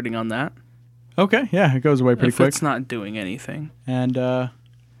concentrating on that. Okay, yeah, it goes away pretty if quick. it's not doing anything. And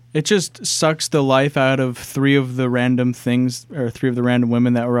it just sucks the life out of 3 of the random things, or 3 of the random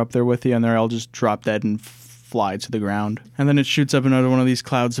women that were up there with you, and they're all just drop dead and fly to the ground. And then it shoots up another one of these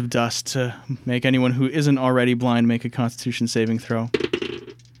clouds of dust to make anyone who isn't already blind make a Constitution saving throw.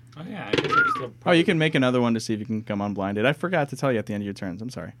 Oh, yeah. I guess I'm still. Oh, you can make another one to see if you can come unblinded. I forgot to tell you at the end of your turns. I'm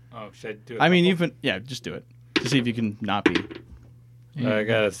sorry. Oh, should I do it? I mean, even just do it to see if you can not be. I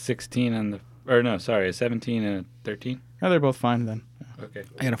got a 16 on the. Or no, sorry, a 17 and a 13. Oh, they're both fine then. Okay.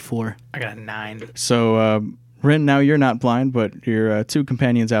 I got a 4. I got a 9. So, Rin, now you're not blind, but your two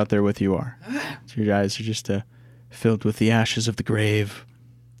companions out there with you are. So your eyes are just filled with the ashes of the grave.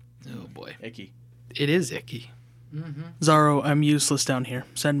 Oh boy, Icky. it is icky. Zaro, I'm useless down here.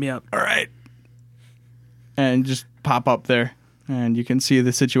 Send me up. All right. And just pop up there, and you can see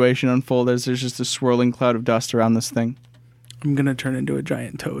the situation unfold as there's just a swirling cloud of dust around this thing. I'm going to turn into a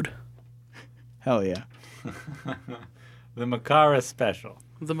giant toad. Hell yeah. The Makara special.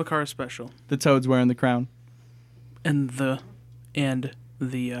 The Makara special. The toad's wearing the crown. And the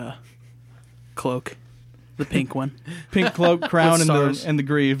cloak. The pink one. Pink cloak, crown, With and stars. the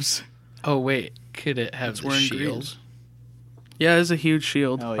greaves. Oh wait, could it have It's the wearing shield? greaves. Yeah, it's a huge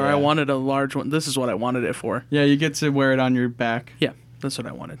shield. Hell Or I yeah. wanted a large one. This is what I wanted it for. Yeah, you get to wear it on your back. Yeah, that's what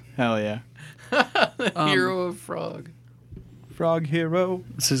I wanted. Hell yeah. Hero of Frog. Frog hero.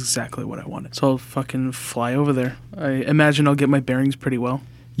 This is exactly what I wanted. So I'll fucking fly over there. I imagine I'll get my bearings pretty well.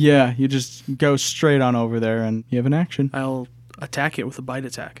 Yeah, you just go straight on over there, and you have an action. I'll attack it with a bite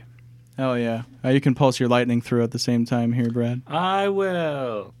attack. Hell yeah. You can pulse your lightning through at the same time here, Brad. I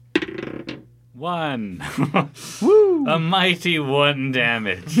will. 1. Woo! A mighty 1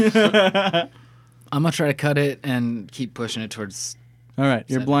 damage. I'm gonna try to cut it and keep pushing it towards. All right,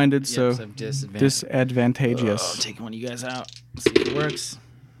 you're blinded, so Yes, I'm disadvantaged. disadvantageous. Taking one of you guys out. See if it works.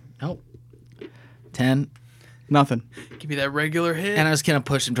 Nope. 10. Nothing. Give me that regular hit. And I was gonna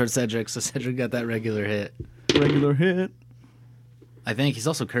push him towards Cedric, so Cedric got that regular hit. Regular hit. I think he's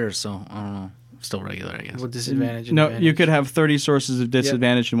also cursed, so I don't know. Still regular, I guess. With disadvantage. and No, advantage. you could have 30 sources of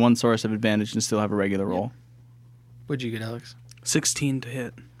disadvantage and 1 source of advantage and still have a regular roll. What'd you get, Alex? 16 to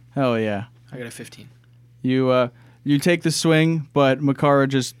hit. Hell yeah. I got a 15. You take the swing, but Makara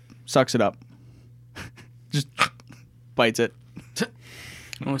just sucks it up. Just bites it.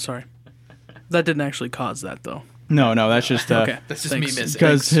 Oh, sorry. That didn't actually cause that, though. No, that's just Okay. That's just Thanks. me missing.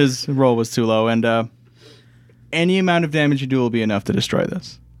 because his roll was too low, and any amount of damage you do will be enough to destroy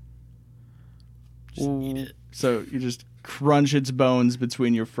this. Eat it. So you just crunch its bones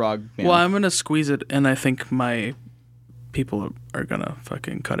between your frog. Well, I'm going to squeeze it, and I think my people are going to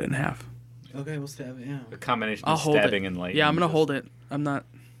fucking cut it in half. Okay, we'll stab it, yeah. A combination I'll of hold stabbing it. and lightning. Yeah, I'm going to just- hold it. I'm not...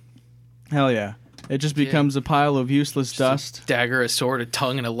 Hell yeah. It just becomes a pile of useless dust. Dagger, a sword, a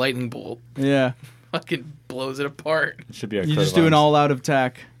tongue, and a lightning bolt. Yeah. Fucking blows it apart. It should be our You coat just of do an arms. all-out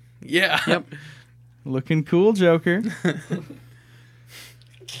attack. Yeah. Yep. Looking cool, Joker.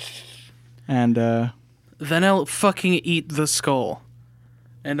 And, Then I'll fucking eat the skull.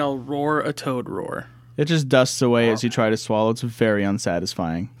 And I'll roar a toad roar. it just dusts away as you try to swallow. It's very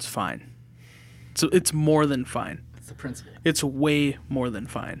unsatisfying. It's fine. So it's more than fine. That's the principle. It's way more than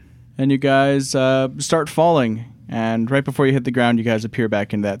fine. And you guys start falling. And right before you hit the ground, you guys appear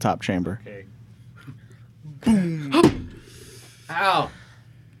back into that top chamber. Okay. Ow!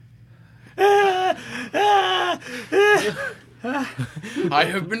 I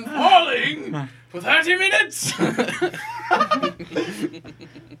have been falling for 30 minutes.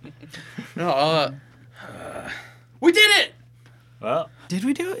 No, we did it. Well, Did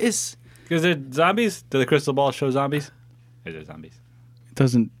we do it? is there zombies? Did the crystal ball show zombies? Is there zombies? It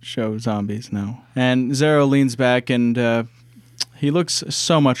doesn't show zombies, no. And Zero leans back, and he looks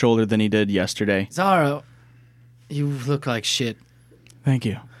so much older than he did yesterday. Zaro, you look like shit. Thank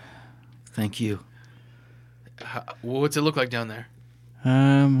you. Thank you. What's it look like down there?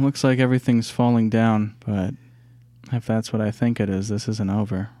 Looks like everything's falling down, but if that's what I think it is, this isn't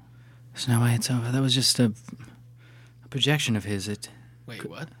over. There's no way it's over. That was just a projection of his. It Wait,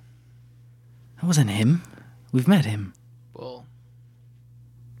 what? That wasn't him. We've met him. Well,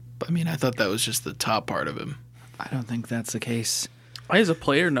 I mean, I thought that was just the top part of him. I don't think that's the case. I, as a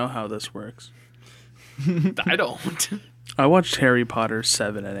player, know how this works. I don't. I watched Harry Potter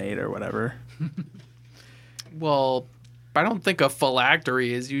 7 and 8 or whatever. Well, I don't think a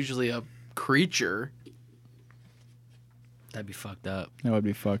phylactery is usually a creature. That'd be fucked up. That would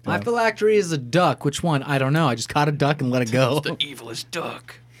be fucked My up. phylactery is a duck. Which one? I don't know. I just caught a duck and let it go. It's the evilest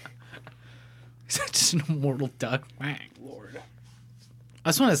duck. Is that just an immortal duck? Lord. I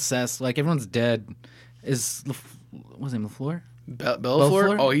just want to assess. Like, everyone's dead. What's his name? LaFleur? Belfleur?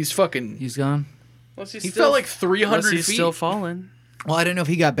 Belfleur? Oh, he's fucking. He's gone. He still- fell like 300 Unless he's feet. still falling. Well, I didn't know if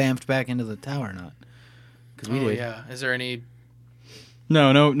he got bamfed back into the tower or not. Because we Oh did. yeah. Is there any?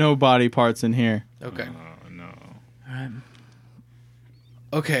 No body parts in here. Okay. Oh no. right.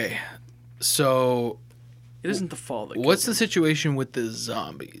 Okay, so It isn't the fall that what's the killed situation with the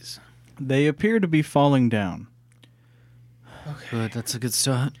zombies? They appear to be falling down. Good, that's a good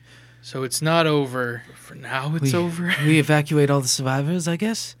start. So it's not over. For now, it's over. We evacuate all the survivors, I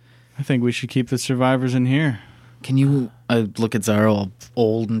guess? I think we should keep the survivors in here. Can you look at Zara all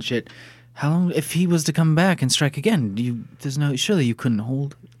old and shit? How long, if he was to come back and strike again, surely you couldn't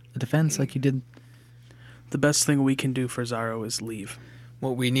hold a defense like you did. The best thing we can do for Zaro is leave.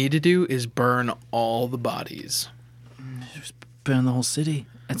 What we need to do is burn all the bodies. Just burn the whole city.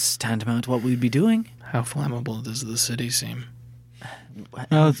 It's tantamount to what we'd be doing. How flammable does the city seem?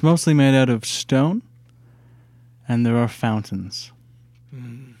 Well, it's mostly made out of stone, and there are fountains.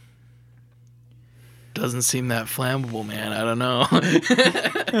 Doesn't seem that flammable, man. I don't know.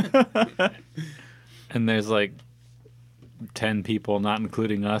 And there's like 10 people, not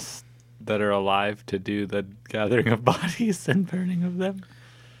including us, that are alive to do the gathering of bodies and burning of them.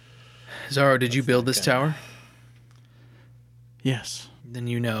 Zaro, did you build this tower? Yes. Then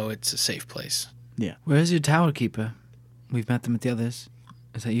you know it's a safe place. Yeah. Where's your tower keeper? We've met them at the others.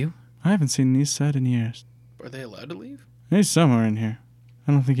 Is that you? I haven't seen Nisad in years. Are they allowed to leave? He's somewhere in here.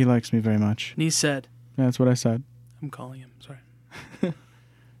 I don't think he likes me very much. And he said, That's what I said. I'm calling him. Sorry.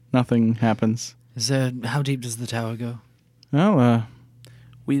 Nothing happens. How deep does the tower go? Well,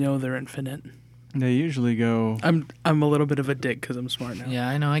 We know they're infinite. they usually go... I'm a little bit of a dick because I'm smart now. Yeah,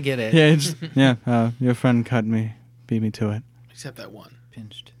 I know, I get it. Your friend cut me, beat me to it. Except that one.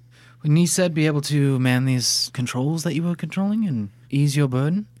 Pinched. Would Nised be able to man these controls that you were controlling and ease your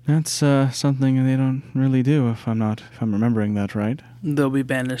burden? That's something they don't really do, if I'm remembering that right. They'll be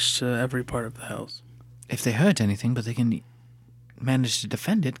banished to every part of the house. If they hurt anything, but they can manage to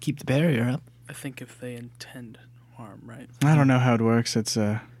defend it, keep the barrier up. I think if they intend harm, right? I don't know how it works. It's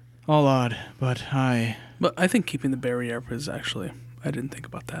all odd, but But I think keeping the barrier up is actually... I didn't think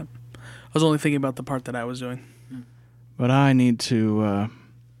about that. I was only thinking about the part that I was doing. But I need to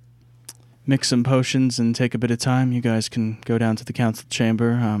mix some potions and take a bit of time. You guys can go down to the council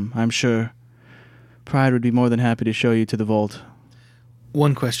chamber. I'm sure Pride would be more than happy to show you to the vault.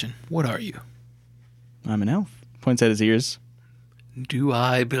 One question. What are you? I'm an elf. Points at his ears. Do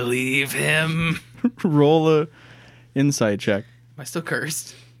I believe him? Roll a insight check. Am I still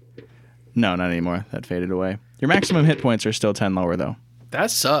cursed? No, not anymore. That faded away. Your maximum hit points are still 10 lower, though. That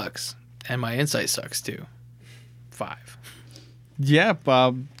sucks. And my insight sucks, too. 5. Yeah,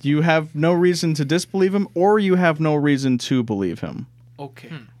 Bob. You have no reason to disbelieve him, or you have no reason to believe him. Okay.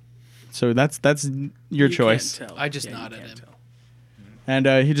 So that's your choice. Can't tell. I just you nod at can't him. tell. And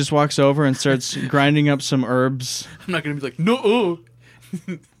he just walks over and starts grinding up some herbs. I'm not going to be like, no.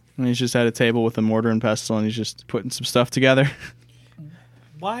 And he's just at a table with a mortar and pestle, and he's just putting some stuff together.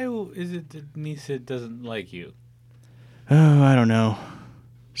 Why is it that Nisa doesn't like you? Oh, I don't know.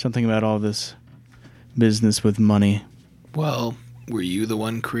 Something about all this business with money. Well, were you the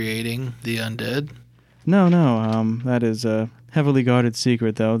one creating the undead? No. That is a heavily guarded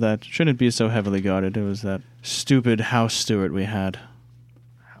secret, though. That shouldn't be so heavily guarded. It was that stupid house steward we had.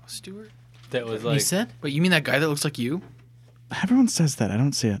 House steward? That was like... Nised? Wait, you mean that guy that looks like you? Everyone says that. I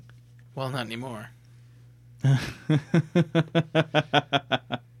don't see it. Well, not anymore.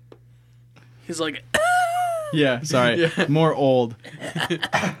 He's like, Yeah, sorry. More old.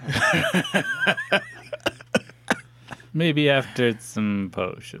 Maybe after some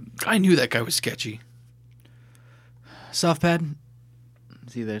potion. I knew that guy was sketcy. Soft pad?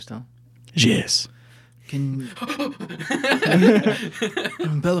 Is he there still? Yes. Can...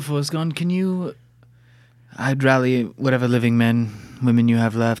 Bellafor's gone. Can you... I'd rally whatever living men, women you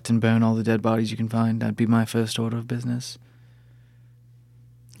have left and burn all the dead bodies you can find. That'd be my first order of business.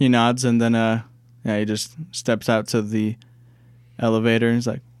 He nods, and then he just steps out to the elevator, and he's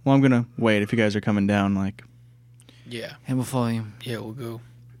like, well, I'm going to wait if you guys are coming down, like... Yeah. And we'll follow you. Yeah, we'll go.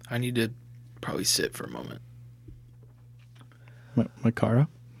 I need to probably sit for a moment. Makara,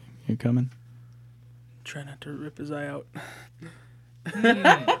 you coming? try not to rip his eye out.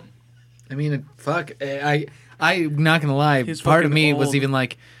 I mean, fuck. I'm not gonna lie. He's Part of fucking me was old. even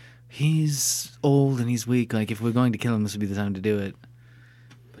like, he's old and he's weak. Like, if we're going to kill him, this would be the time to do it.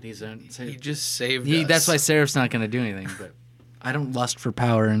 But He just saved us. That's why Seraph's not gonna do anything. But I don't lust for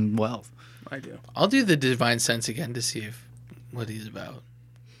power and wealth. I do. I'll do the divine sense again to see what he's about.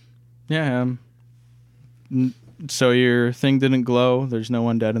 Yeah, so your thing didn't glow. There's no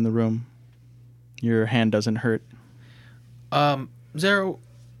one dead in the room. Your hand doesn't hurt. Zero,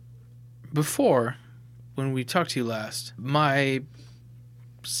 before, when we talked to you last, my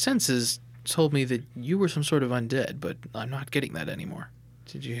senses told me that you were some sort of undead, but I'm not getting that anymore.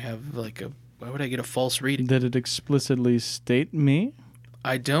 Did you have, like, a Why would I get a false reading? Did it explicitly state me?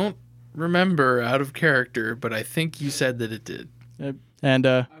 I don't remember out of character, but I think you said that it did.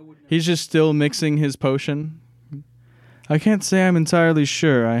 And he's just still mixing his potion. I can't say I'm entirely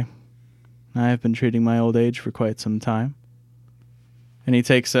sure. I have been treating my old age for quite some time. And he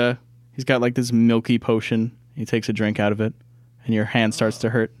takes he's got like this milky potion. He takes a drink out of it, and your hand starts to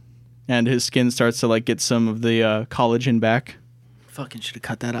hurt. And his skin starts to like get some of the collagen back. Fucking should have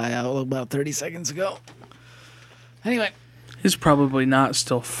cut that eye out about 30 seconds ago. Anyway. He's probably not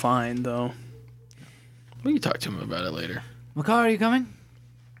still fine, though. We can talk to him about it later. Makar, are you coming?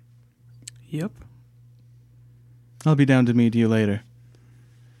 Yep. I'll be down to meet you later.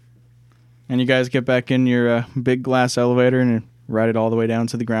 And you guys get back in your big glass elevator and ride it all the way down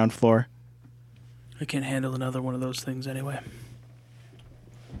to the ground floor. I can't handle another one of those things anyway.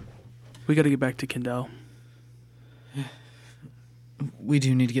 We gotta get back to Kindle. We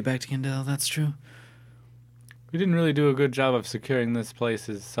do need to get back to Kindle, that's true. We didn't really do a good job of securing this place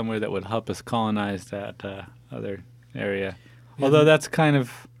as somewhere that would help us colonize that other area. Although that's kind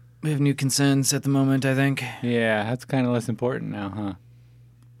of... We have new concerns at the moment, I think. Yeah, that's kind of less important now, huh?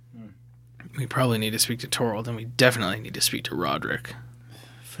 We probably need to speak to Torald, and we definitely need to speak to Roderick.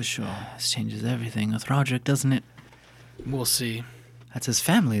 For sure. This changes everything with Roderick, doesn't it? We'll see. That's his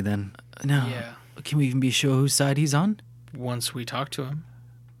family, then. No. Yeah. Can we even be sure whose side he's on? Once we talk to him.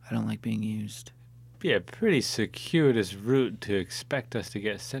 I don't like being used. Be a pretty circuitous route to expect us to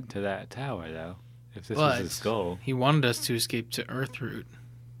get sent to that tower, though, if this was his goal. He wanted us to escape to Earthroot.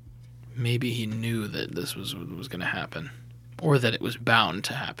 Maybe he knew that this was going to happen, or that it was bound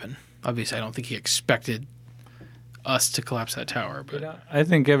to happen. Obviously, I don't think he expected us to collapse that tower. But I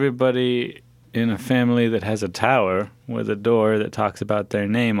think everybody in a family that has a tower with a door that talks about their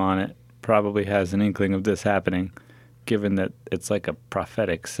name on it probably has an inkling of this happening, given that it's like a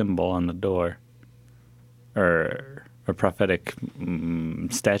prophetic symbol on the door. Or a prophetic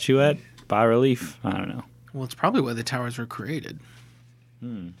statuette, bas-relief, I don't know. Well, it's probably why the towers were created.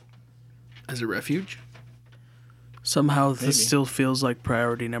 As a refuge? Somehow this still feels like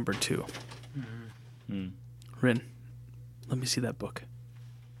priority number 2. Rin, let me see that book.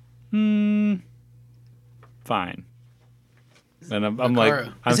 Fine. And I'm like,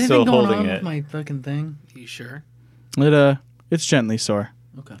 Makara. I'm Is still anything going holding on it. with my fucking thing? You sure? It's gently sore.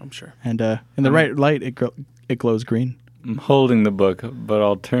 Okay. I'm sure. And in the right light, it glows green. I'm holding the book, but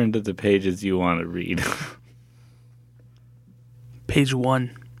I'll turn to the pages you want to read. Page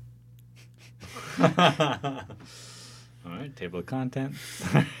 1. All right, table of contents.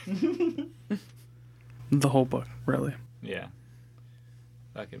 The whole book, really. Yeah.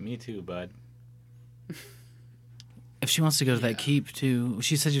 Fuck it, me too, bud. If she wants to go to that keep, too,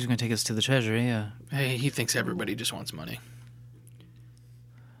 she said she was going to take us to the treasury, yeah. Hey, he thinks everybody just wants money.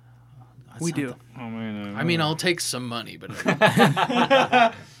 We do. Oh, man, I mean, I'll take some money, but...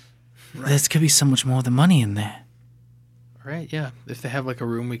 There could be so much more than money in there. Right, yeah. If they have, like, a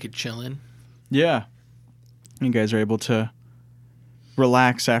room we could chill in. Yeah. You guys are able to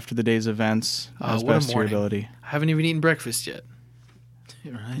relax after the day's events as what a best to your morning. ability. I haven't even eaten breakfast yet.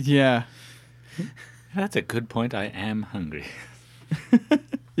 Right. Yeah. That's a good point. I am hungry.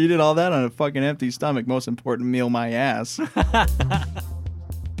 You did all that on a fucking empty stomach. Most important meal, my ass.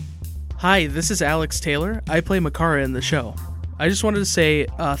 Hi, this is Alex Taylor. I play Makara in the show. I just wanted to say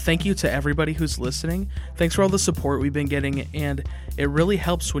thank you to everybody who's listening. Thanks for all the support we've been getting, and it really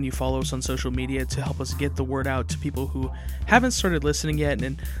helps when you follow us on social media to help us get the word out to people who haven't started listening yet.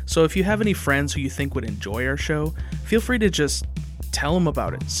 And so if you have any friends who you think would enjoy our show, feel free to just tell them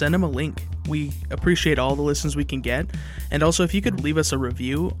about it. Send them a link. We appreciate all the listens we can get. And also, if you could leave us a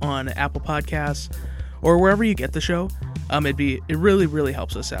review on Apple Podcasts or wherever you get the show, it really, really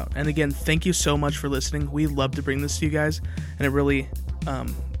helps us out. And again, thank you so much for listening. We love to bring this to you guys, and it really,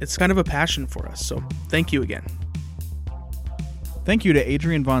 it's kind of a passion for us. So thank you again. Thank you to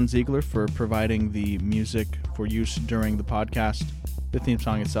Adrian Von Ziegler for providing the music for use during the podcast. The theme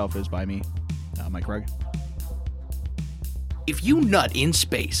song itself is by me, Mike Rugg. If you nut in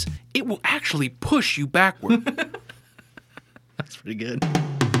space, it will actually push you backward. That's pretty good.